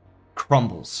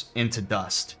crumbles into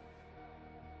dust.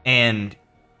 And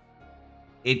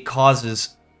it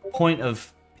causes a point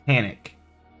of panic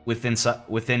within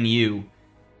you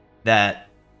that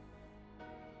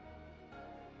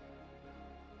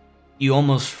you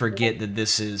almost forget that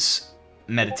this is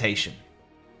meditation.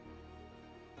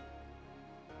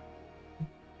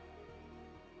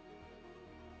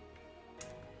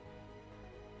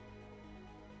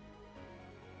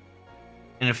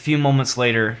 And a few moments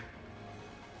later,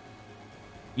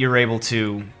 you're able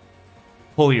to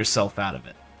pull yourself out of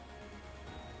it.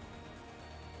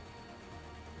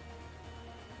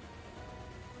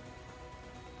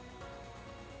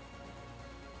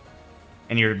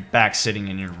 And you're back sitting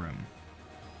in your room.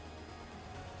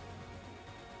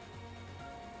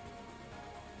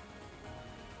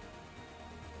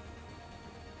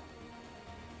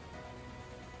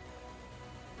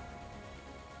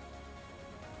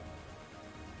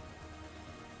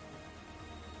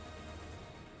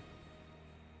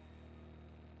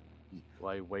 Do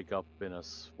I wake up in a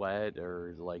sweat,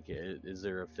 or like, is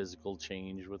there a physical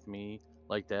change with me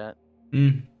like that?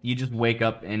 You just wake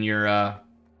up and you're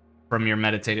from your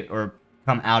meditative, or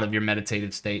come out of your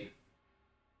meditative state.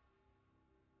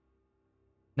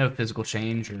 No physical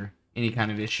change or any kind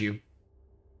of issue.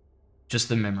 Just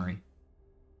the memory.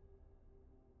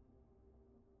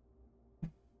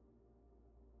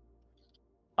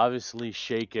 Obviously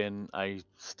shaken, I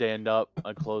stand up,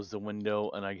 I close the window,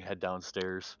 and I head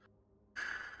downstairs.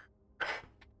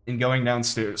 In going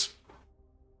downstairs,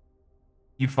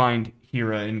 you find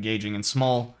Hira engaging in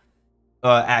small...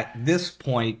 at this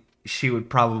point, she would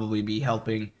probably be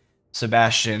helping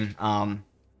Sebastian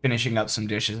finishing up some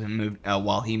dishes and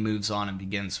while he moves on and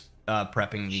begins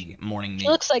prepping the morning meal. She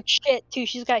looks like shit, too.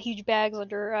 She's got huge bags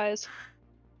under her eyes.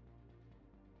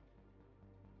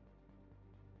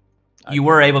 You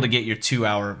were able to get your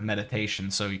 2-hour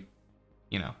meditation, so,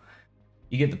 you know,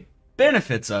 you get the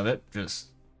benefits of it, just...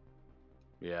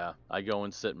 Yeah, I go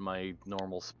and sit in my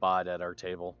normal spot at our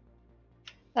table.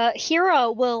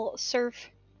 Hira will serve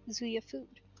Zuya food.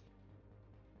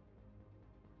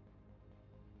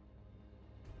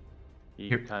 He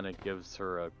kind of gives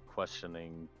her a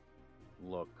questioning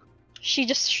look. She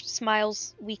just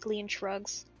smiles weakly and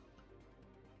shrugs.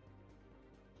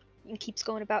 And keeps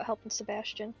going about helping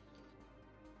Sebastian.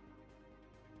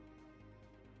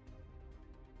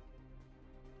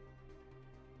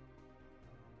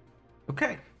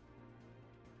 Okay.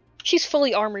 She's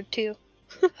fully armored, too.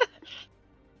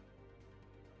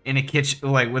 In a kitchen,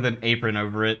 like, with an apron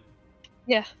over it.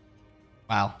 Yeah.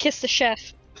 Wow. Kiss the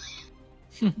chef.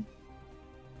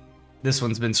 This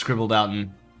one's been scribbled out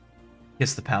in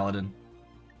Kiss the Paladin.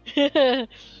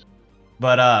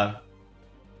 But,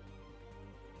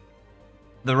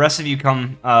 the rest of you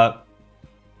come,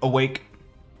 awake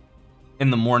in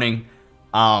the morning,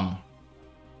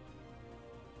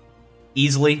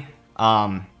 easily.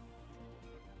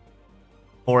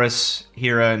 Boris,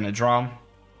 Hira, and Adram.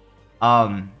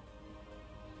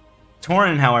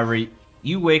 Torin, however,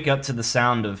 you wake up to the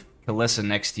sound of Kalissa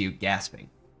next to you gasping.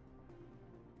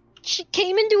 She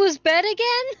came into his bed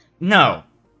again? No.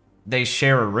 They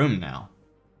share a room now.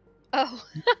 Oh.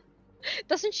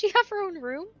 Doesn't she have her own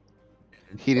room?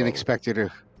 He didn't expect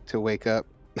her to wake up.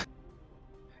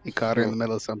 He caught her in the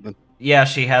middle of something. Yeah,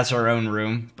 she has her own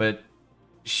room, but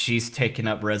she's taken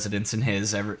up residence in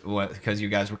his because you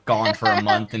guys were gone for a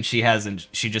month, and she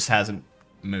just hasn't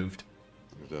moved.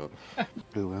 No doubt.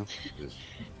 Oh, well.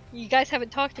 You guys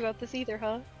haven't talked about this either,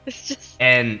 huh? It's just.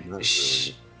 And Not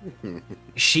really.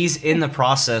 she's in the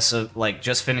process of like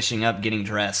just finishing up getting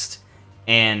dressed,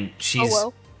 and she's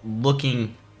well.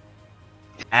 looking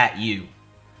at you.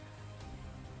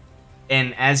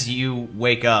 And as you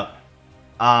wake up,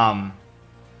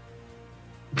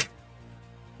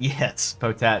 yes,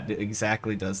 Potat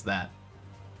exactly does that.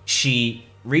 She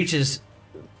reaches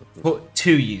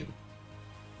to you.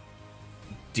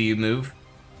 Do you move?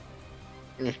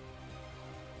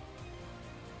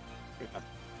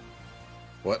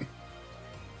 What?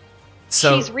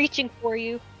 So She's reaching for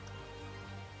you.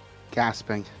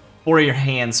 Gasping. for your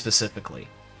hand specifically.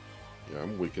 Yeah,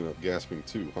 I'm waking up gasping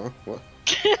too, huh? What?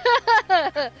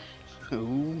 Oh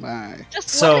my. Just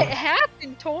So- let it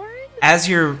happen, Torin. As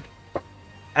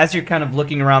you're kind of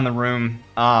looking around the room,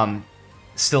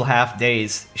 still half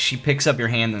dazed, she picks up your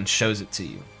hand and shows it to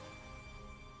you.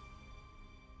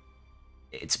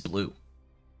 It's blue.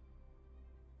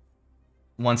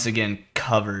 Once again,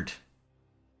 covered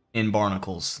in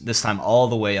barnacles, this time all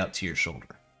the way up to your shoulder.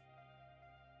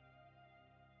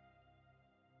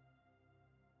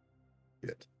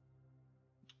 Shit.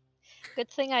 Good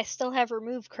thing I still have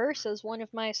remove curse as one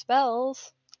of my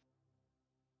spells.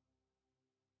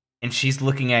 And she's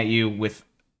looking at you with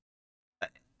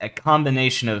a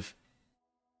combination of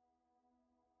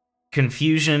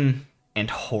confusion and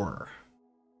horror.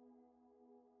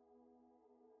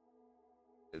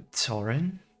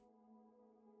 Torin?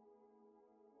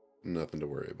 Nothing to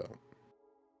worry about.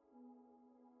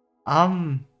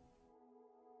 And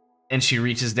she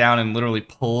reaches down and literally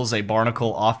pulls a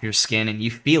barnacle off your skin, and you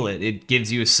feel it. It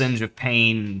gives you a singe of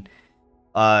pain.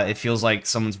 It feels like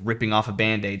someone's ripping off a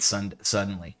band-aid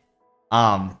suddenly.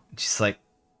 She's like,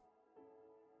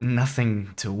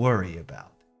 nothing to worry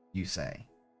about, you say.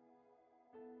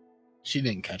 She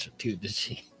didn't catch it too, did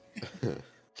she?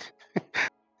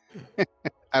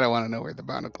 I don't want to know where the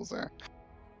barnacles are.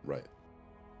 Right.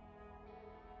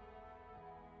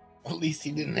 At least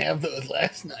he didn't have those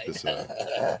last night.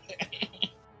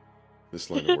 This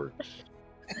line of work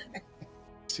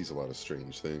sees a lot of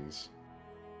strange things.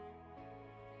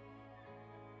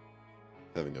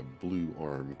 Having a blue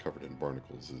arm covered in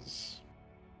barnacles is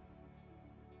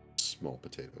small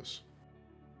potatoes.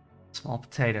 Small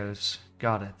potatoes.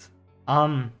 Got it.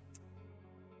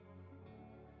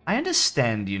 I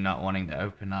understand you not wanting to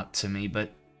open up to me,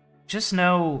 but just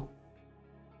know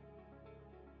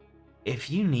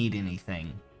if you need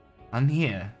anything, I'm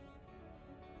here.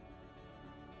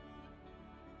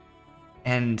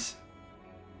 And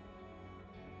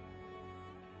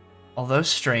although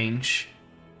strange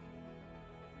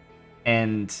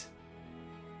and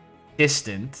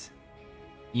distant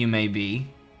you may be,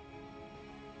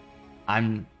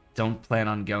 don't plan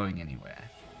on going anywhere.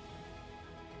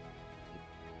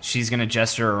 She's gonna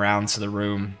gesture around to the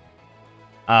room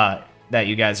that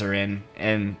you guys are in,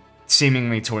 and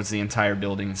seemingly towards the entire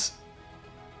buildings.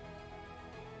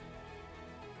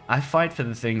 I fight for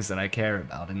the things that I care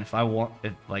about, and if I want,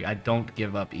 I don't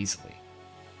give up easily.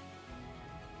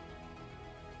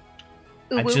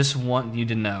 I just want you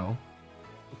to know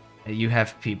that you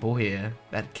have people here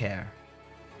that care.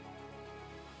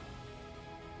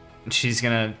 And she's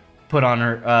gonna put on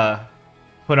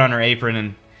her apron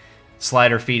and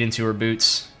slide her feet into her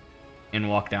boots and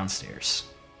walk downstairs.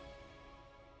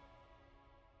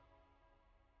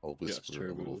 I'll whisper Gesture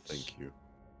a little boots. thank you.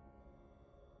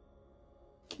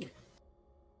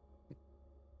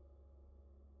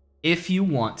 If you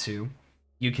want to,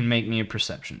 you can make me a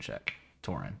perception check,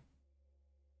 Torin.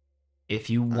 If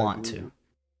you want will. to.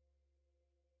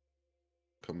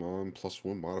 Come on,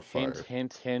 +1 modifier. Hint,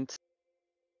 hint, hint.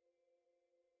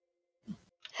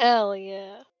 Hell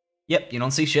yeah. Yep, you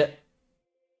don't see shit.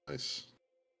 Nice.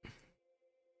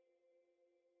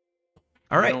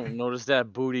 All I right. don't notice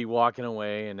that booty walking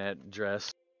away in that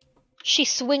dress.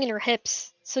 She's swinging her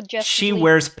hips suggestively. She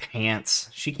wears pants.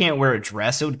 She can't wear a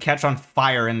dress. It would catch on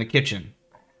fire in the kitchen.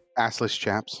 Assless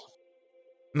chaps.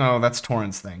 No, that's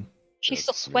Torin's thing. She's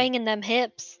Yes, still me. swinging them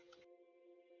hips.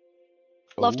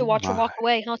 Love to Oh watch her walk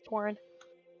my. away, huh, Torin?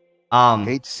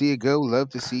 Hate to see you go, love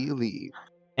to see you leave.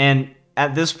 And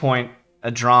at this point,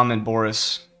 Adram and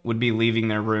Boris would be leaving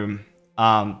their room.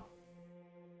 And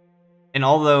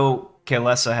although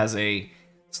Kalesa has a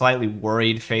slightly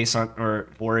worried face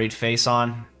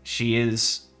on, she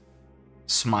is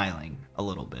smiling a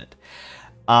little bit.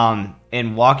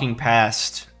 And walking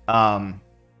past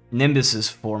Nimbus's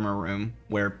former room,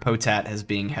 where Potat is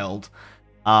being held,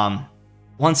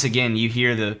 once again you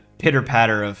hear the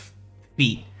pitter-patter of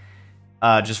feet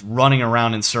just running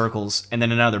around in circles, and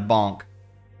then another bonk.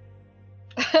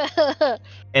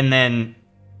 And then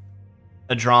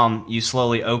Adram, you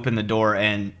slowly open the door,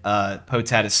 and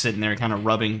Potat is sitting there kind of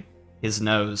rubbing his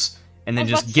nose, and then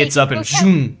just gets up and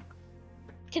zoom.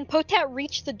 Can Potat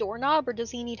reach the doorknob, or does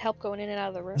he need help going in and out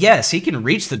of the room? Yes, he can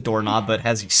reach the doorknob, but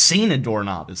has he seen a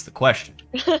doorknob is the question.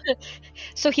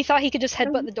 So he thought he could just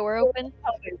headbutt the door open?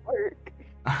 How they work.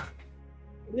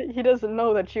 He doesn't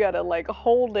know that you gotta like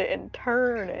hold it and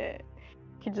turn it.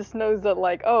 He just knows that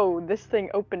like, oh, this thing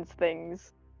opens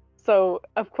things. So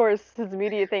of course his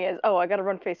immediate thing is, oh, I gotta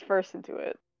run face first into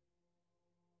it.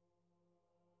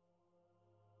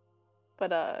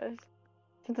 But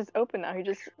since it's open now, he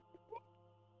just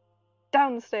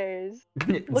down the stairs.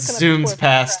 It zooms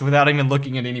past without even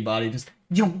looking at anybody. Just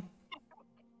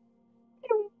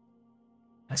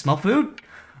I smell food.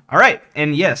 All right,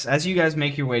 and yes, as you guys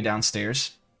make your way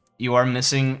downstairs, you are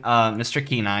missing Mr.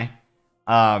 Kenai,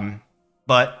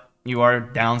 but you are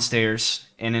downstairs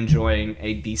and enjoying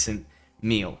a decent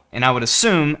meal. And I would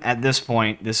assume at this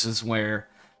point, this is where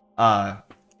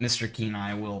Mr.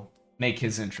 Kenai will make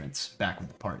his entrance back with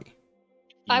the party.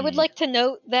 I would like to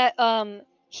note that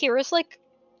Hira's like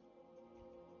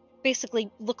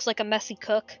basically looks like a messy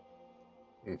cook.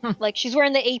 Like she's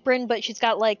wearing the apron, but she's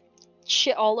got like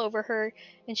shit all over her,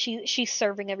 and she's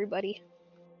serving everybody.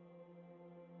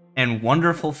 And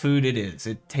wonderful food it is.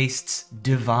 It tastes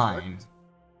divine.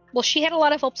 Well, she had a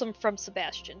lot of help from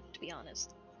Sebastian, to be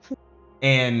honest.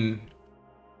 And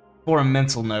for a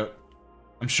mental note,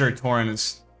 I'm sure Torin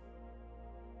is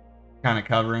kind of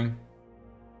covering.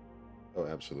 Oh,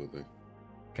 absolutely.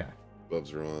 Okay.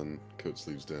 Gloves are on, coat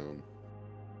sleeves down.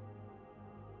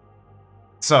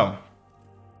 So,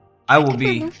 I will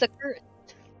be... Remove the curtain.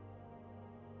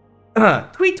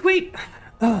 Tweet, tweet!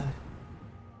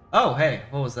 Oh, hey,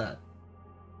 what was that?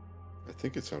 I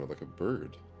think it sounded like a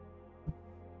bird.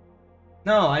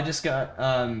 No, I just got,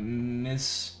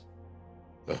 Mr.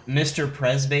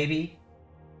 Presbaby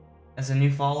as a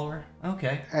new follower.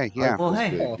 Okay. Hey, yeah. Well,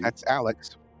 hey. That's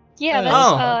Alex. Yeah, that's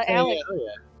okay, Alex. Yeah.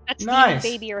 That's Nice.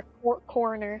 Demon Baby, or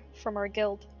coroner from our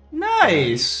guild.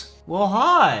 Nice! Well,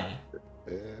 hi!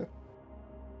 Yeah.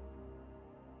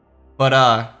 But,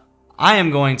 I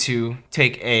am going to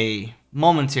take a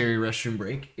momentary restroom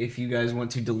break if you guys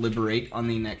want to deliberate on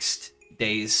the next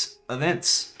day's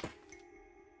events.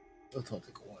 Let's all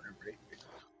take a water break.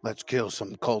 Let's kill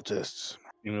some cultists.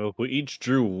 You know, if we each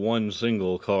drew one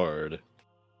single card,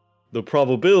 the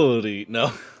probability...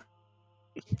 No.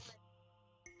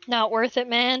 Not worth it,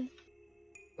 man.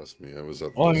 Trust me, I was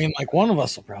up. Well, I mean, like one of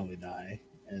us will probably die,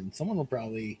 and someone will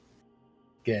probably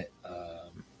get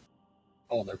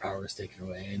all their powers taken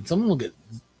away, and someone will get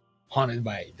haunted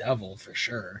by a devil for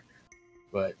sure.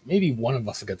 But maybe one of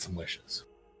us will get some wishes.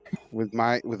 With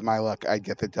my luck, I'd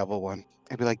get the devil one.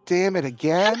 I'd be like, damn it,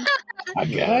 again?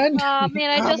 Again? Oh man,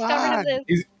 I just got rid of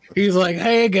this. He's like,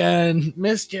 hey again,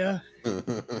 missed ya.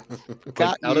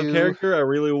 Got Out of you. character, I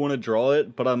really want to draw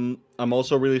it, but I'm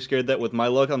also really scared that with my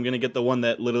luck, I'm gonna get the one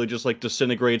that literally just like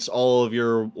disintegrates all of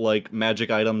your like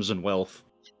magic items and wealth.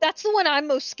 That's the one I'm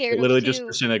most scared It of. literally too. just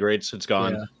disintegrates. It's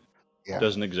gone. Yeah. It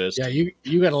doesn't exist. Yeah,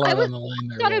 you got a lot I on the line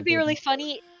there. I thought it'd be Robert. really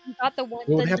funny if you got the one.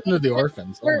 What would the happen to the one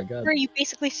orphans? Oh Where, my god. where you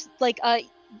basically like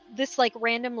this like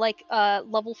random like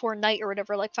level 4 knight or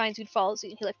whatever like finds you and follows you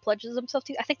and he like pledges himself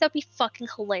to you. I think that'd be fucking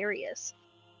hilarious.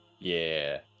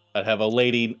 Yeah, I'd have a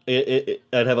lady.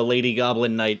 I'd have a lady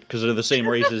goblin knight because they're the same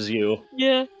race as you.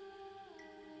 Yeah.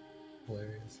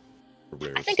 Hilarious.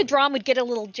 I think Adram would get a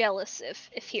little jealous if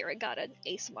Hira got an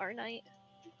ASMR knight.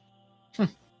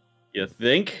 You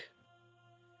think?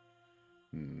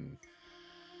 No.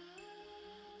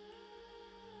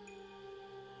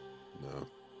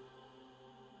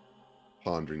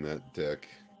 Pondering that deck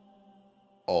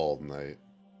all night.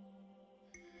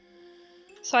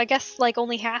 So I guess like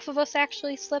only half of us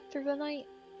actually slept through the night.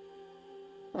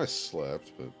 I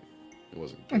slept, but it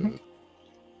wasn't good.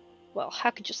 Well, how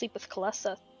could you sleep with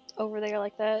Kalessa over there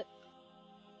like that?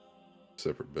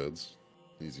 Separate beds.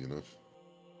 Easy enough.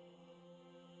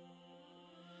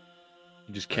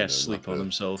 He just I cast know, sleep not on the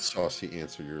himself. Saucy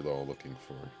answer you're all looking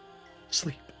for.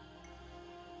 Sleep.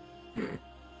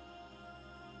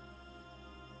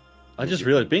 I just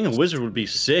realized being a wizard would be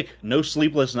sick. No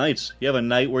sleepless nights. You have a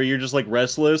night where you're just like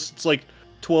restless. It's like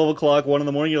 12 o'clock, 1 in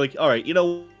the morning. You're like, all right, you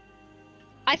know.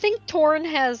 I think Torin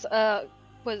has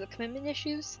what is it, commitment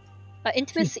issues?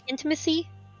 Intimacy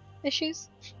issues?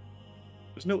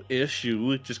 There's no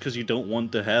issue just because you don't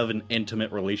want to have an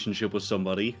intimate relationship with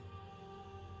somebody.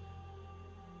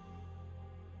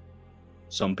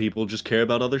 Some people just care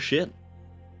about other shit.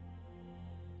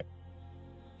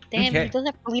 Damn, Okay. he doesn't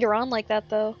have to lead her on like that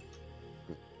though.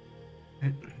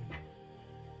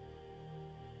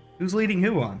 Who's leading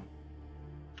who on?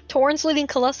 Torrance leading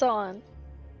Kalessa on.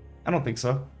 I don't think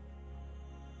so.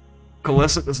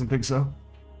 Kalessa doesn't think so.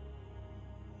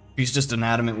 She's just an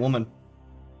adamant woman.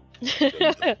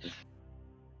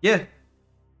 Yeah.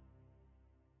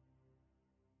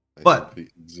 But simply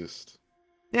exist.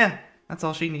 yeah, that's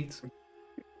all she needs.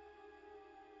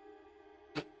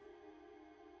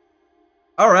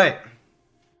 All right.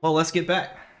 Well, let's get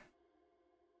back.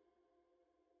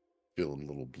 Feeling a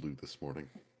little blue this morning.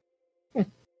 Do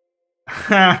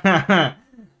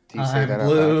you say I'm that out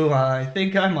blue. loud? I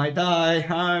think I might die.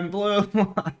 I'm blue.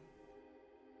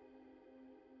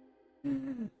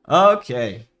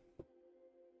 Okay.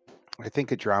 I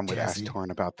think a drum would Jazzy. ask Torn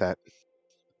about that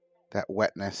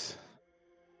wetness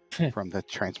from the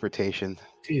transportation.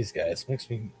 Jeez, guys, makes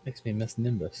me miss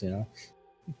Nimbus. You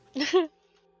know,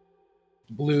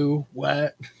 blue,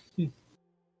 wet. I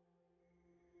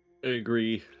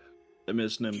agree. I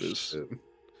miss Nimbus. Shit.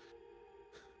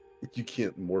 You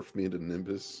can't morph me into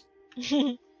Nimbus.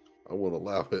 I won't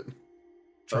allow it.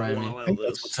 Try I me. won't I allow think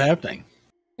that's this. what's happening.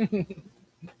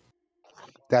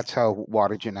 That's how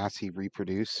water genasi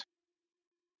reproduce.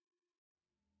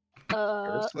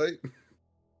 Parasite?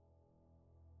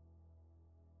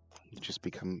 You just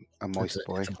become a moist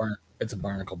boy. It's a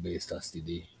barnacle-based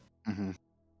STD. Hmm.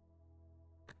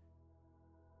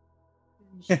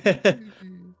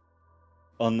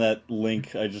 On that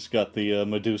link, I just got the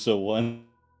Medusa one.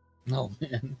 Oh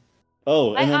man.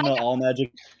 Oh, and then I the got- all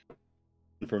magic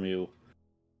from you.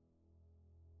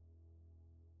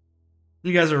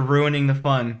 You guys are ruining the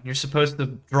fun. You're supposed to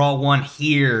draw one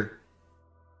here,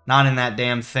 not in that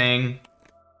damn thing.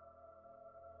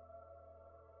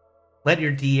 Let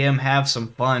your DM have some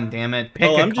fun, damn it. Pick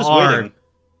a I'm just card. waiting.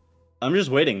 I'm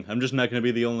just waiting. I'm just not going to be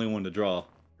the only one to draw.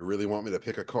 You really want me to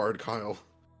pick a card, Kyle?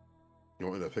 You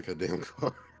want me to pick a damn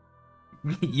card?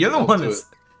 You're the I'll one do that's... it.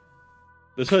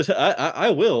 This was,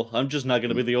 I will. I'm just not going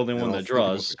to be the only And one I'll that think about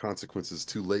draws. the consequences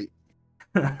too late.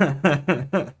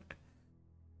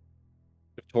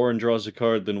 If Torin draws a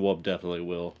card, then Wub definitely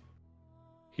will.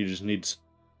 He just needs...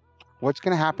 What's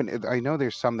going to happen? I know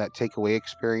there's some that take away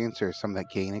experience or some that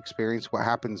gain experience. What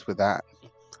happens with that?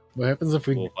 What happens if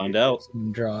We'll find out.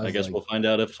 Draws, I guess like, we'll find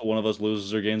out if one of us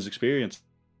loses or gains experience.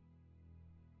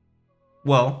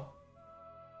 Well,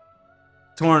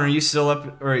 Torn, are you still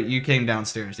up, or you came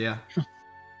downstairs, yeah?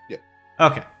 Yeah.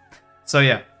 Okay. So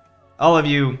yeah, all of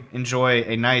you enjoy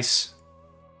a nice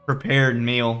prepared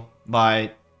meal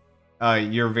by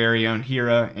your very own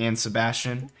Hira and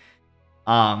Sebastian.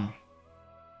 Let's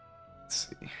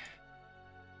see.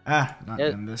 Not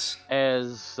Nimbus.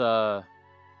 As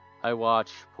I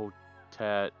watch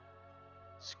Potat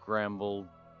scramble,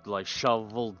 like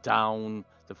shovel down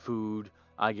the food,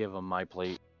 I give him my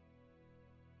plate.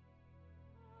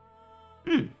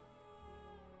 You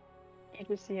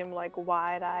just see him like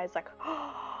wide eyes, like,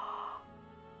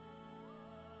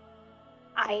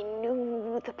 I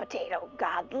knew the potato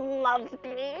god loved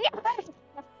me.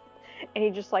 and he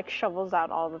just like shovels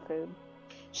out all the food.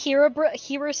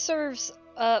 Hira serves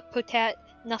Potat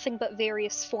nothing but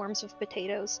various forms of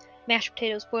potatoes. Mashed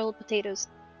potatoes, boiled potatoes,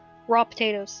 raw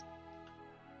potatoes.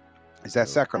 Is that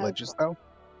sacrilegious, though?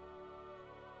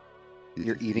 If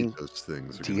You're you feed eating those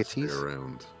things are gonna stay deities?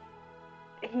 around.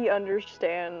 He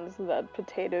understands that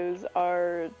potatoes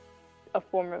are a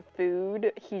form of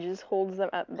food. He just holds them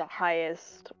at the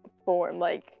highest form.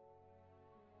 Like,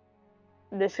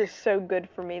 this is so good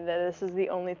for me that this is the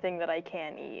only thing that I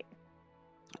can eat.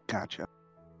 Gotcha.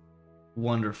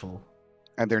 Wonderful.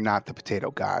 And they're not the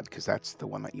potato god, because that's the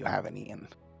one that you haven't eaten.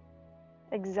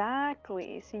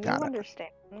 Exactly. So you Got it.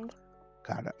 understand.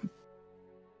 Got it.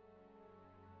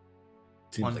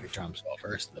 Seems like a charm spell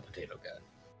first, the potato god.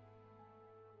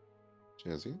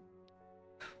 Jazzy?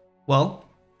 Well,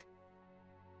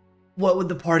 what would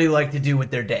the party like to do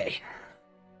with their day?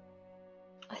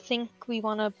 I think we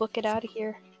want to book it out of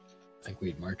here. I think we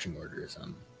had marching orders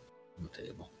on the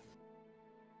table.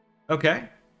 Okay.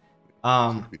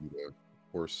 We need a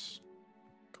horse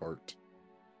cart.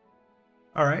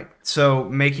 All right. So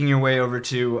making your way over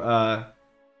to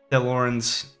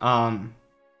DeLorean's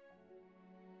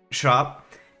shop,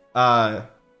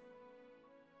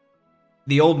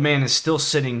 the old man is still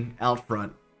sitting out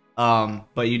front,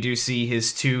 but you do see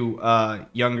his two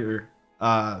younger,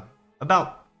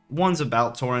 one's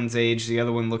about Torin's age, the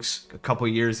other one looks a couple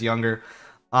years younger.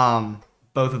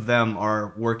 Both of them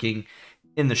are working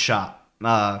in the shop,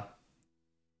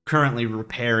 currently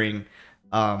repairing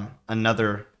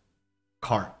another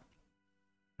cart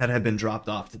that had been dropped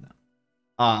off to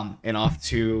them. And off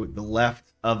to the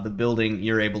left of the building,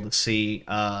 you're able to see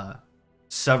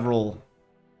several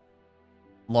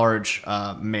large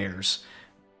mares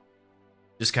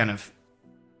just kind of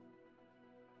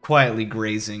quietly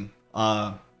grazing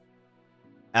out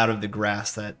of the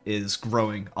grass that is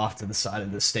growing off to the side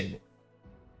of the stable.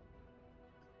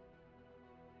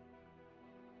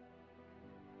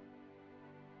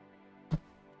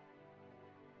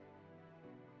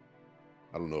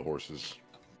 I don't know horses.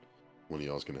 One of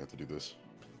y'all's gonna have to do this.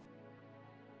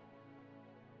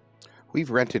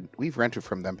 We've rented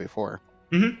from them before.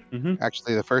 Mm-hmm.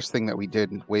 Actually, the first thing that we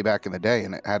did way back in the day,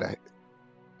 and it had a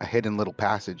hidden little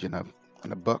passage in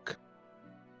a book.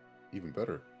 Even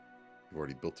better. You've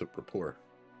already built up rapport.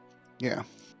 Yeah.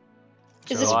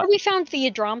 Is this where we found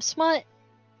the Adram smut?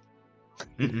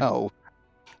 No.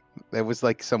 It was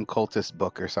like some cultist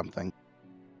book or something.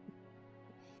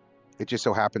 It just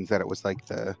so happens that it was like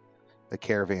the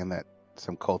caravan that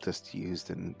some cultists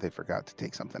used, and they forgot to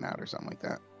take something out or something like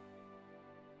that.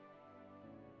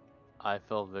 I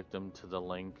fell victim to the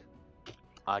link.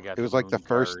 I got. It was like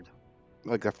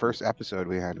the first episode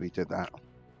we had. We did that.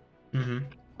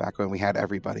 Back when we had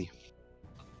everybody.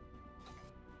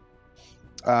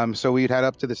 So we'd head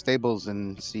up to the stables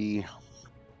and see.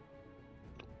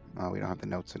 Oh, we don't have the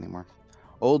notes anymore.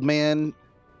 Old man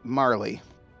Marley.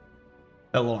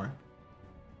 Lauren.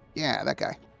 Yeah, that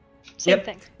guy. Same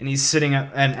thing. And he's sitting up,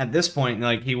 and at this point,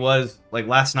 like he was like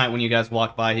last night when you guys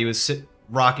walked by, he was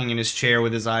rocking in his chair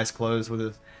with his eyes closed, with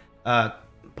his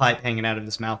pipe hanging out of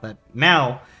his mouth. That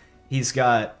now he's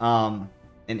got an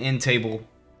end table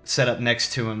set up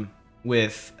next to him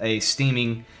with a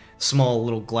steaming small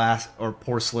little glass or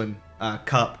porcelain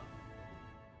cup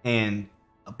and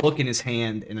a book in his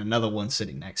hand and another one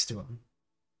sitting next to him.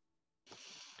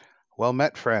 Well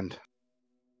met, friend.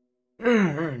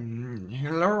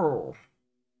 Hello.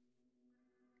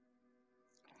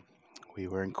 We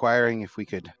were inquiring if we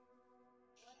could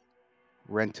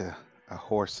rent a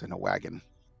horse and a wagon.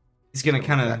 He's gonna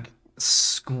kind of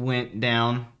squint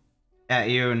down at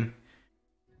you and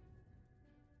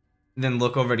then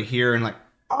look over to here and like,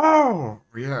 oh,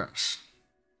 yes.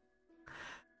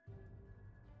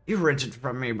 You rented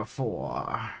from me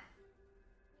before.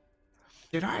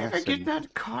 Did I ever get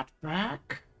that cart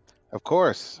back? Of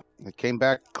course. It came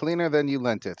back cleaner than you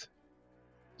lent it.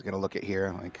 He's gonna look at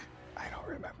here like, I don't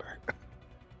remember.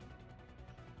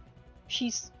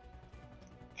 She's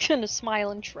gonna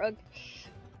smile and shrug.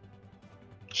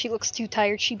 She looks too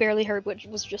tired. She barely heard what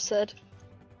was just said.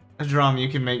 Drum, you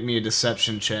can make me a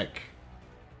deception check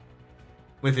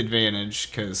with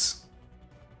advantage, because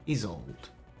he's old.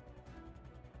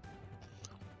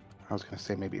 I was going to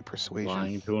say maybe a persuasion.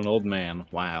 Lying to an old man.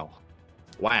 Wow.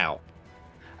 Wow.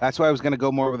 That's why I was going to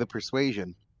go more with a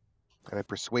persuasion. That I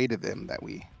persuaded them that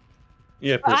we...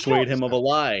 Yeah, persuade him of a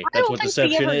lie. That's what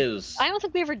deception is. I don't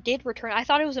think we ever did return. I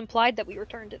thought it was implied that we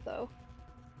returned it, though.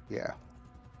 Yeah.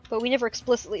 But we never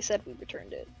explicitly said we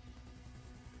returned it.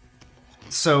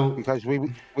 So... Because we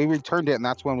returned it, and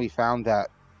that's when we found that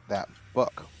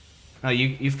book. No,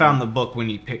 you found the book when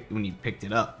you picked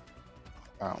it up.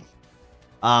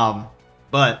 Oh.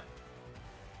 But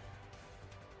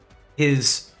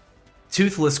his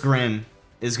toothless grin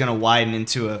is gonna widen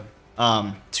into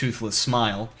a toothless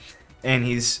smile, and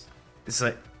it's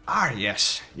like,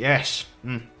 yes,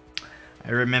 I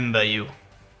remember you.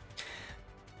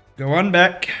 Go on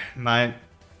back. My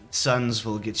sons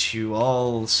will get you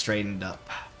all straightened up.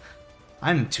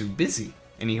 I'm too busy.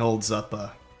 And he holds up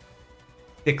a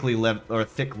thick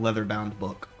leather-bound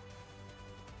book.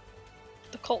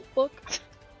 The cult book?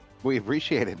 We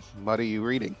appreciate it. What are you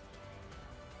reading?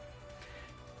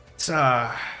 It's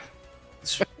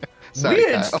Sorry,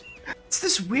 weird. Kyle. It's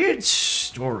this weird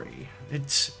story.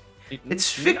 It's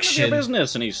fiction. None of your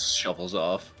business, and he shuffles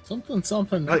off.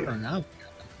 Something. Now.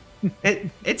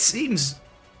 It seems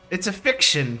it's a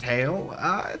fiction tale.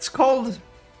 It's called.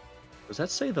 Does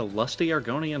that say the lusty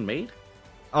Argonian maid?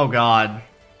 Oh God,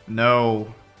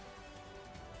 no.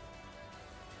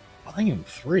 Volume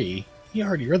 3. You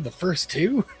already read the first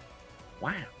two.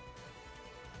 Wow.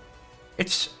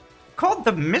 It's called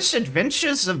The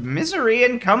Misadventures of Misery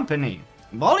and Company,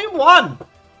 Volume 1.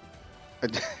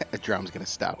 A drum's gonna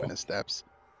stop in his steps.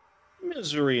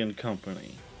 Misery and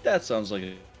Company. That sounds like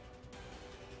a...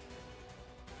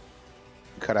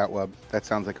 Cut out Wub. That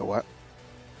sounds like a what?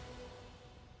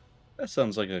 That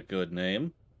sounds like a good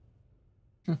name.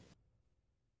 The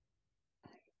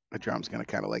drum's gonna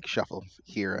kind of like shuffle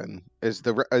here, and is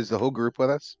the whole group with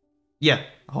us? Yeah,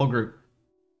 whole group.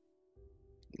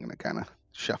 I'm gonna kind of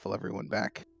shuffle everyone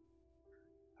back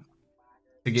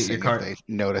To get your card.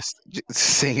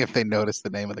 Seeing if they noticed the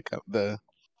name of the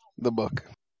book.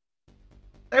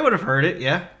 They would have heard it,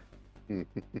 yeah.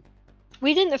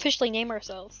 We didn't officially name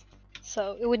ourselves,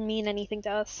 so it wouldn't mean anything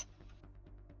to us.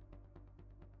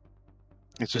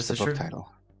 It's just This a is book true.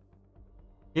 title.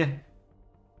 Yeah.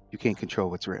 You can't control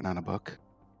what's written on a book.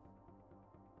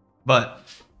 But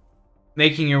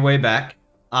making your way back,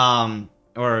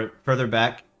 or further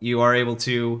back, you are able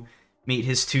to meet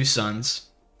his two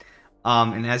sons.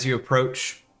 And as you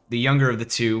approach, the younger of the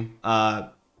two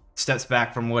steps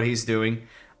back from what he's doing,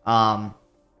 and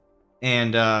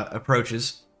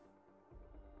approaches.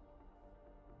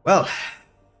 Well,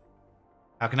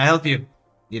 how can I help you?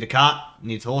 Need a cot?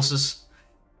 Need horses?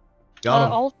 Got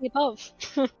 'em. All of the above.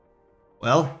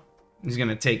 Well, he's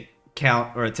gonna take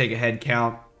a head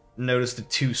count. Notice the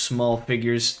two small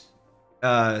figures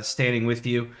standing with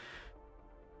you.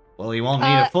 Well, you won't need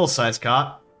a full-size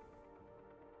cot.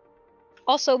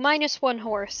 Also, -1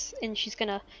 horse, and she's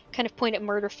gonna kind of point at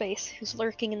Murderface, who's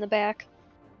lurking in the back.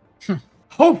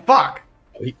 Oh fuck!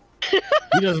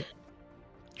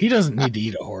 He doesn't need to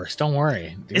eat a horse. Don't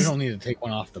worry. We don't need to take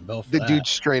one off the bill for The that. dude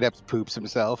straight up poops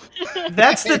himself.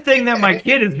 That's the thing that my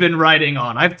kid has been riding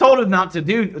on. I've told him not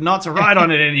to ride on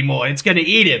it anymore. It's gonna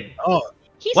eat him. Oh,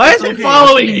 why is it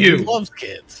following you? He loves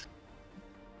kids.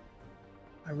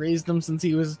 I raised him since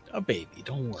he was a baby.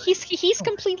 Don't worry. He's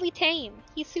completely tame.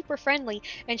 He's super friendly,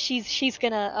 and she's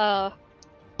gonna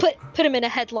put him in a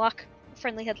headlock,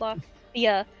 friendly headlock.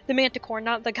 The manticore,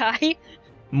 not the guy.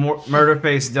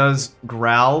 Murderface does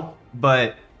growl,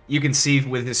 but you can see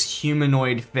with his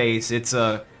humanoid face, it's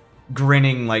a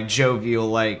grinning, like jovial,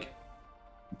 like,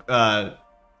 I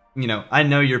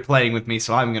know you're playing with me,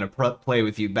 so I'm gonna play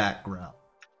with you back growl.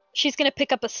 She's gonna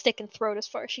pick up a stick and throw it as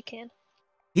far as she can.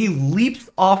 He leaps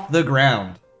off the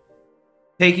ground,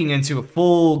 taking into a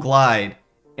full glide,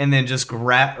 and then just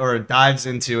dives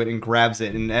into it and grabs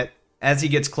it. And as he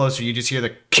gets closer, you just hear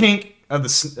the kink of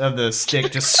the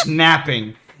stick just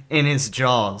snapping in his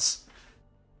jaws.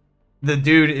 The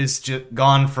dude is just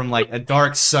gone from like a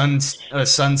dark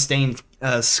sun-stained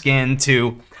skin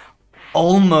to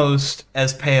almost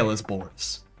as pale as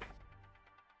Boris.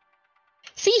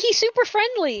 See, he's super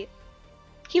friendly.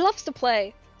 He loves to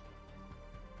play.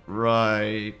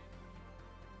 Right.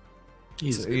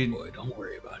 He's a good boy. Don't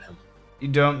worry about him. You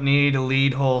don't need a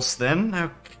lead horse then?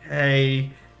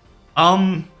 Okay.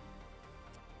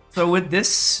 So with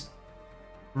this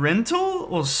rental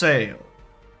or sale?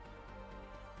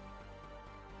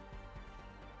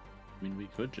 I mean, we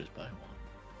could just buy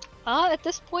one. At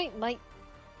this point, might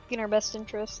be in our best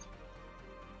interest.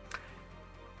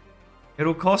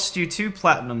 It'll cost you 2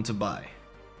 platinum to buy.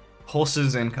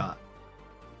 Horses and cot.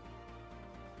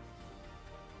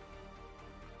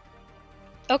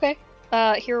 Okay.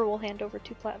 Hero will hand over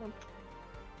 2 platinum.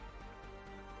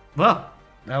 Well,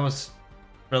 that was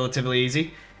relatively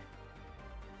easy.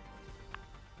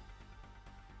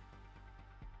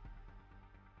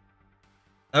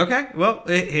 Okay, well,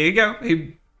 here you go.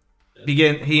 He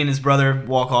and his brother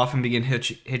walk off and begin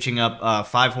hitching up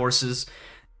 5 horses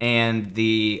and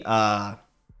the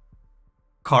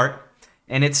cart,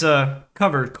 and it's a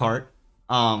covered cart.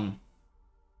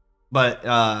 But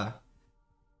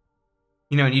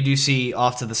and you do see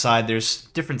off to the side there's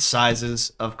different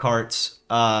sizes of carts.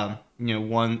 Some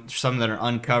that are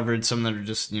uncovered, some that are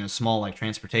just small like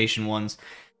transportation ones,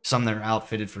 some that are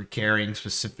outfitted for carrying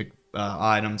specific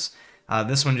items.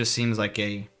 This one just seems like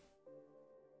a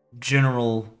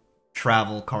general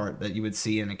travel cart that you would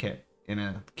see in a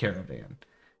caravan.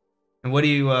 And what do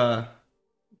you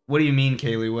mean,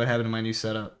 Kaylee? What happened to my new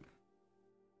setup?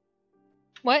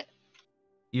 What?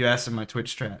 You asked in my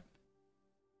Twitch chat.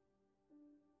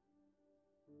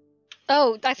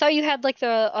 Oh, I thought you had like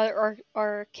the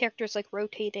our characters like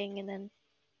rotating and then.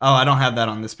 Oh, I don't have that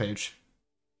on this page.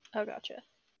 Oh, gotcha.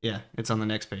 Yeah, it's on the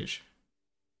next page.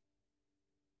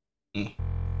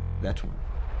 That one.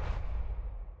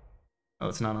 Oh,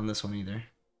 it's not on this one either.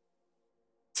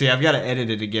 See, I've got to edit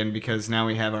it again because now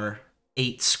we have our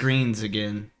 8 screens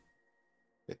again.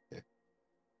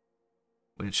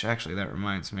 Which, actually, that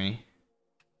reminds me.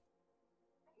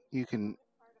 You can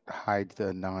hide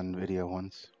the non-video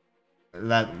ones.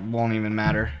 That won't even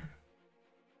matter.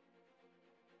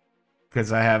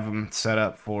 Because I have them set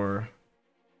up for...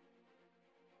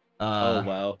 oh,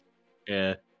 wow.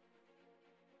 Yeah.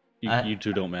 You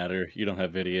two don't matter. You don't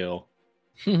have video.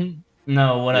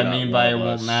 No, what I Yeah, mean by it one of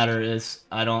won't us. matter is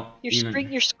I don't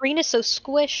Your screen is so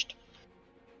squished.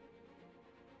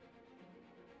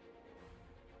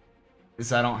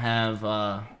 Is I don't have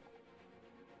a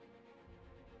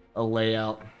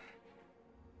layout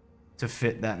to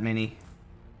fit that many.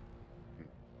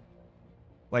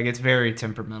 Like, it's very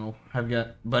temperamental.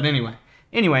 But anyway.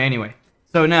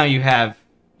 So now you have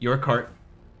your cart.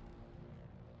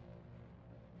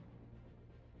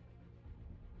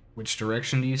 Which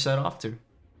direction do you set off to?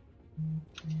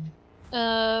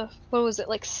 what was it,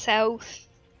 like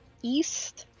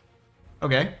southeast?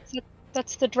 Okay.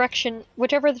 That's the direction,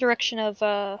 whichever the direction of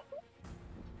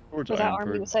Towards where that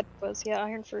army Ironford. was headed was. Yeah,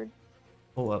 Ironford.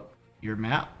 Pull up your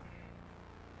map.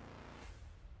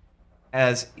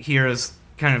 As Hira's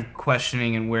kind of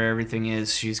questioning and where everything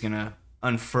is, she's gonna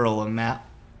unfurl a map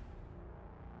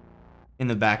in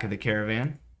the back of the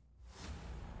caravan.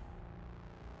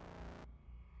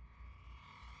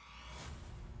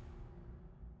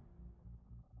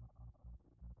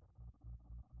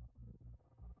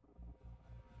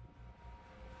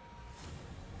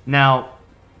 Now,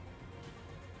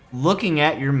 looking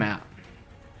at your map,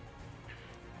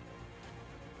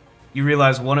 you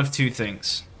realize one of two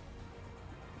things.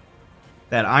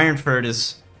 That Ironford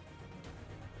is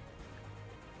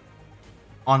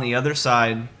on the other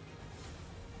side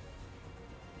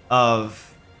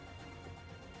of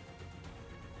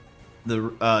the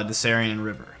Desarian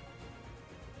River.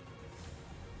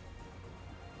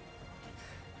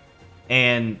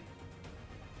 And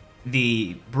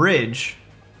the bridge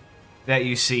that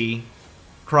you see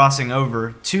crossing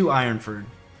over to Ironford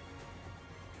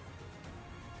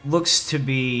looks to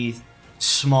be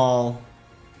small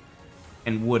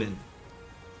and wooden.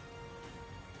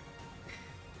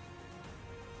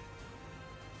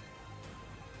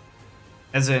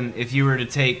 As in, if you were to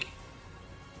take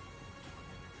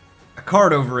a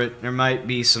cart over it, there might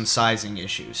be some sizing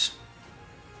issues.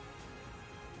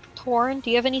 Torin, do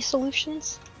you have any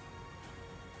solutions?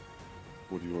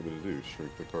 What do you want me to do?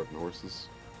 Shrink the cart and horses?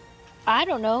 I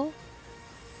don't know.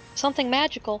 Something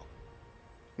magical.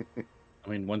 I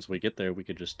mean, once we get there, we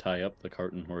could just tie up the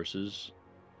cart and horses.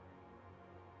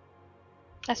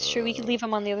 That's true, we could leave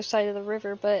them on the other side of the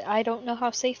river, but I don't know how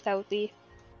safe that would be.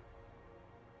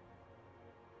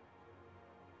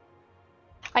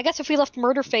 I guess if we left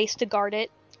Murderface to guard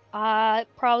it, it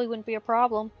probably wouldn't be a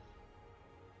problem.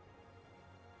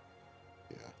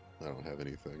 Yeah, I don't have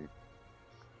anything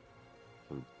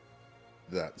for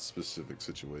that specific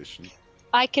situation.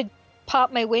 I could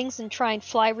pop my wings and try and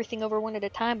fly everything over one at a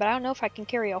time, but I don't know if I can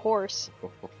carry a horse.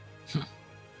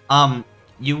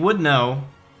 You would know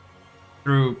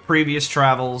through previous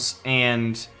travels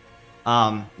and,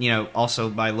 also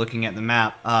by looking at the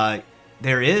map,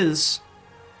 there is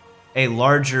a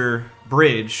larger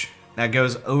bridge that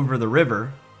goes over the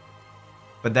river,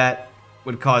 but that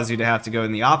would cause you to have to go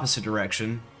in the opposite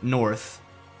direction, north,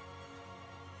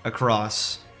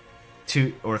 across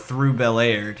to or through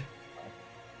Belaird.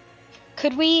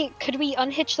 Could we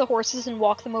unhitch the horses and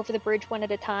walk them over the bridge one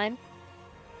at a time?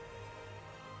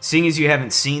 Seeing as you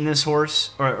haven't seen this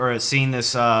horse or seen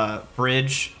this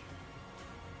bridge,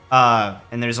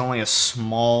 and there's only a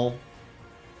small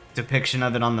depiction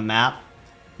of it on the map,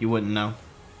 you wouldn't know.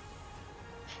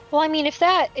 Well, I mean, if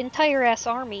that entire ass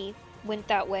army went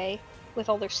that way with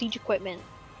all their siege equipment,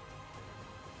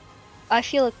 I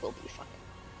feel like we'll be fine.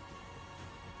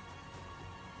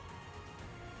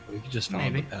 We could just follow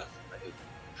Maybe. the path they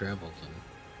traveled and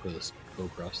go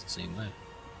across the same way.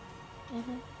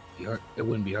 Mm-hmm. It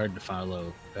wouldn't be hard to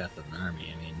follow the path of an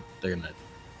army. I mean, they're gonna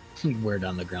wear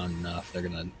down the ground enough. They're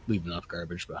gonna leave enough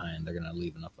garbage behind. They're gonna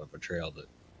leave enough of a trail that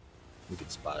we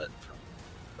could spot it from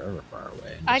forever far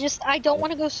away. And I don't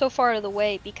want to go so far out of the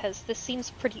way because this seems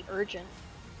pretty urgent.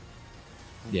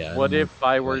 Yeah. What if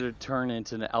I were to turn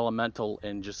into an elemental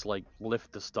and just like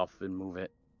lift the stuff and move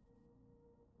it?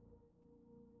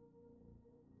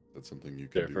 That's something you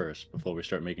There could do. first, before we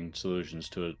start making solutions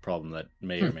to a problem that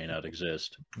may or may not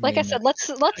exist. Like I said,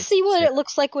 let's see what it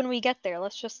looks like when we get there.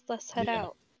 Let's head Yeah.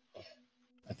 out.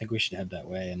 I think we should head that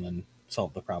way and then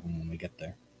solve the problem when we get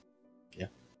there. Yeah.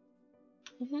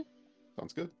 Mm-hmm.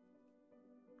 Sounds good.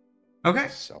 Okay.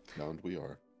 Southbound we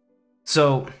are.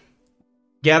 So,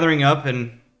 gathering up,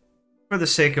 and for the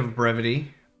sake of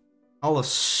brevity, I'll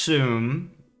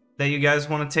assume that you guys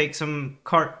want to take some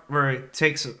gather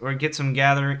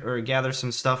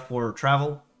some stuff for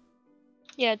travel.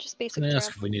 Yeah, just basic. Can I ask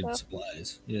if travel we needed stuff.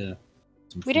 supplies? Yeah.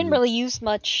 Some We didn't food. really use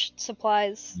much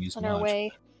supplies on our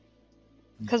way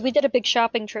because we did a big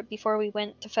shopping trip before we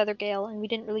went to Feathergale, and we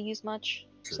didn't really use much.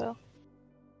 Sure.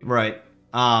 Right.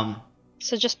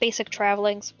 So just basic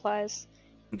traveling supplies.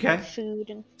 Okay. Like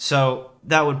food and So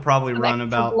that would probably some run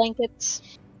extra about blankets.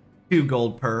 2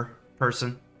 gold per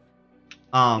person.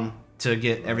 To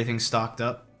get everything stocked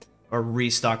up or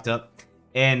restocked up.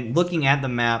 And looking at the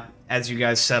map as you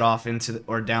guys set off into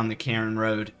or down the Cairn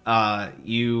Road,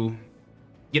 you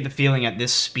get the feeling at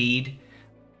this speed,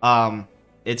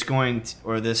 it's going to,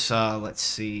 or this, let's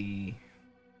see,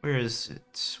 where is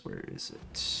it?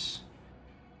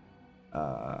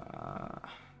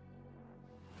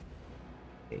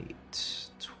 8,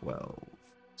 12,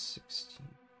 16.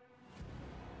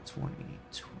 20,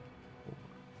 24.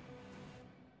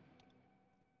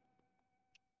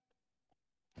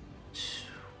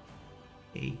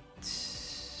 8.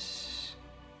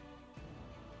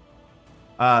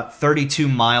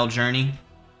 32-mile journey.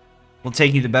 Will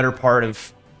take you the better part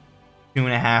of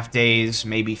 2.5 days,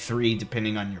 maybe 3,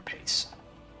 depending on your pace.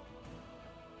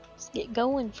 Let's get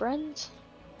going, friends.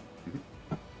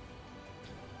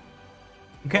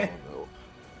 Okay. Oh, no.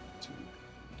 2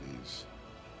 days.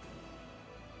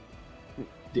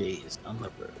 Days on the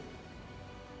road.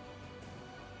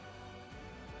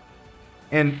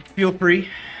 And feel free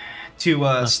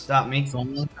to stop me.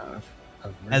 Song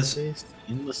of Mercedes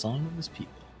in the song of his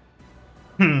people.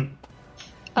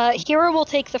 Hero will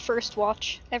take the first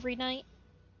watch every night,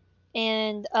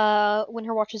 and when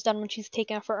her watch is done, when she's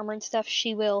taken off her armor and stuff,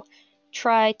 she will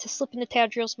try to slip into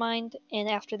Tadriel's mind, and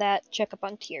after that, check up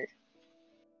on Tyr.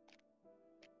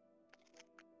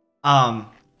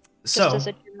 Just as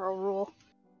a general rule.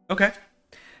 Okay.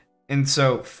 And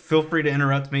so feel free to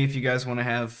interrupt me if you guys want to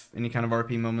have any kind of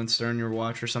RP moments during your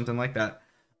watch or something like that.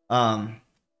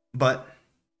 But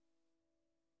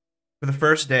for the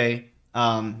first day,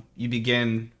 you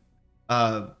begin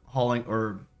hauling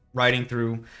or riding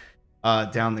through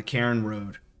down the Cairn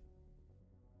Road,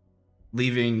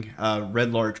 leaving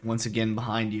Red Larch once again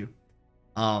behind you.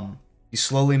 You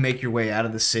slowly make your way out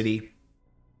of the city,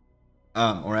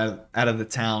 or out of the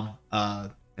town,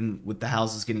 and with the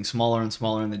houses getting smaller and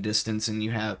smaller in the distance, and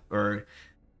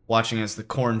watching as the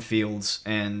cornfields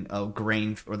and the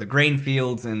grain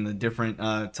fields and the different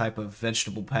type of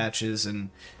vegetable patches and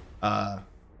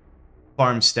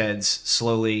farmsteads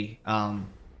slowly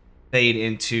fade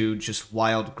into just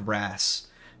wild grass,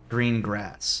 green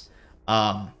grass,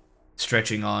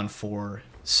 stretching on for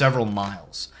several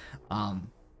miles.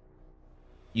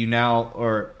 You now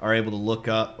are able to look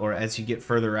up, or as you get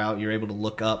further out, you're able to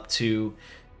look up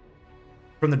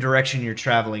from the direction you're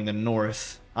traveling, the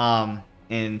north,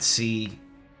 and see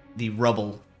the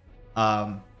rubble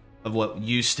of what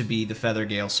used to be the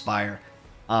Feathergale Spire.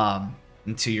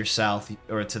 And to your south,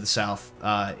 or to the south,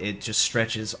 it just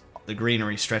stretches, the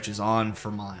greenery stretches on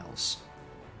for miles.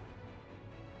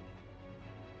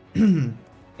 And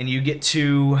you get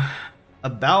to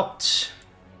about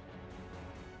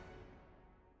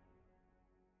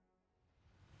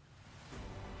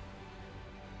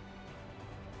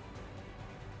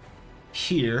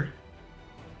here,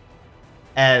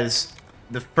 as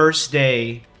the first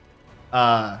day,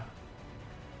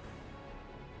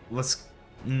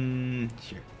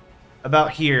 here.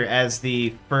 About here, as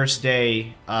the first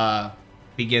day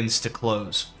begins to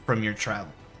close from your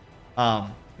travel.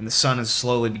 And the sun is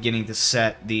slowly beginning to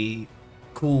set. The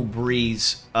cool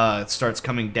breeze starts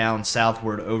coming down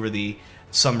southward over the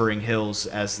slumbering hills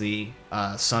as the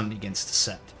sun begins to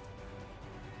set.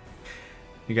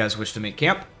 You guys wish to make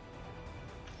camp?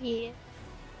 Yeah.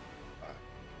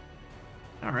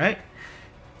 Alright.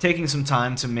 Taking some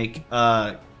time to make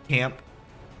camp.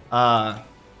 Let's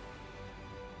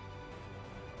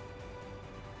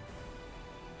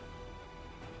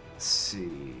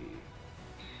see.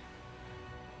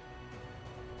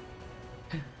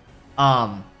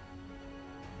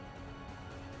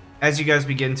 As you guys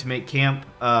begin to make camp,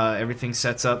 everything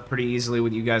sets up pretty easily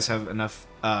when you guys have enough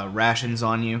rations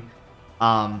on you.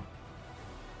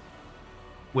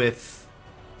 With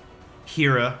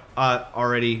Hira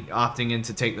already opting in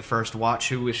to take the first watch,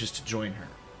 who wishes to join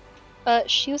her?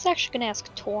 She was actually gonna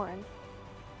ask Torin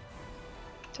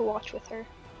to watch with her.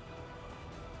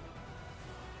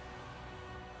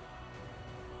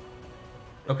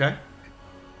 Okay.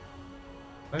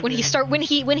 When he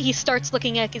starts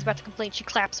looking like he's about to complain, she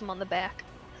claps him on the back.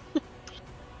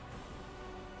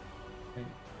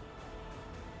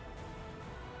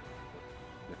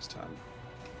 Next time.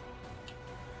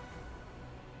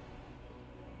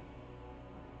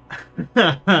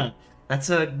 That's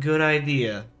a good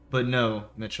idea, but no,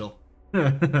 Mitchell.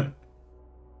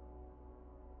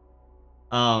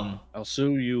 I'll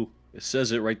sue you. It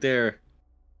says it right there.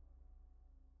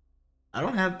 I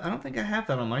don't think I have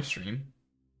that on my stream.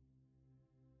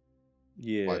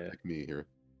 Yeah. Why pick me here?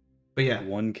 But yeah.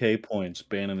 1K points,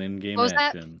 ban an in-game What was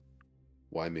that? action.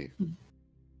 Why me?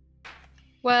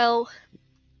 Well,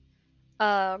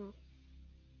 I've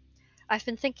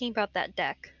been thinking about that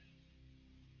deck,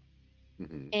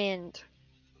 Mm-hmm. and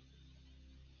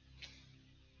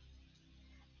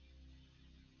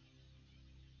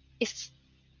if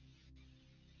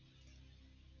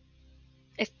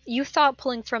you thought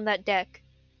pulling from that deck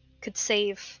could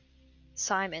save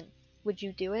Simon, would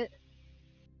you do it?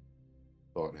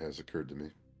 Thought has occurred to me.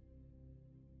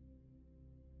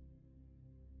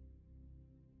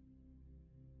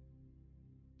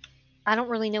 I don't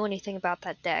really know anything about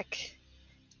that deck.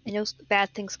 I know bad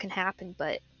things can happen,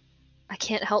 but I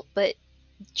can't help but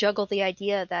juggle the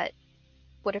idea that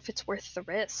what if it's worth the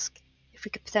risk? If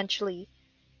we could potentially,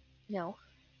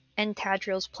 end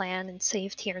Tadriel's plan and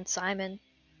save Tyr and Simon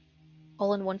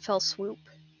all in one fell swoop.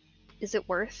 Is it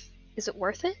worth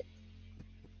it?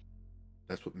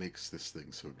 That's what makes this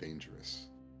thing so dangerous.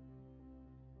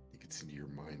 It gets into your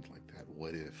mind like that.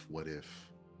 What if?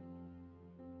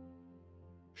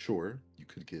 Sure, you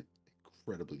could get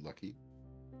incredibly lucky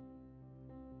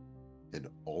and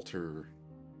alter,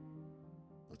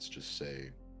 let's just say,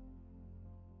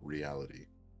 reality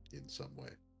in some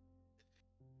way.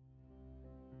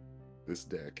 This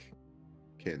deck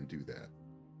can do that.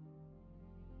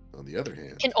 On the other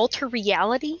hand, Can alter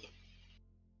reality?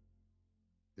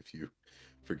 if you,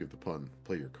 forgive the pun,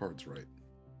 play your cards right.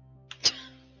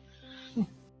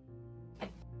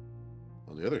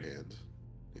 On the other hand,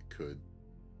 it could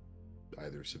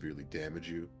either severely damage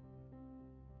you,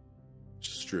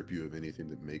 strip you of anything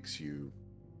that makes you,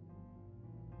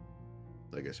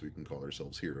 I guess we can call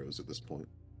ourselves heroes at this point.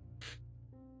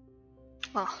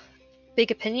 Oh,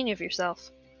 big opinion of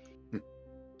yourself.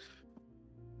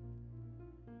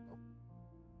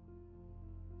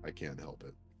 I can't help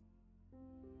it.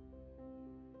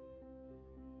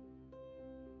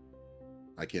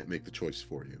 I can't make the choice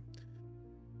for you.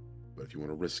 But if you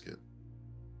want to risk it,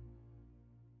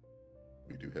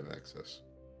 we do have access.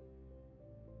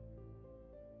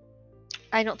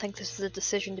 I don't think this is a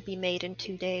decision to be made in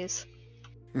 2 days.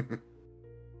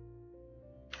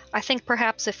 I think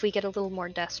perhaps if we get a little more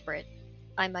desperate,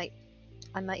 I might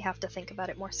have to think about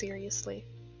it more seriously.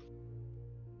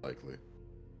 Likely.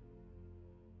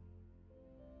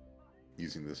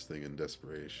 Using this thing in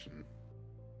desperation.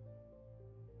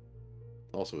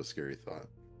 Also a scary thought.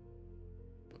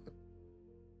 But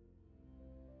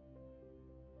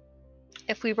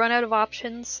if we run out of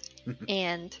options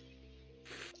and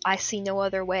I see no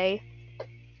other way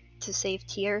to save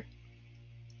Tyr,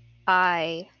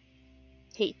 I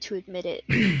hate to admit it,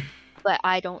 but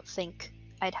I don't think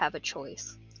I'd have a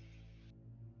choice.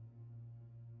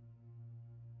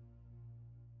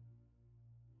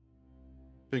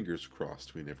 fingers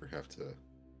crossed we never have to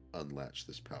unlatch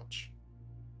this pouch.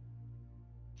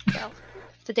 Well,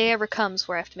 if the day ever comes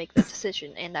where I have to make that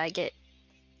decision and I get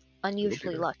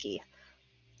unusually lucky,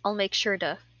 I'll make sure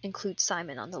to include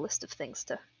Simon on the list of things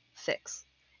to fix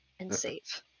and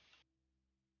save.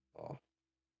 Oh,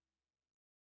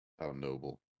 how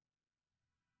noble.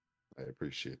 I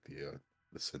appreciate the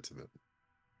sentiment.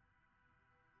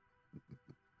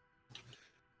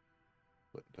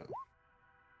 But no.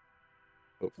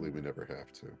 Hopefully we never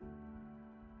have to.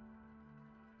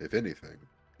 If anything,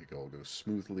 it all goes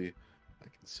smoothly. I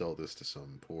can sell this to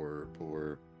some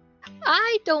poor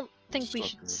I don't think we sucker.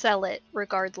 should sell it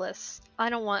regardless. I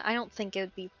don't think it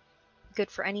would be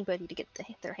good for anybody to get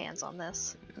their hands on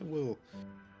this. Yeah, we'll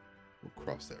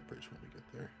cross that bridge when we get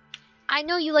there. I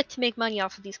know you like to make money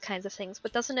off of these kinds of things,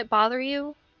 but doesn't it bother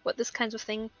you what this kind of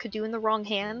thing could do in the wrong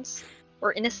hands?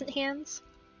 Or innocent hands?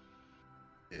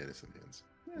 Innocent hands.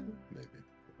 Maybe.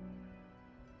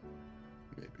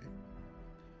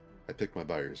 I pick my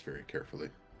buyers very carefully.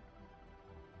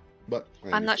 But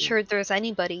I'm not sure there's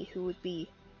anybody who would be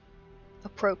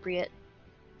appropriate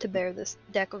to bear this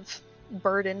deck of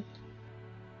burden.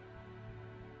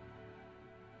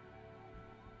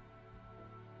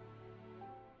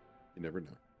 You never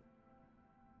know.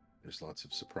 There's lots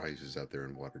of surprises out there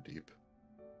in Waterdeep.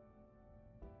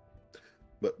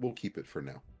 But we'll keep it for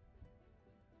now.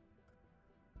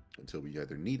 Until we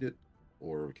either need it,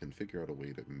 or we can figure out a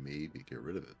way to maybe get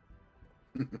rid of it.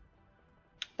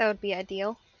 That would be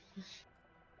ideal.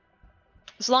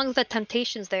 As long as that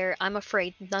temptation's there, I'm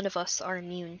afraid none of us are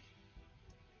immune.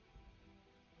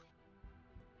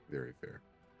 Very fair.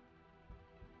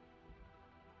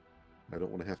 I don't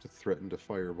want to have to threaten to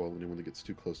fireball anyone that gets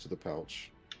too close to the pouch.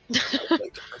 I'd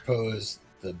like to propose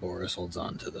that Boris holds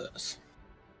on to this.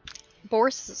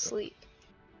 Boris is asleep.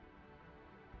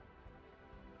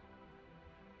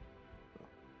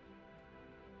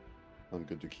 I'm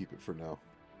good to keep it for now.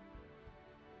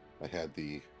 I had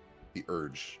the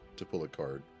urge to pull a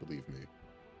card, believe me.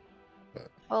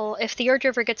 But Well, if the urge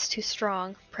ever gets too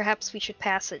strong, perhaps we should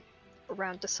pass it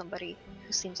around to somebody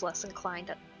who seems less inclined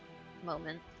at the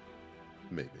moment.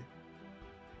 maybe.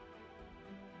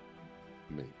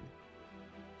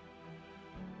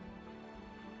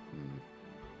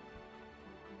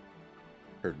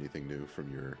 Heard anything new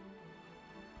from your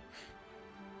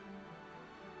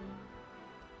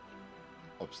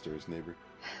upstairs neighbor?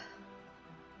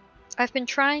 I've been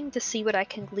trying to see what I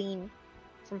can glean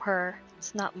from her.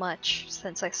 It's not much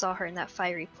since I saw her in that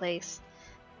fiery place.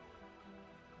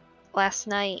 Last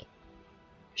night,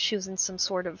 she was in some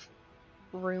sort of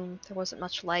room. There wasn't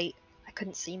much light. I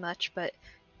couldn't see much, but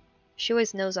she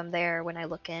always knows I'm there when I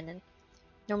look in, and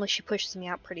normally she pushes me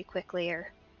out pretty quickly,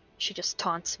 or she just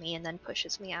taunts me and then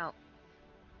pushes me out.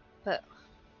 But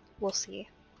we'll see.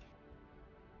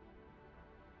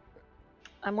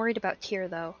 I'm worried about Tyr,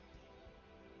 though.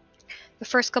 The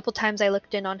first couple times I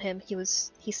looked in on him,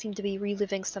 he seemed to be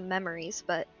reliving some memories,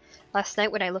 but last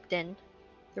night when I looked in,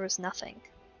 there was nothing.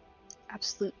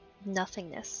 Absolute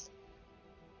nothingness.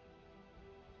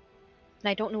 And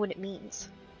I don't know what it means.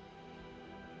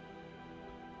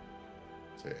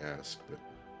 Say ask, but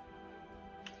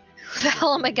Who the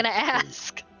hell am I gonna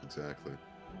ask? exactly.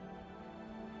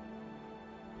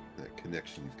 That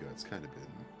connection you've got, it's kind of been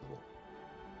a little.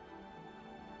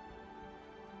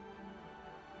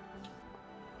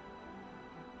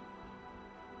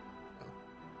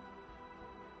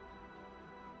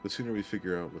 The sooner we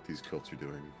figure out what these cults are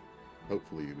doing,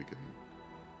 hopefully we can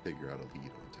figure out a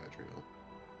lead on Tadriel.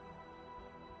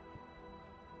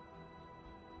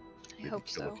 I hope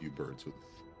kill so. a few birds with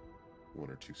one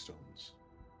or two stones.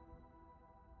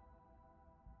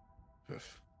 Ugh.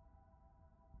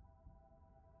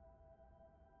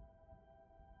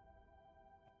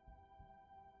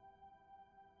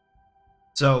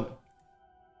 So,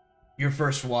 your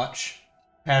first watch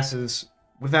passes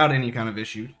without any kind of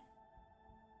issue.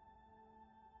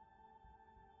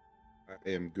 I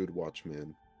am good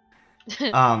watchman.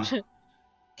 Can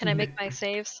I make my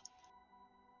saves?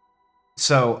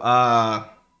 So,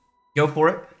 go for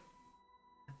it.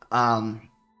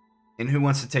 And who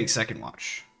wants to take second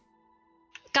watch?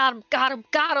 Got him, got him,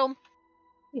 got him!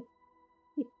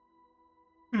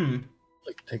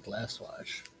 Like, take last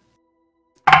watch.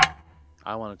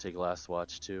 I want to take last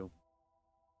watch too.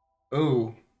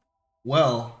 Oh,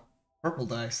 well, purple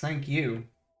dice, thank you.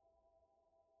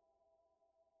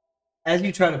 As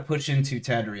you try to push into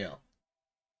Tadriel,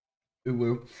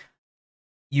 Uwu,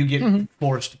 you get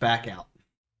forced back out.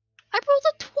 I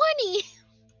rolled a 20!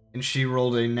 And she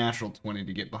rolled a natural 20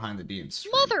 to get behind the DM's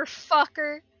screen.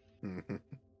 Motherfucker!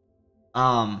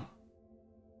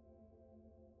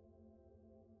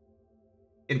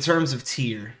 In terms of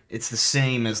tier, it's the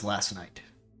same as last night.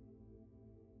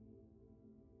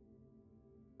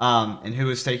 And who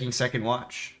is taking second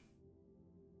watch?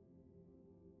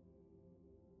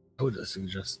 I would just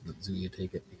suggest that Zuya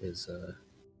take it because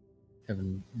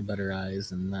having the better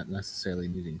eyes and not necessarily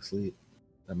needing sleep,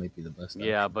 that might be the best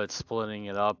Yeah, option. but splitting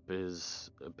it up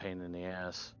is a pain in the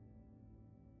ass.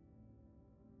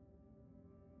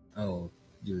 Oh,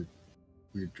 you're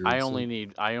I only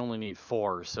need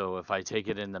 4, so if I take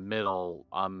it in the middle,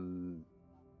 I'm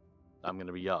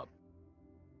gonna be up.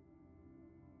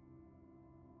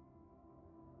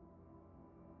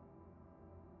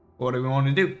 What do we want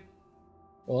to do?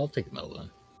 Well, I'll take the middle then.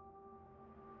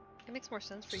 It makes more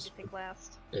sense for you to take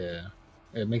last. Yeah.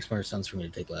 It makes more sense for me to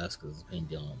take last because it's pain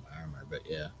dealing with my armor, but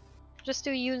yeah. Just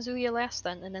do you and Zuya last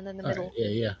then, and then in the middle. Right,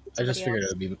 yeah. I just figured it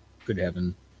would be good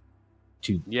having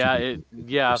two. Yeah, two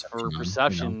for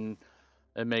perception,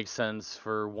 it makes sense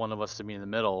for one of us to be in the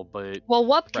middle, but well,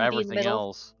 Wub for can be in the everything middle.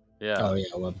 else, yeah. Oh yeah,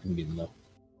 Web can be in the middle.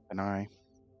 An eye.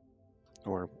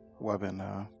 Or Web and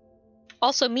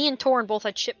Also, me and Torn both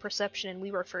had shit perception, and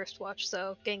we were first watch,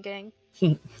 so gang gang.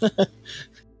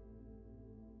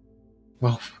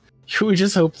 Well, we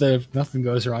just hope that if nothing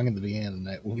goes wrong in the beginning of the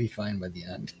night, we'll be fine by the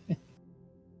end. I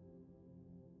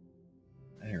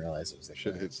didn't realize it was like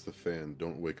Shit that. hits the fan.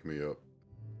 Don't wake me up.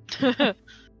 Oh,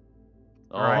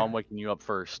 Alright. I'm waking you up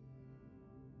first.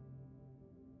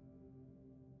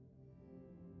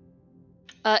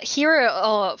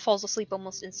 Hira falls asleep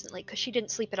almost instantly because she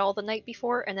didn't sleep at all the night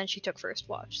before, and then she took first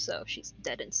watch, so she's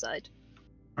dead inside.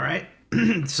 All right.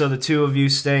 So the two of you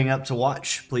staying up to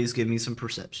watch, please give me some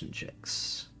perception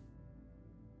checks.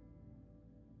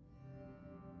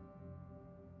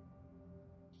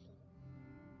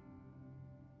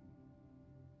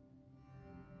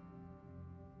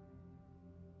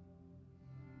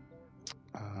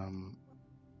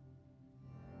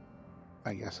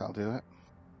 I guess I'll do it.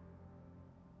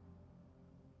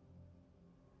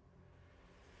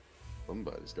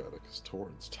 Somebody's got it because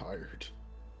Torrent's tired.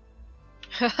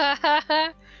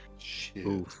 Shit.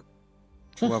 Oof.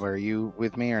 Web, are you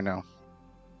with me or no?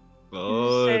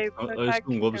 Say, I Protect assume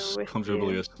can Wob's go with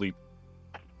comfortably you. asleep.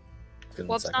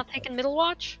 Wub's not taking middle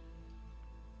watch?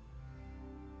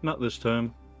 Not this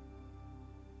time.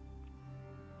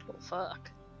 Well, fuck.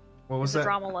 What was Is the that?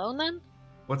 drama alone then?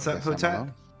 What's that, Guess I'm Potat?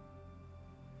 alone.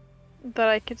 That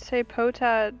I could say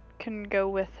Potat can go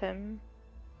with him.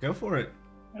 Go for it.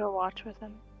 It'll watch with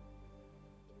him.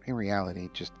 In reality,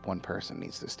 just one person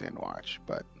needs to stand watch,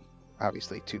 but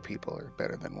obviously 2 people are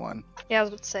better than 1. Yeah, I was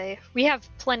about to say, we have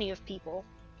plenty of people.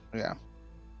 Yeah.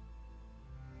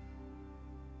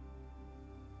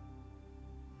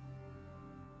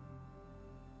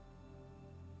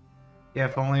 Yeah,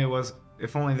 if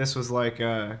only this was like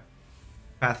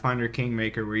Pathfinder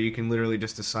Kingmaker, where you can literally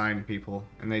just assign people,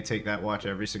 and they take that watch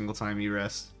every single time you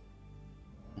rest.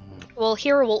 Well,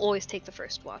 Hero will always take the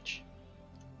first watch.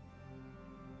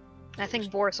 I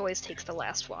think Boris always takes the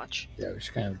last watch. Yeah, we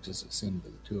should kind of just assume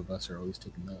that the 2 of us are always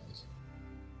taking those.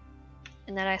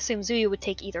 And then I assume Zuya would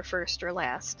take either first or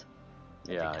last.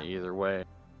 Yeah, either way.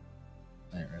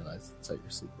 I didn't realize it's how your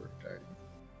sleep worked already.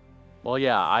 Well,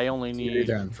 yeah, I only So you're need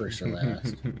either on first or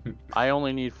last. I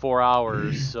only need 4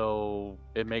 hours, so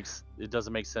it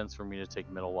doesn't make sense for me to take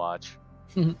middle watch.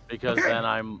 Because then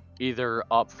I'm either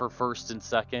up for first and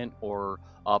second or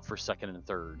up for second and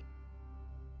third.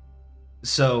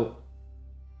 So,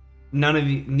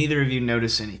 neither of you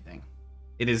notice anything.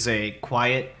 It is a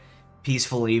quiet,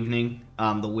 peaceful evening.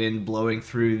 The wind blowing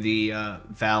through the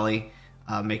valley,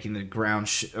 making the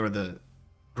the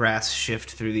grass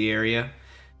shift through the area.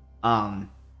 And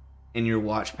your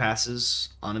watch passes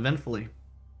uneventfully.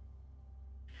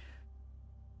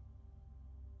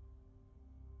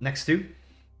 Next 2.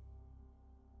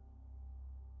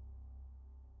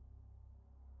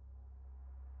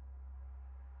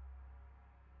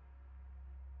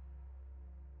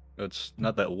 It's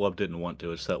not that Wub didn't want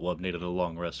to, it's that Wub needed a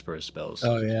long rest for his spells.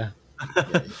 Oh, yeah.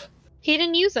 He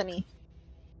didn't use any.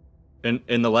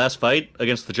 In the last fight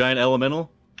against the giant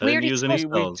elemental, I We didn't already use any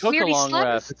took- spells. Took we a already long slept.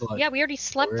 rest. Yeah, we already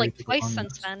slept already like took a twice long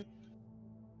since rest. then.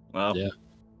 Wow. Yeah.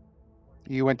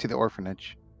 You went to the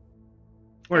orphanage.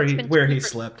 Where It's he been where two he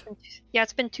different- slept. Yeah,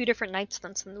 it's been 2 different nights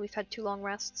since, and we've had 2 long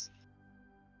rests.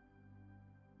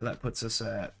 So that puts us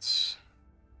at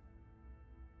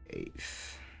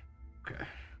 8th. Okay.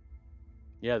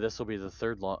 Yeah, this will be the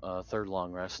third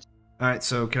long rest. All right.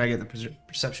 So can I get the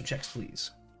perception checks, please,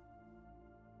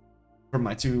 from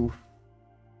my 2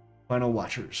 final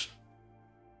watchers?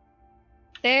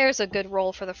 There's a good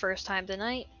roll for the first time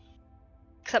tonight.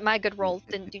 Except my good roll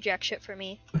didn't do jack shit for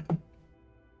me.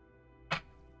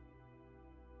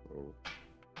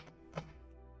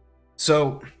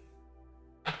 So,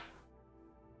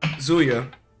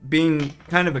 Zuya, being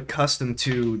kind of accustomed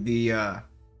to the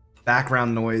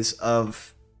background noise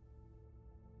of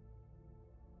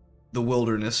the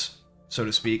wilderness, so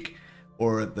to speak,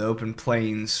 or the open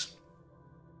plains,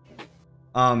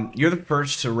 you're the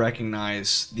first to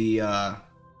recognize the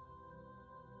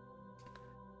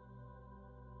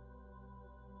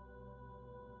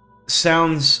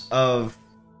sounds of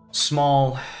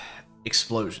small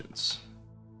explosions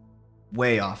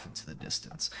way off into the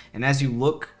distance. And as you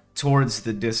look towards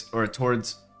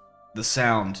towards the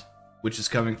sound, which is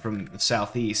coming from the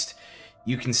southeast,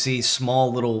 you can see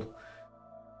small little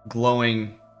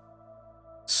glowing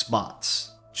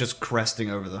spots just cresting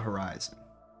over the horizon.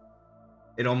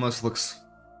 It almost looks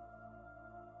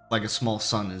like a small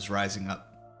sun is rising up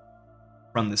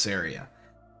from this area.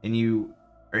 And you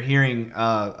are hearing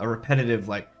a repetitive,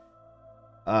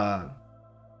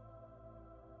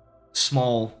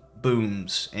 small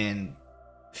booms, and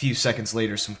a few seconds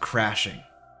later, some crashing.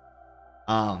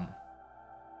 But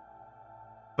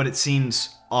it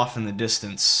seems off in the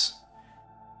distance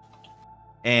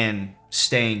and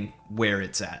staying where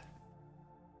it's at.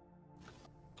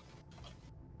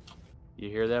 You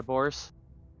hear that, Boris?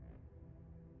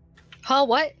 Huh,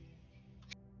 what?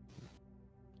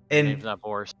 His name's And not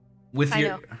Boris. with I your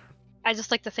know. I just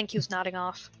like to think he was nodding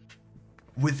off.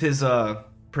 with his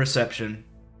perception,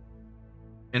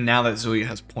 and now that Zuya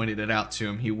has pointed it out to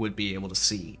him, he would be able to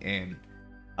see and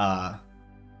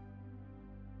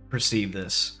perceive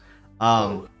this.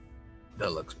 That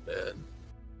looks bad.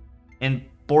 And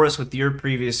Boris, with your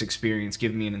previous experience,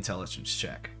 give me an intelligence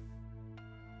check.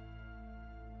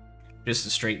 Just a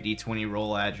straight D20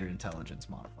 roll, add your intelligence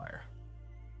modifier.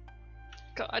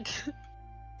 God.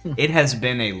 It has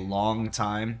been a long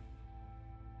time,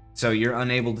 so you're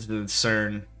unable to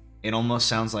discern. It almost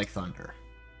sounds like thunder.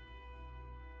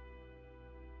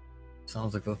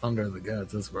 Sounds like the thunder of the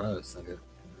gods. That's what I was thinking.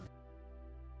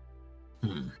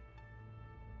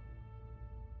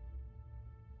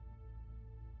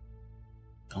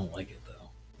 Don't like it though.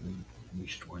 We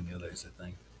should warn the others, I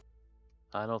think.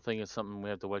 I don't think it's something we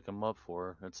have to wake him up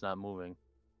for. It's not moving.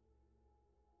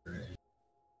 Right.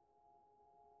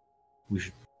 We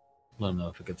should let them know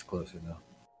if it gets closer though.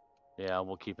 Yeah,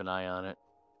 we'll keep an eye on it.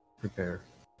 Prepare.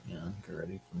 Yeah, get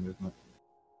ready for movement.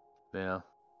 Yeah.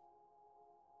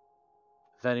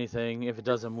 If anything, if it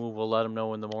doesn't move, we'll let him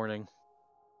know in the morning.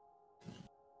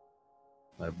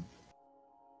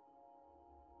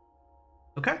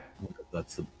 Okay.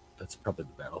 That's probably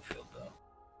the battlefield, though.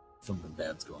 Something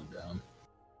bad's going down.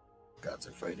 Gods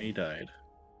are fighting. He died.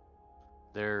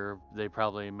 They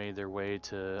probably made their way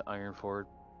to Ironford.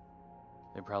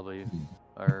 They probably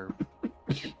are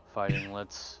fighting.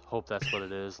 Let's hope that's what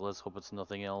it is. Let's hope it's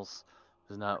nothing else.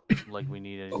 It's not like we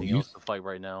need anything else to fight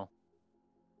right now.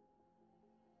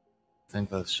 I think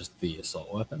that's just the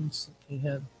assault weapons that they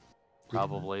had.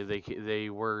 Probably they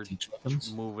were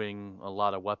moving a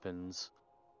lot of weapons.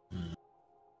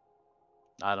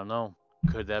 I don't know.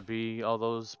 Could that be all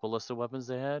those ballistic weapons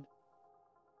they had?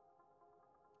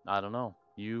 I don't know.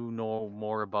 You know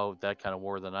more about that kind of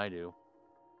war than I do.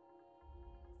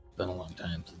 It's been a long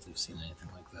time since I've seen anything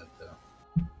like that, though.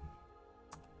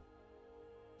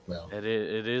 Well, it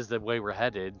is the way we're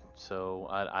headed, so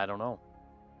I don't know.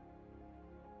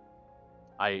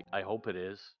 I hope it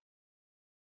is.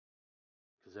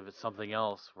 Because if it's something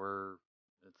else,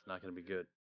 it's not going to be good.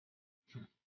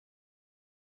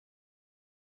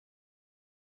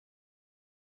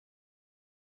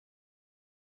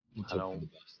 let's hope for the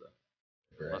best, though.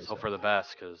 Let's hope for the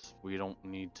best, because we don't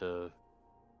need to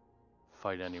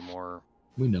fight anymore.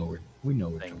 We know we're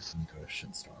jumping into a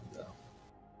shitstorm, though.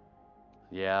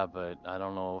 Yeah, but I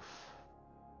don't know if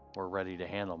we're ready to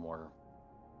handle more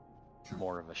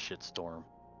of a shitstorm.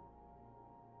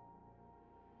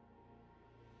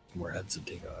 More heads to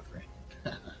take off, right?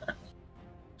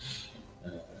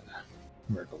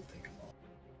 Merc will take them all.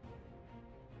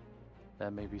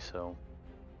 That may be so.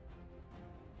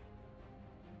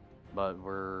 But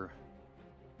we're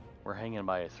hanging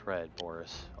by a thread,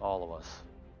 Boris. All of us.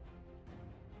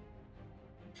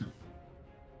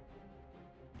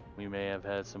 We may have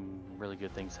had some really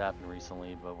good things happen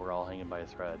recently, but we're all hanging by a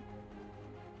thread.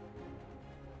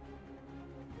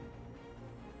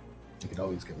 It could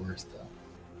always get worse, though.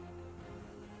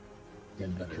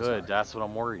 It could. That's what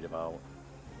I'm worried about.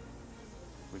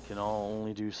 We can all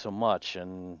only do so much,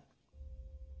 and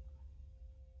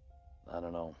I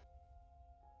don't know.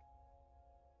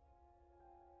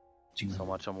 So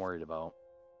much I'm worried about.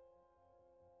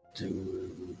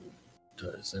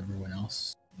 Does everyone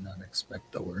else not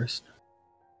expect the worst?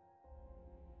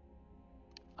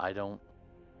 I don't.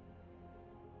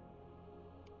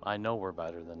 I know we're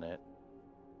better than it.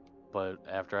 But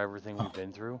after everything we've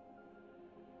been through?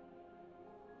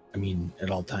 I mean, at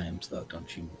all times, though,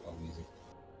 don't you always,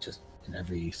 just in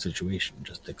every situation,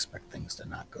 just expect things to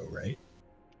not go right?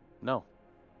 No.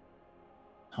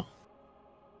 Huh.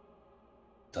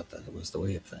 Thought that it was the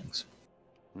way of things.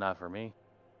 Not for me.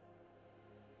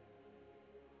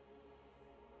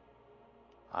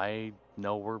 I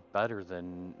know we're better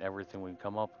than everything we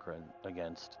come up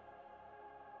against.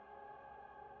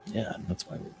 Yeah, that's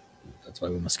why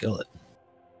we must kill it.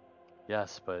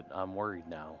 Yes, but I'm worried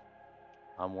now.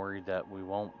 I'm worried that we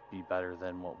won't be better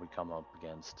than what we come up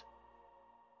against.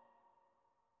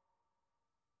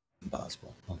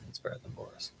 Impossible. Nothing's better than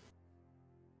Boris.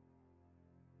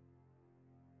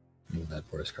 Move that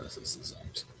Boris crosses his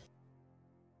arms.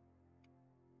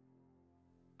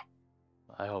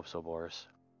 I hope so, Boris.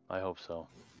 I hope so.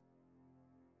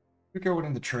 You're going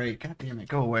in the tray. God damn it,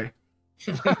 go away.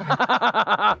 Did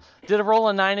it roll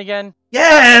a 9 again?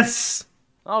 Yes!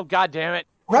 Oh, god damn it.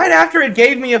 Right after it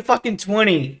gave me a fucking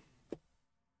 20.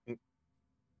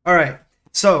 Alright,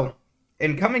 so,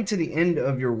 in coming to the end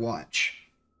of your watch,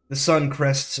 the sun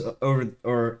crests over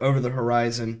the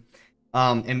horizon.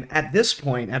 And at this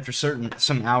point, after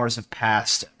some hours have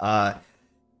passed,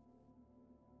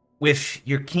 with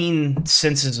your keen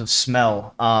senses of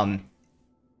smell,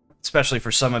 especially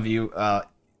for some of you,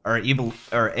 are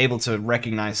able to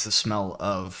recognize the smell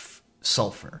of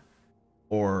sulfur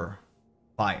or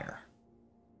fire.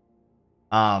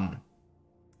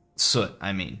 Soot,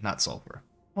 I mean, not sulfur.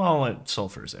 Well,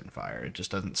 sulfur's in fire. It just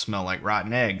doesn't smell like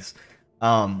rotten eggs.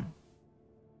 But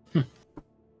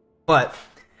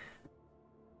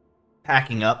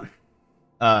packing up,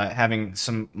 having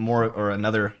some more or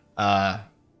another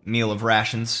meal of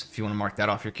rations, if you want to mark that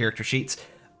off your character sheets,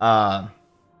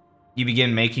 you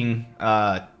begin making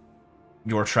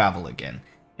your travel again.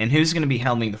 And who's going to be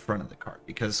helming the front of the cart?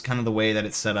 Because kind of the way that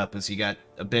it's set up is you got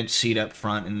a bench seat up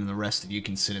front, and then the rest of you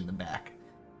can sit in the back.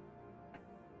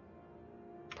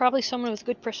 Probably someone with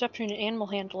good perception in animal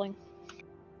handling.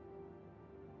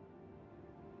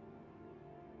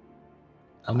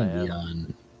 I'm going to be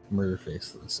on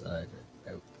Murderface to the side.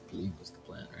 I believe was the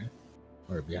plan, right?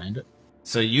 Or behind it.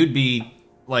 So you'd be,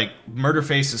 like,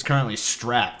 Murderface is currently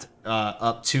strapped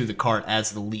up to the cart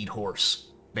as the lead horse,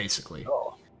 basically.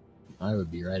 Oh. I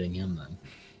would be riding him then.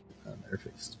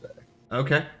 Airface is back.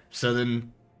 Okay, so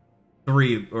then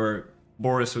 3, or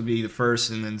Boris would be the first,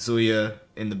 and then Zuya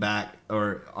in the back,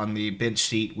 or on the bench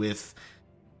seat with...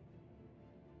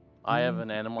 I have an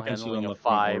animal I can sit handling on the of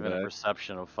front or 5 and a back.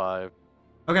 perception of 5.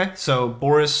 Okay, so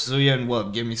Boris, Zuya, and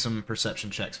Wub, give me some perception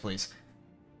checks, please.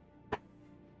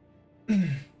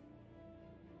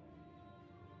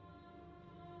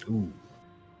 Ooh.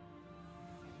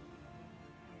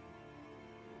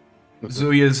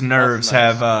 Zuya's nerves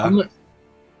nice. have,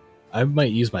 I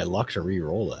might use my luck to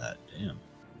re-roll that.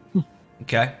 Damn.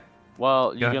 Okay.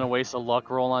 Well, you're Yeah. gonna waste a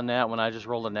luck roll on that when I just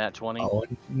rolled a nat 20? Oh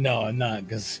no, I'm not,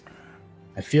 because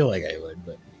I feel like I would,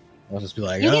 but I'll just be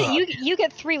like, You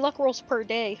get 3 luck rolls per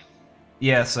day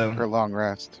Yeah, so... For a long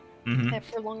rest. Mhm.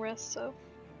 after a long rest. So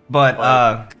But,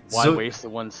 Why Zu- waste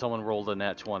it when someone rolled a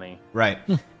nat 20? Right.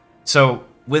 So,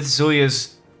 with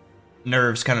Zuya's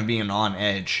nerves kind of being on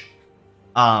edge,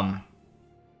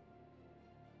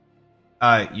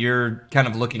 you're kind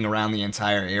of looking around the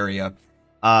entire area,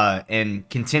 and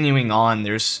continuing on,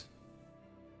 there's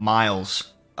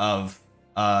miles of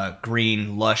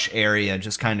green, lush area,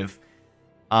 just kind of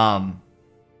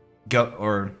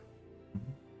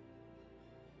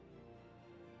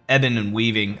ebbing and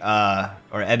weaving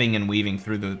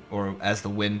through the, or as the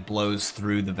wind blows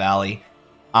through the valley,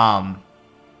 and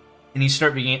you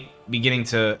start beginning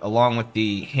to, along with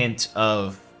the hint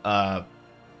of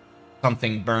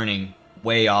something burning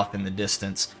way off in the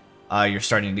distance, you're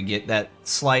starting to get that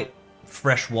slight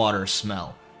fresh water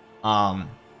smell.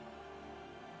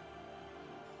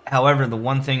 However, the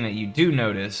one thing that you do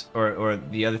notice, or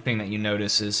the other thing that you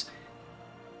notice, is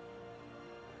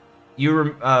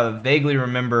you vaguely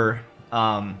remember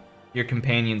your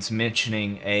companions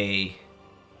mentioning a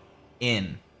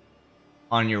inn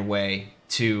on your way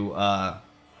to,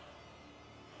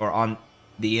 or on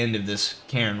the end of this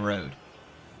Cairn Road,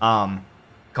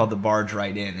 called the Barge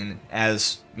Right Inn. And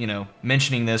as, you know,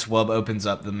 mentioning this, Wub opens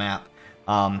up the map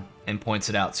and points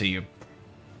it out to you.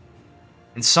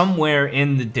 And somewhere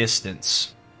in the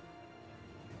distance,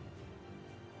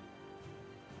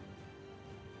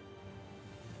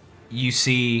 you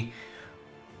see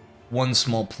one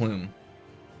small plume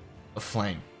of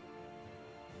flame.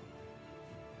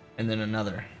 And then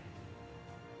another.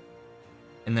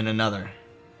 And then another.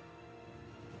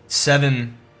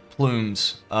 7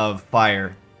 plumes of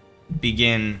fire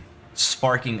begin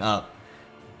sparking up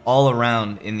all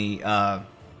around in the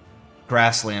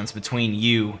grasslands between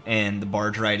you and the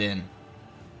Barge Right Inn.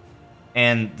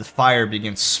 And the fire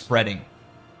begins spreading,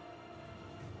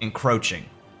 encroaching.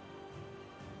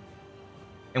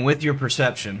 And with your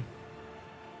perception,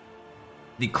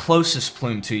 the closest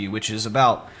plume to you, which is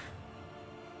about,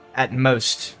 at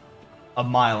most, 1.5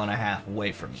 miles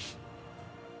away from you,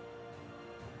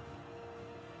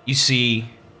 you see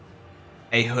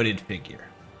a hooded figure.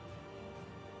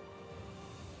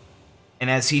 And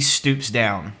as he stoops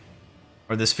down,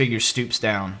 or this figure stoops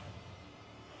down,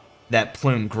 that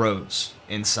plume grows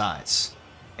in size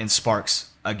and sparks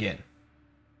again.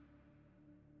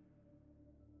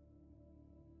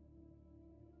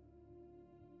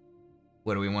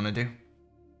 What do we want to do?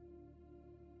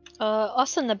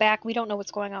 us in the back, we don't know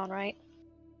what's going on, right?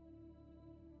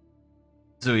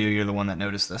 Zuya, you're the one that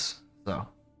noticed this, so...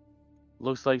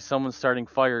 Looks like someone's starting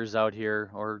fires out here,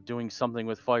 or doing something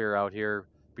with fire out here.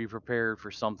 Be prepared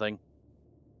for something.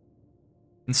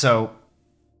 And so,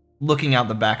 looking out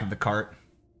the back of the cart,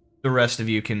 the rest of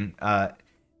you can,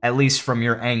 at least from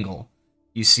your angle,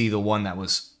 you see the one that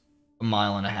was 1.5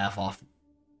 miles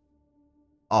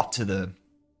off to the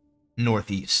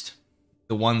northeast.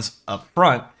 The ones up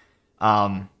front,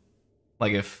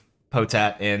 like if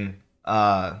Potat and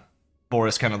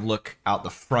Boris kind of look out the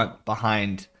front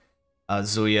behind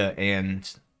Zuya and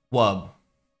Wub.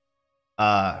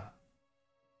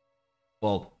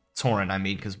 Well, Torin, I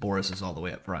mean, because Boris is all the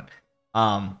way up front.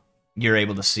 You're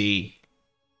able to see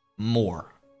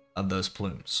more of those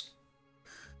plumes.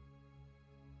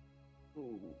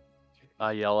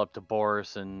 I yell up to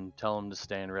Boris and tell him to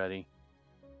stand ready.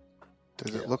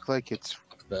 Does it look like it's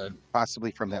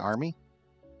possibly from the army?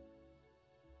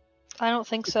 I don't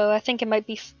think so. I think it might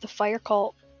be the fire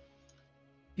cult.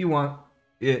 If you want,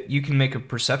 you can make a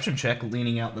perception check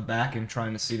leaning out the back and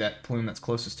trying to see that plume that's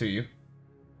closest to you.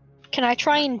 Can I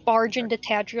try and barge into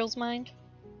Tadriel's mind?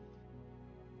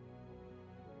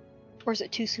 Or is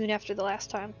it too soon after the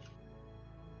last time?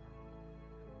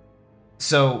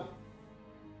 So,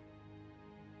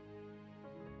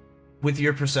 with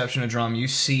your perception of Drum, you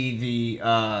see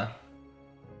the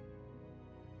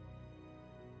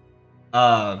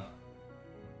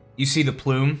you see the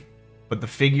plume, but the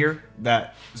figure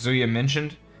that Zuya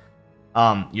mentioned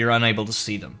you're unable to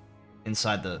see them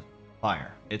inside the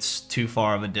fire. It's too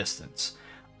far of a distance.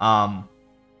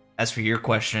 As for your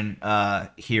question,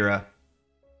 Hira,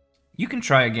 you can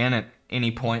try again at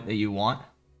any point that you want.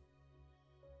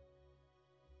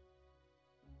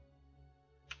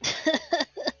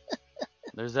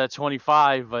 There's that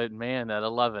 25, but man, that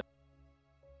 11.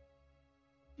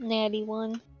 Natty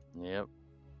one. Yep.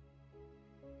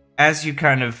 As you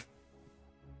kind of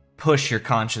push your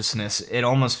consciousness, it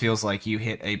almost feels like you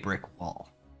hit a brick wall,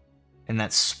 and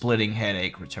that splitting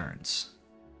headache returns.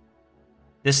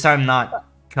 This time not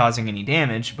causing any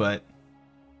damage, but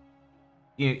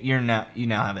you now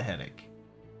have a headache.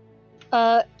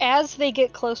 As they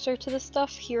get closer to the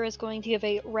stuff, Hira is going to give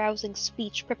a rousing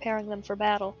speech preparing them for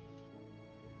battle.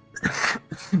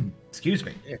 Excuse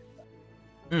me.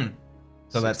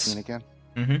 So 16 that's again.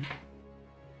 Mm-hmm.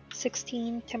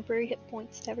 16 temporary hit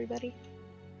points to everybody.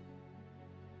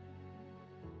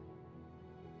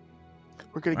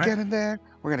 We're gonna get in there.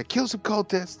 We're gonna kill some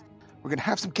cultists. We're gonna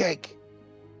have some cake.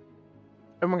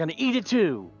 And we're gonna eat it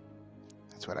too.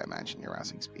 That's what I imagine your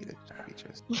rousing speech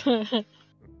is.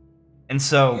 And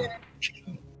so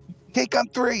Cake on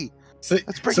 3.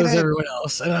 Let's bring so it is in. everyone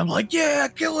else, and I'm like, yeah,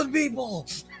 killing people.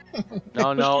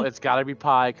 No, it's gotta be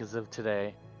pie because of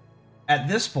today. at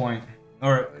this point,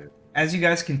 or as you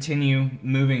guys continue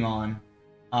moving on,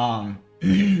 and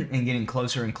getting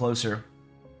closer and closer,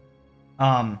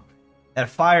 that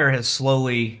fire has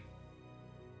slowly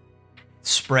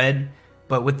spread,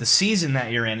 but with the season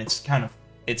that you're in, it's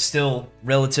still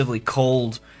relatively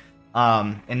cold,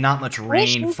 and not much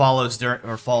rain falls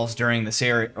during this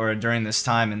area or during this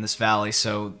time in this valley.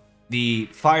 So the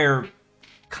fire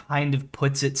kind of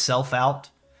puts itself out,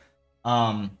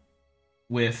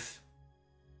 with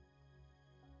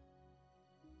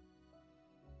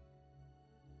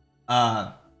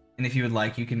and if you would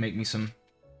like, you can make me some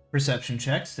perception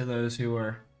checks to those who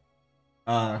are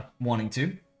wanting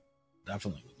to.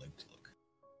 Definitely would like to look.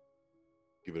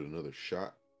 Give it another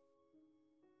shot.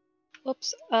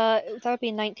 Whoops. That would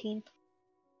be 19.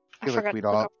 I feel like forgot we'd to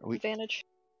look all- up advantage.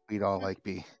 We'd all like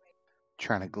be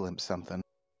trying to glimpse something.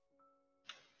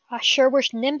 I sure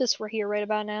wish Nimbus were here right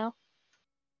about now.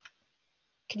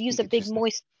 Could use He a could big just-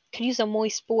 moist. Could use a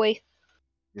moist boy.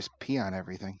 Just pee on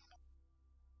everything.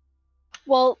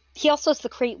 Well, he also has the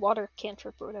create water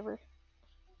cantrip or whatever.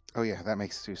 Oh yeah, that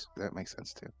makes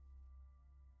sense too.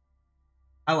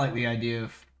 I like the idea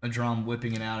of a drum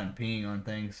whipping it out and peeing on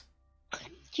things.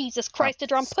 Jesus Christ, Stop-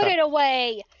 Adron, put stop. it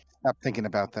away! Stop thinking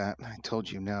about that. I told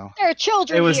you no. There are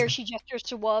children It was- here, she gestures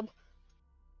to Wub.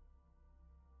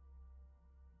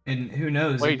 And who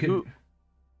knows? Wait, it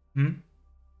could...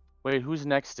 Wait, who's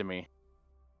next to me?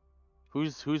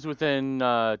 Who's within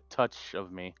touch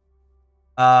of me?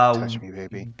 Touch me,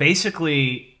 baby.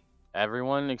 Basically,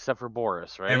 Everyone except for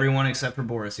Boris, right? everyone except for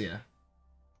Boris, yeah.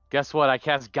 Guess what? I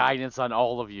cast guidance on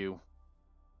all of you,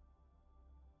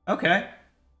 Okay.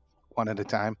 One at a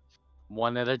time.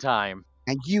 one at a time.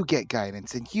 And you get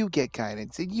guidance, and you get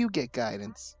guidance, and you get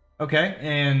guidance. Okay,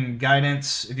 and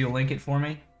guidance, if you link it for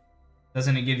me.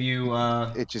 Doesn't it give you,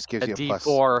 It just gives A you a plus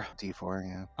D4. D4,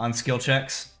 yeah. on skill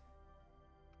checks?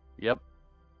 Yep.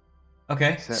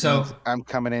 Okay, So, that so means I'm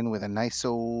coming in with a nice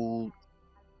old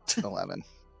 11.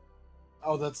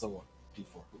 Oh, that's the one.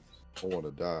 D4. I want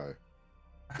to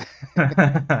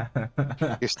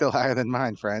die. You're still higher than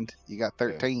mine, friend. You got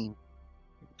 13.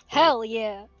 Hell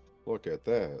yeah. Look at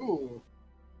that. Ooh.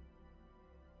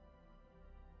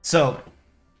 So,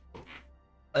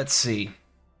 let's see.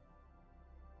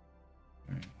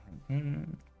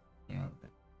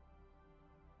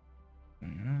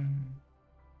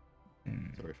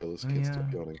 Sorry, fellas. Can't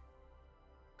stop yawning.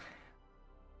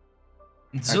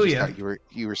 I just Zuya, thought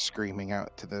you were screaming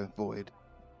out to the void.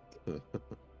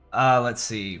 let's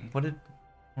see. What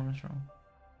was wrong?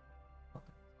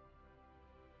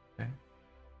 Okay.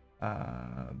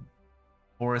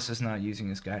 Boris is not using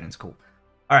his guidance. Cool.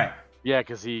 All right. Yeah,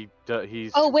 because he's.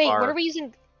 Oh wait, far. what are we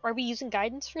using? Are we using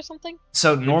guidance for something?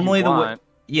 So normally want.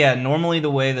 normally the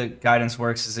way the guidance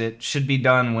works is it should be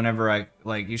done whenever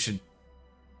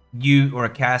you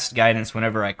cast guidance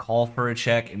whenever I call for a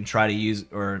check and try to use,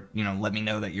 or let me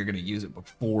know that you're going to use it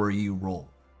before you roll.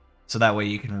 So that way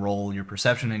you can roll your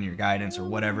perception and your guidance or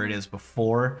whatever it is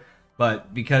before.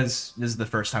 But because this is the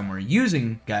first time we're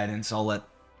using guidance, I'll let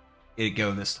it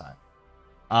go this time.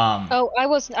 Oh, I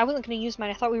wasn't going to use mine.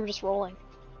 I thought we were just rolling.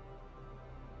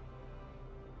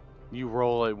 You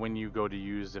roll it when you go to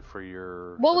use it for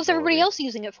your. What was everybody ability. else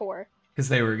using it for? Because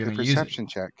they were The going to use it. perception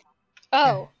check.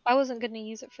 Oh, I wasn't going to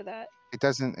use it for that. It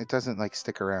doesn't like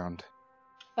stick around.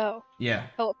 Oh. Yeah.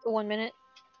 Oh, up to 1 minute.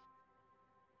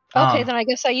 Okay, then I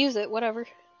guess I use it. Whatever.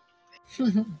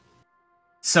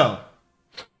 So,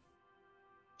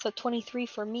 So 23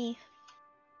 for me.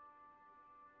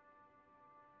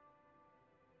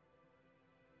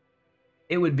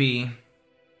 it would be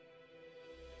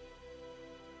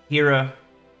Hira,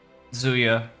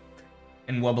 Zuya,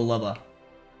 and Wubba Lubba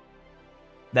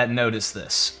that notice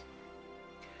this.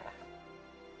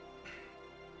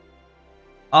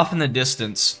 Off in the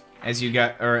distance, as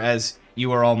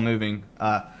you are all moving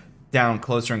down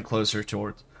closer and closer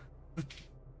towards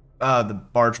the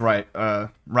barge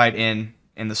right in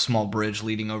the small bridge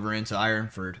leading over into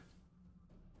Ironford.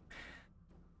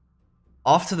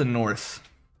 Off to the north,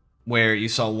 where you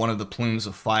saw one of the plumes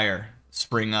of fire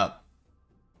spring up,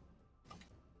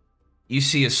 you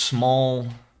see a small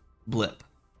blip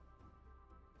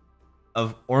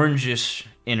of orangish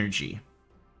energy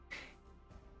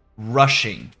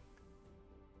rushing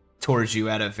towards you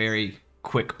at a very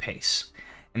quick pace.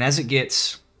 And as it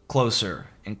gets closer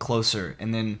and closer,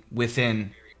 and then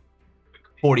within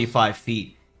 45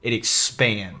 feet, it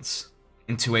expands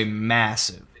into a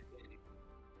massive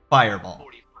fireball.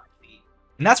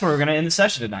 And that's where we're going to end the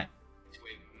session tonight.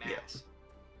 Yes.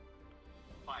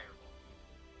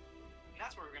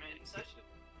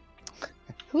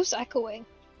 Who's echoing?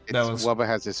 Wubba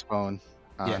has his phone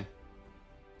on.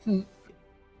 Yeah.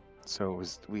 So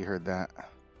we heard that.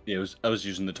 Yeah, I was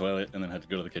using the toilet and then had to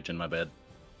go to the kitchen. My bad.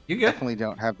 You good? Definitely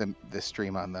don't have the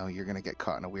stream on though. You're gonna get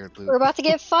caught in a weird loop. We're about to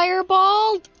get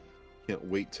fireballed. Can't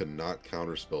wait to not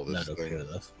counterspell this thing.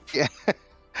 Yeah.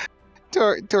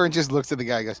 Torin just looks at the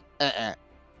guy and goes,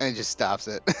 and just stops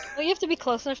it. Well, you have to be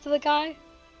close enough to the guy.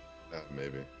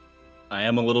 Maybe. I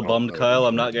am a little Oh, bummed, oh, Kyle.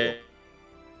 I'm yeah. not getting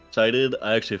excited.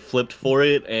 I actually flipped for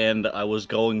it, and I was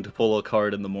going to pull a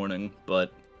card in the morning,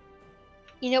 but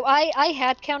You know, I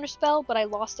had counterspell, but I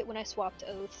lost it when I swapped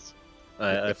oaths.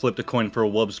 I flipped a coin for a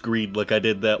Wub's Greed like I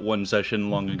did that one session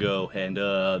long ago, and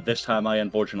this time I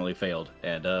unfortunately failed.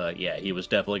 And yeah, he was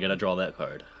definitely going to draw that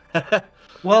card.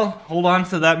 Well, hold on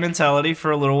to that mentality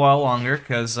for a little while longer,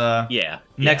 because Yeah.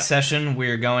 next session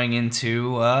we're going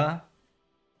into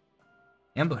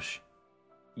ambush.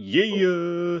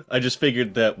 Yeah. I just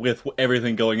figured that with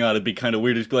everything going on, it'd be kind of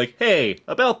weird to be like, hey,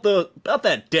 about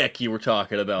that deck you were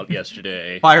talking about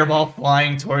yesterday. Fireball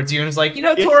flying towards you, and it's like, you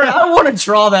know, Torin, I want to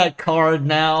draw that card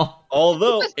now.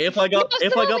 Although, if I got Now's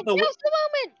the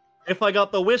moment! if I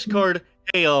got the wish card,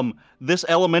 hey, this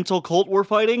elemental cult we're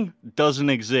fighting doesn't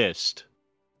exist.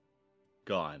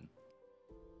 Gone.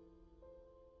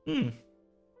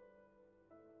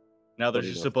 Now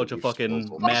there's just a bunch of fucking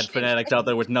mad fanatics out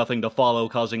there with nothing to follow,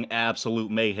 causing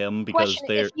absolute mayhem because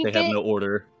they have no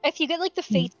order. If you get like the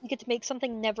fates, you get to make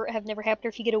something never happened, or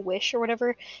if you get a wish or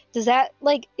whatever. Does that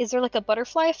is there like a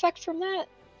butterfly effect from that?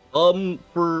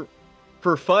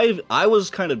 For 5, I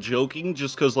was kind of joking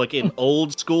just because, like, in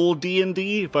old school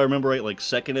D&D, if I remember right, like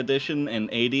 2nd edition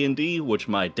and AD&D, which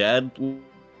my dad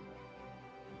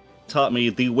taught me,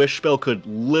 the wish spell could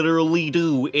literally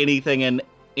do anything and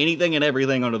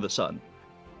everything under the sun.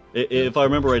 If I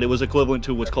remember right, it was equivalent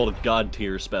to what's called a god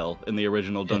tier spell in the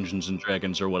original Dungeons and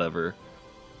Dragons or whatever.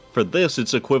 For this,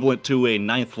 it's equivalent to a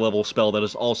 9th level spell that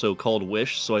is also called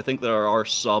wish, so I think there are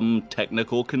some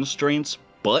technical constraints,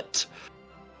 but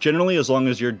generally, as long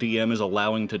as your DM is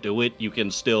allowing to do it, you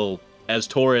can still, as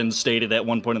Torin stated at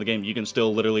one point in the game, you can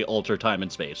still literally alter time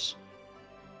and space.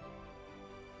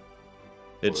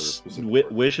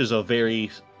 Wish is a very,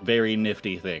 very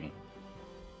nifty thing.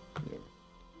 Yeah.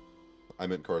 I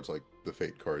meant cards like the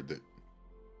Fate card that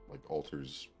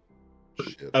alters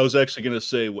shit. I was actually going to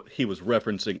say what he was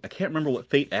referencing. I can't remember what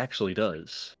Fate actually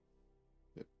does.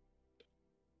 It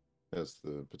has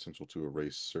the potential to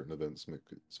erase certain events, make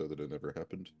it so that it never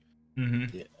happened.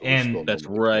 Mm-hmm. Yeah. And that's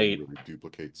right. Really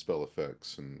duplicate spell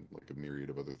effects and like a myriad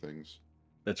of other things.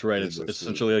 That's right. It's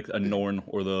essentially like a Norn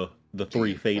or the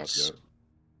 3 Fates.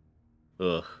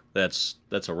 Ugh, that's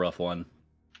a rough one.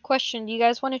 Question: do you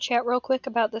guys want to chat real quick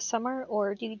about this summer,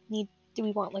 or do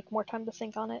we want like more time to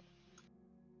think on it?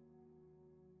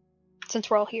 Since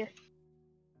we're all here.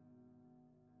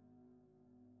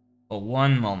 Well,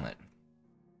 one moment.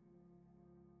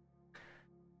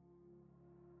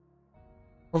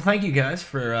 Well, thank you guys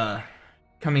for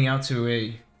coming out to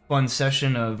a fun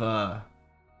session of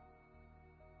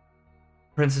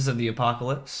Princess of the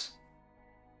Apocalypse.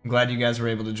 I'm glad you guys were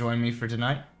able to join me for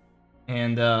tonight.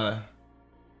 And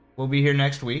we'll be here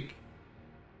next week.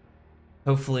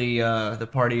 Hopefully the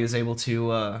party is able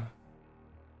to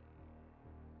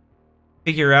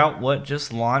figure out what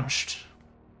just launched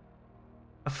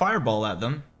a fireball at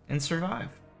them and survive.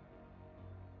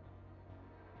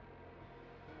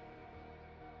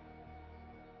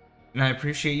 And I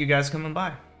appreciate you guys coming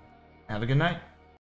by. Have a good night.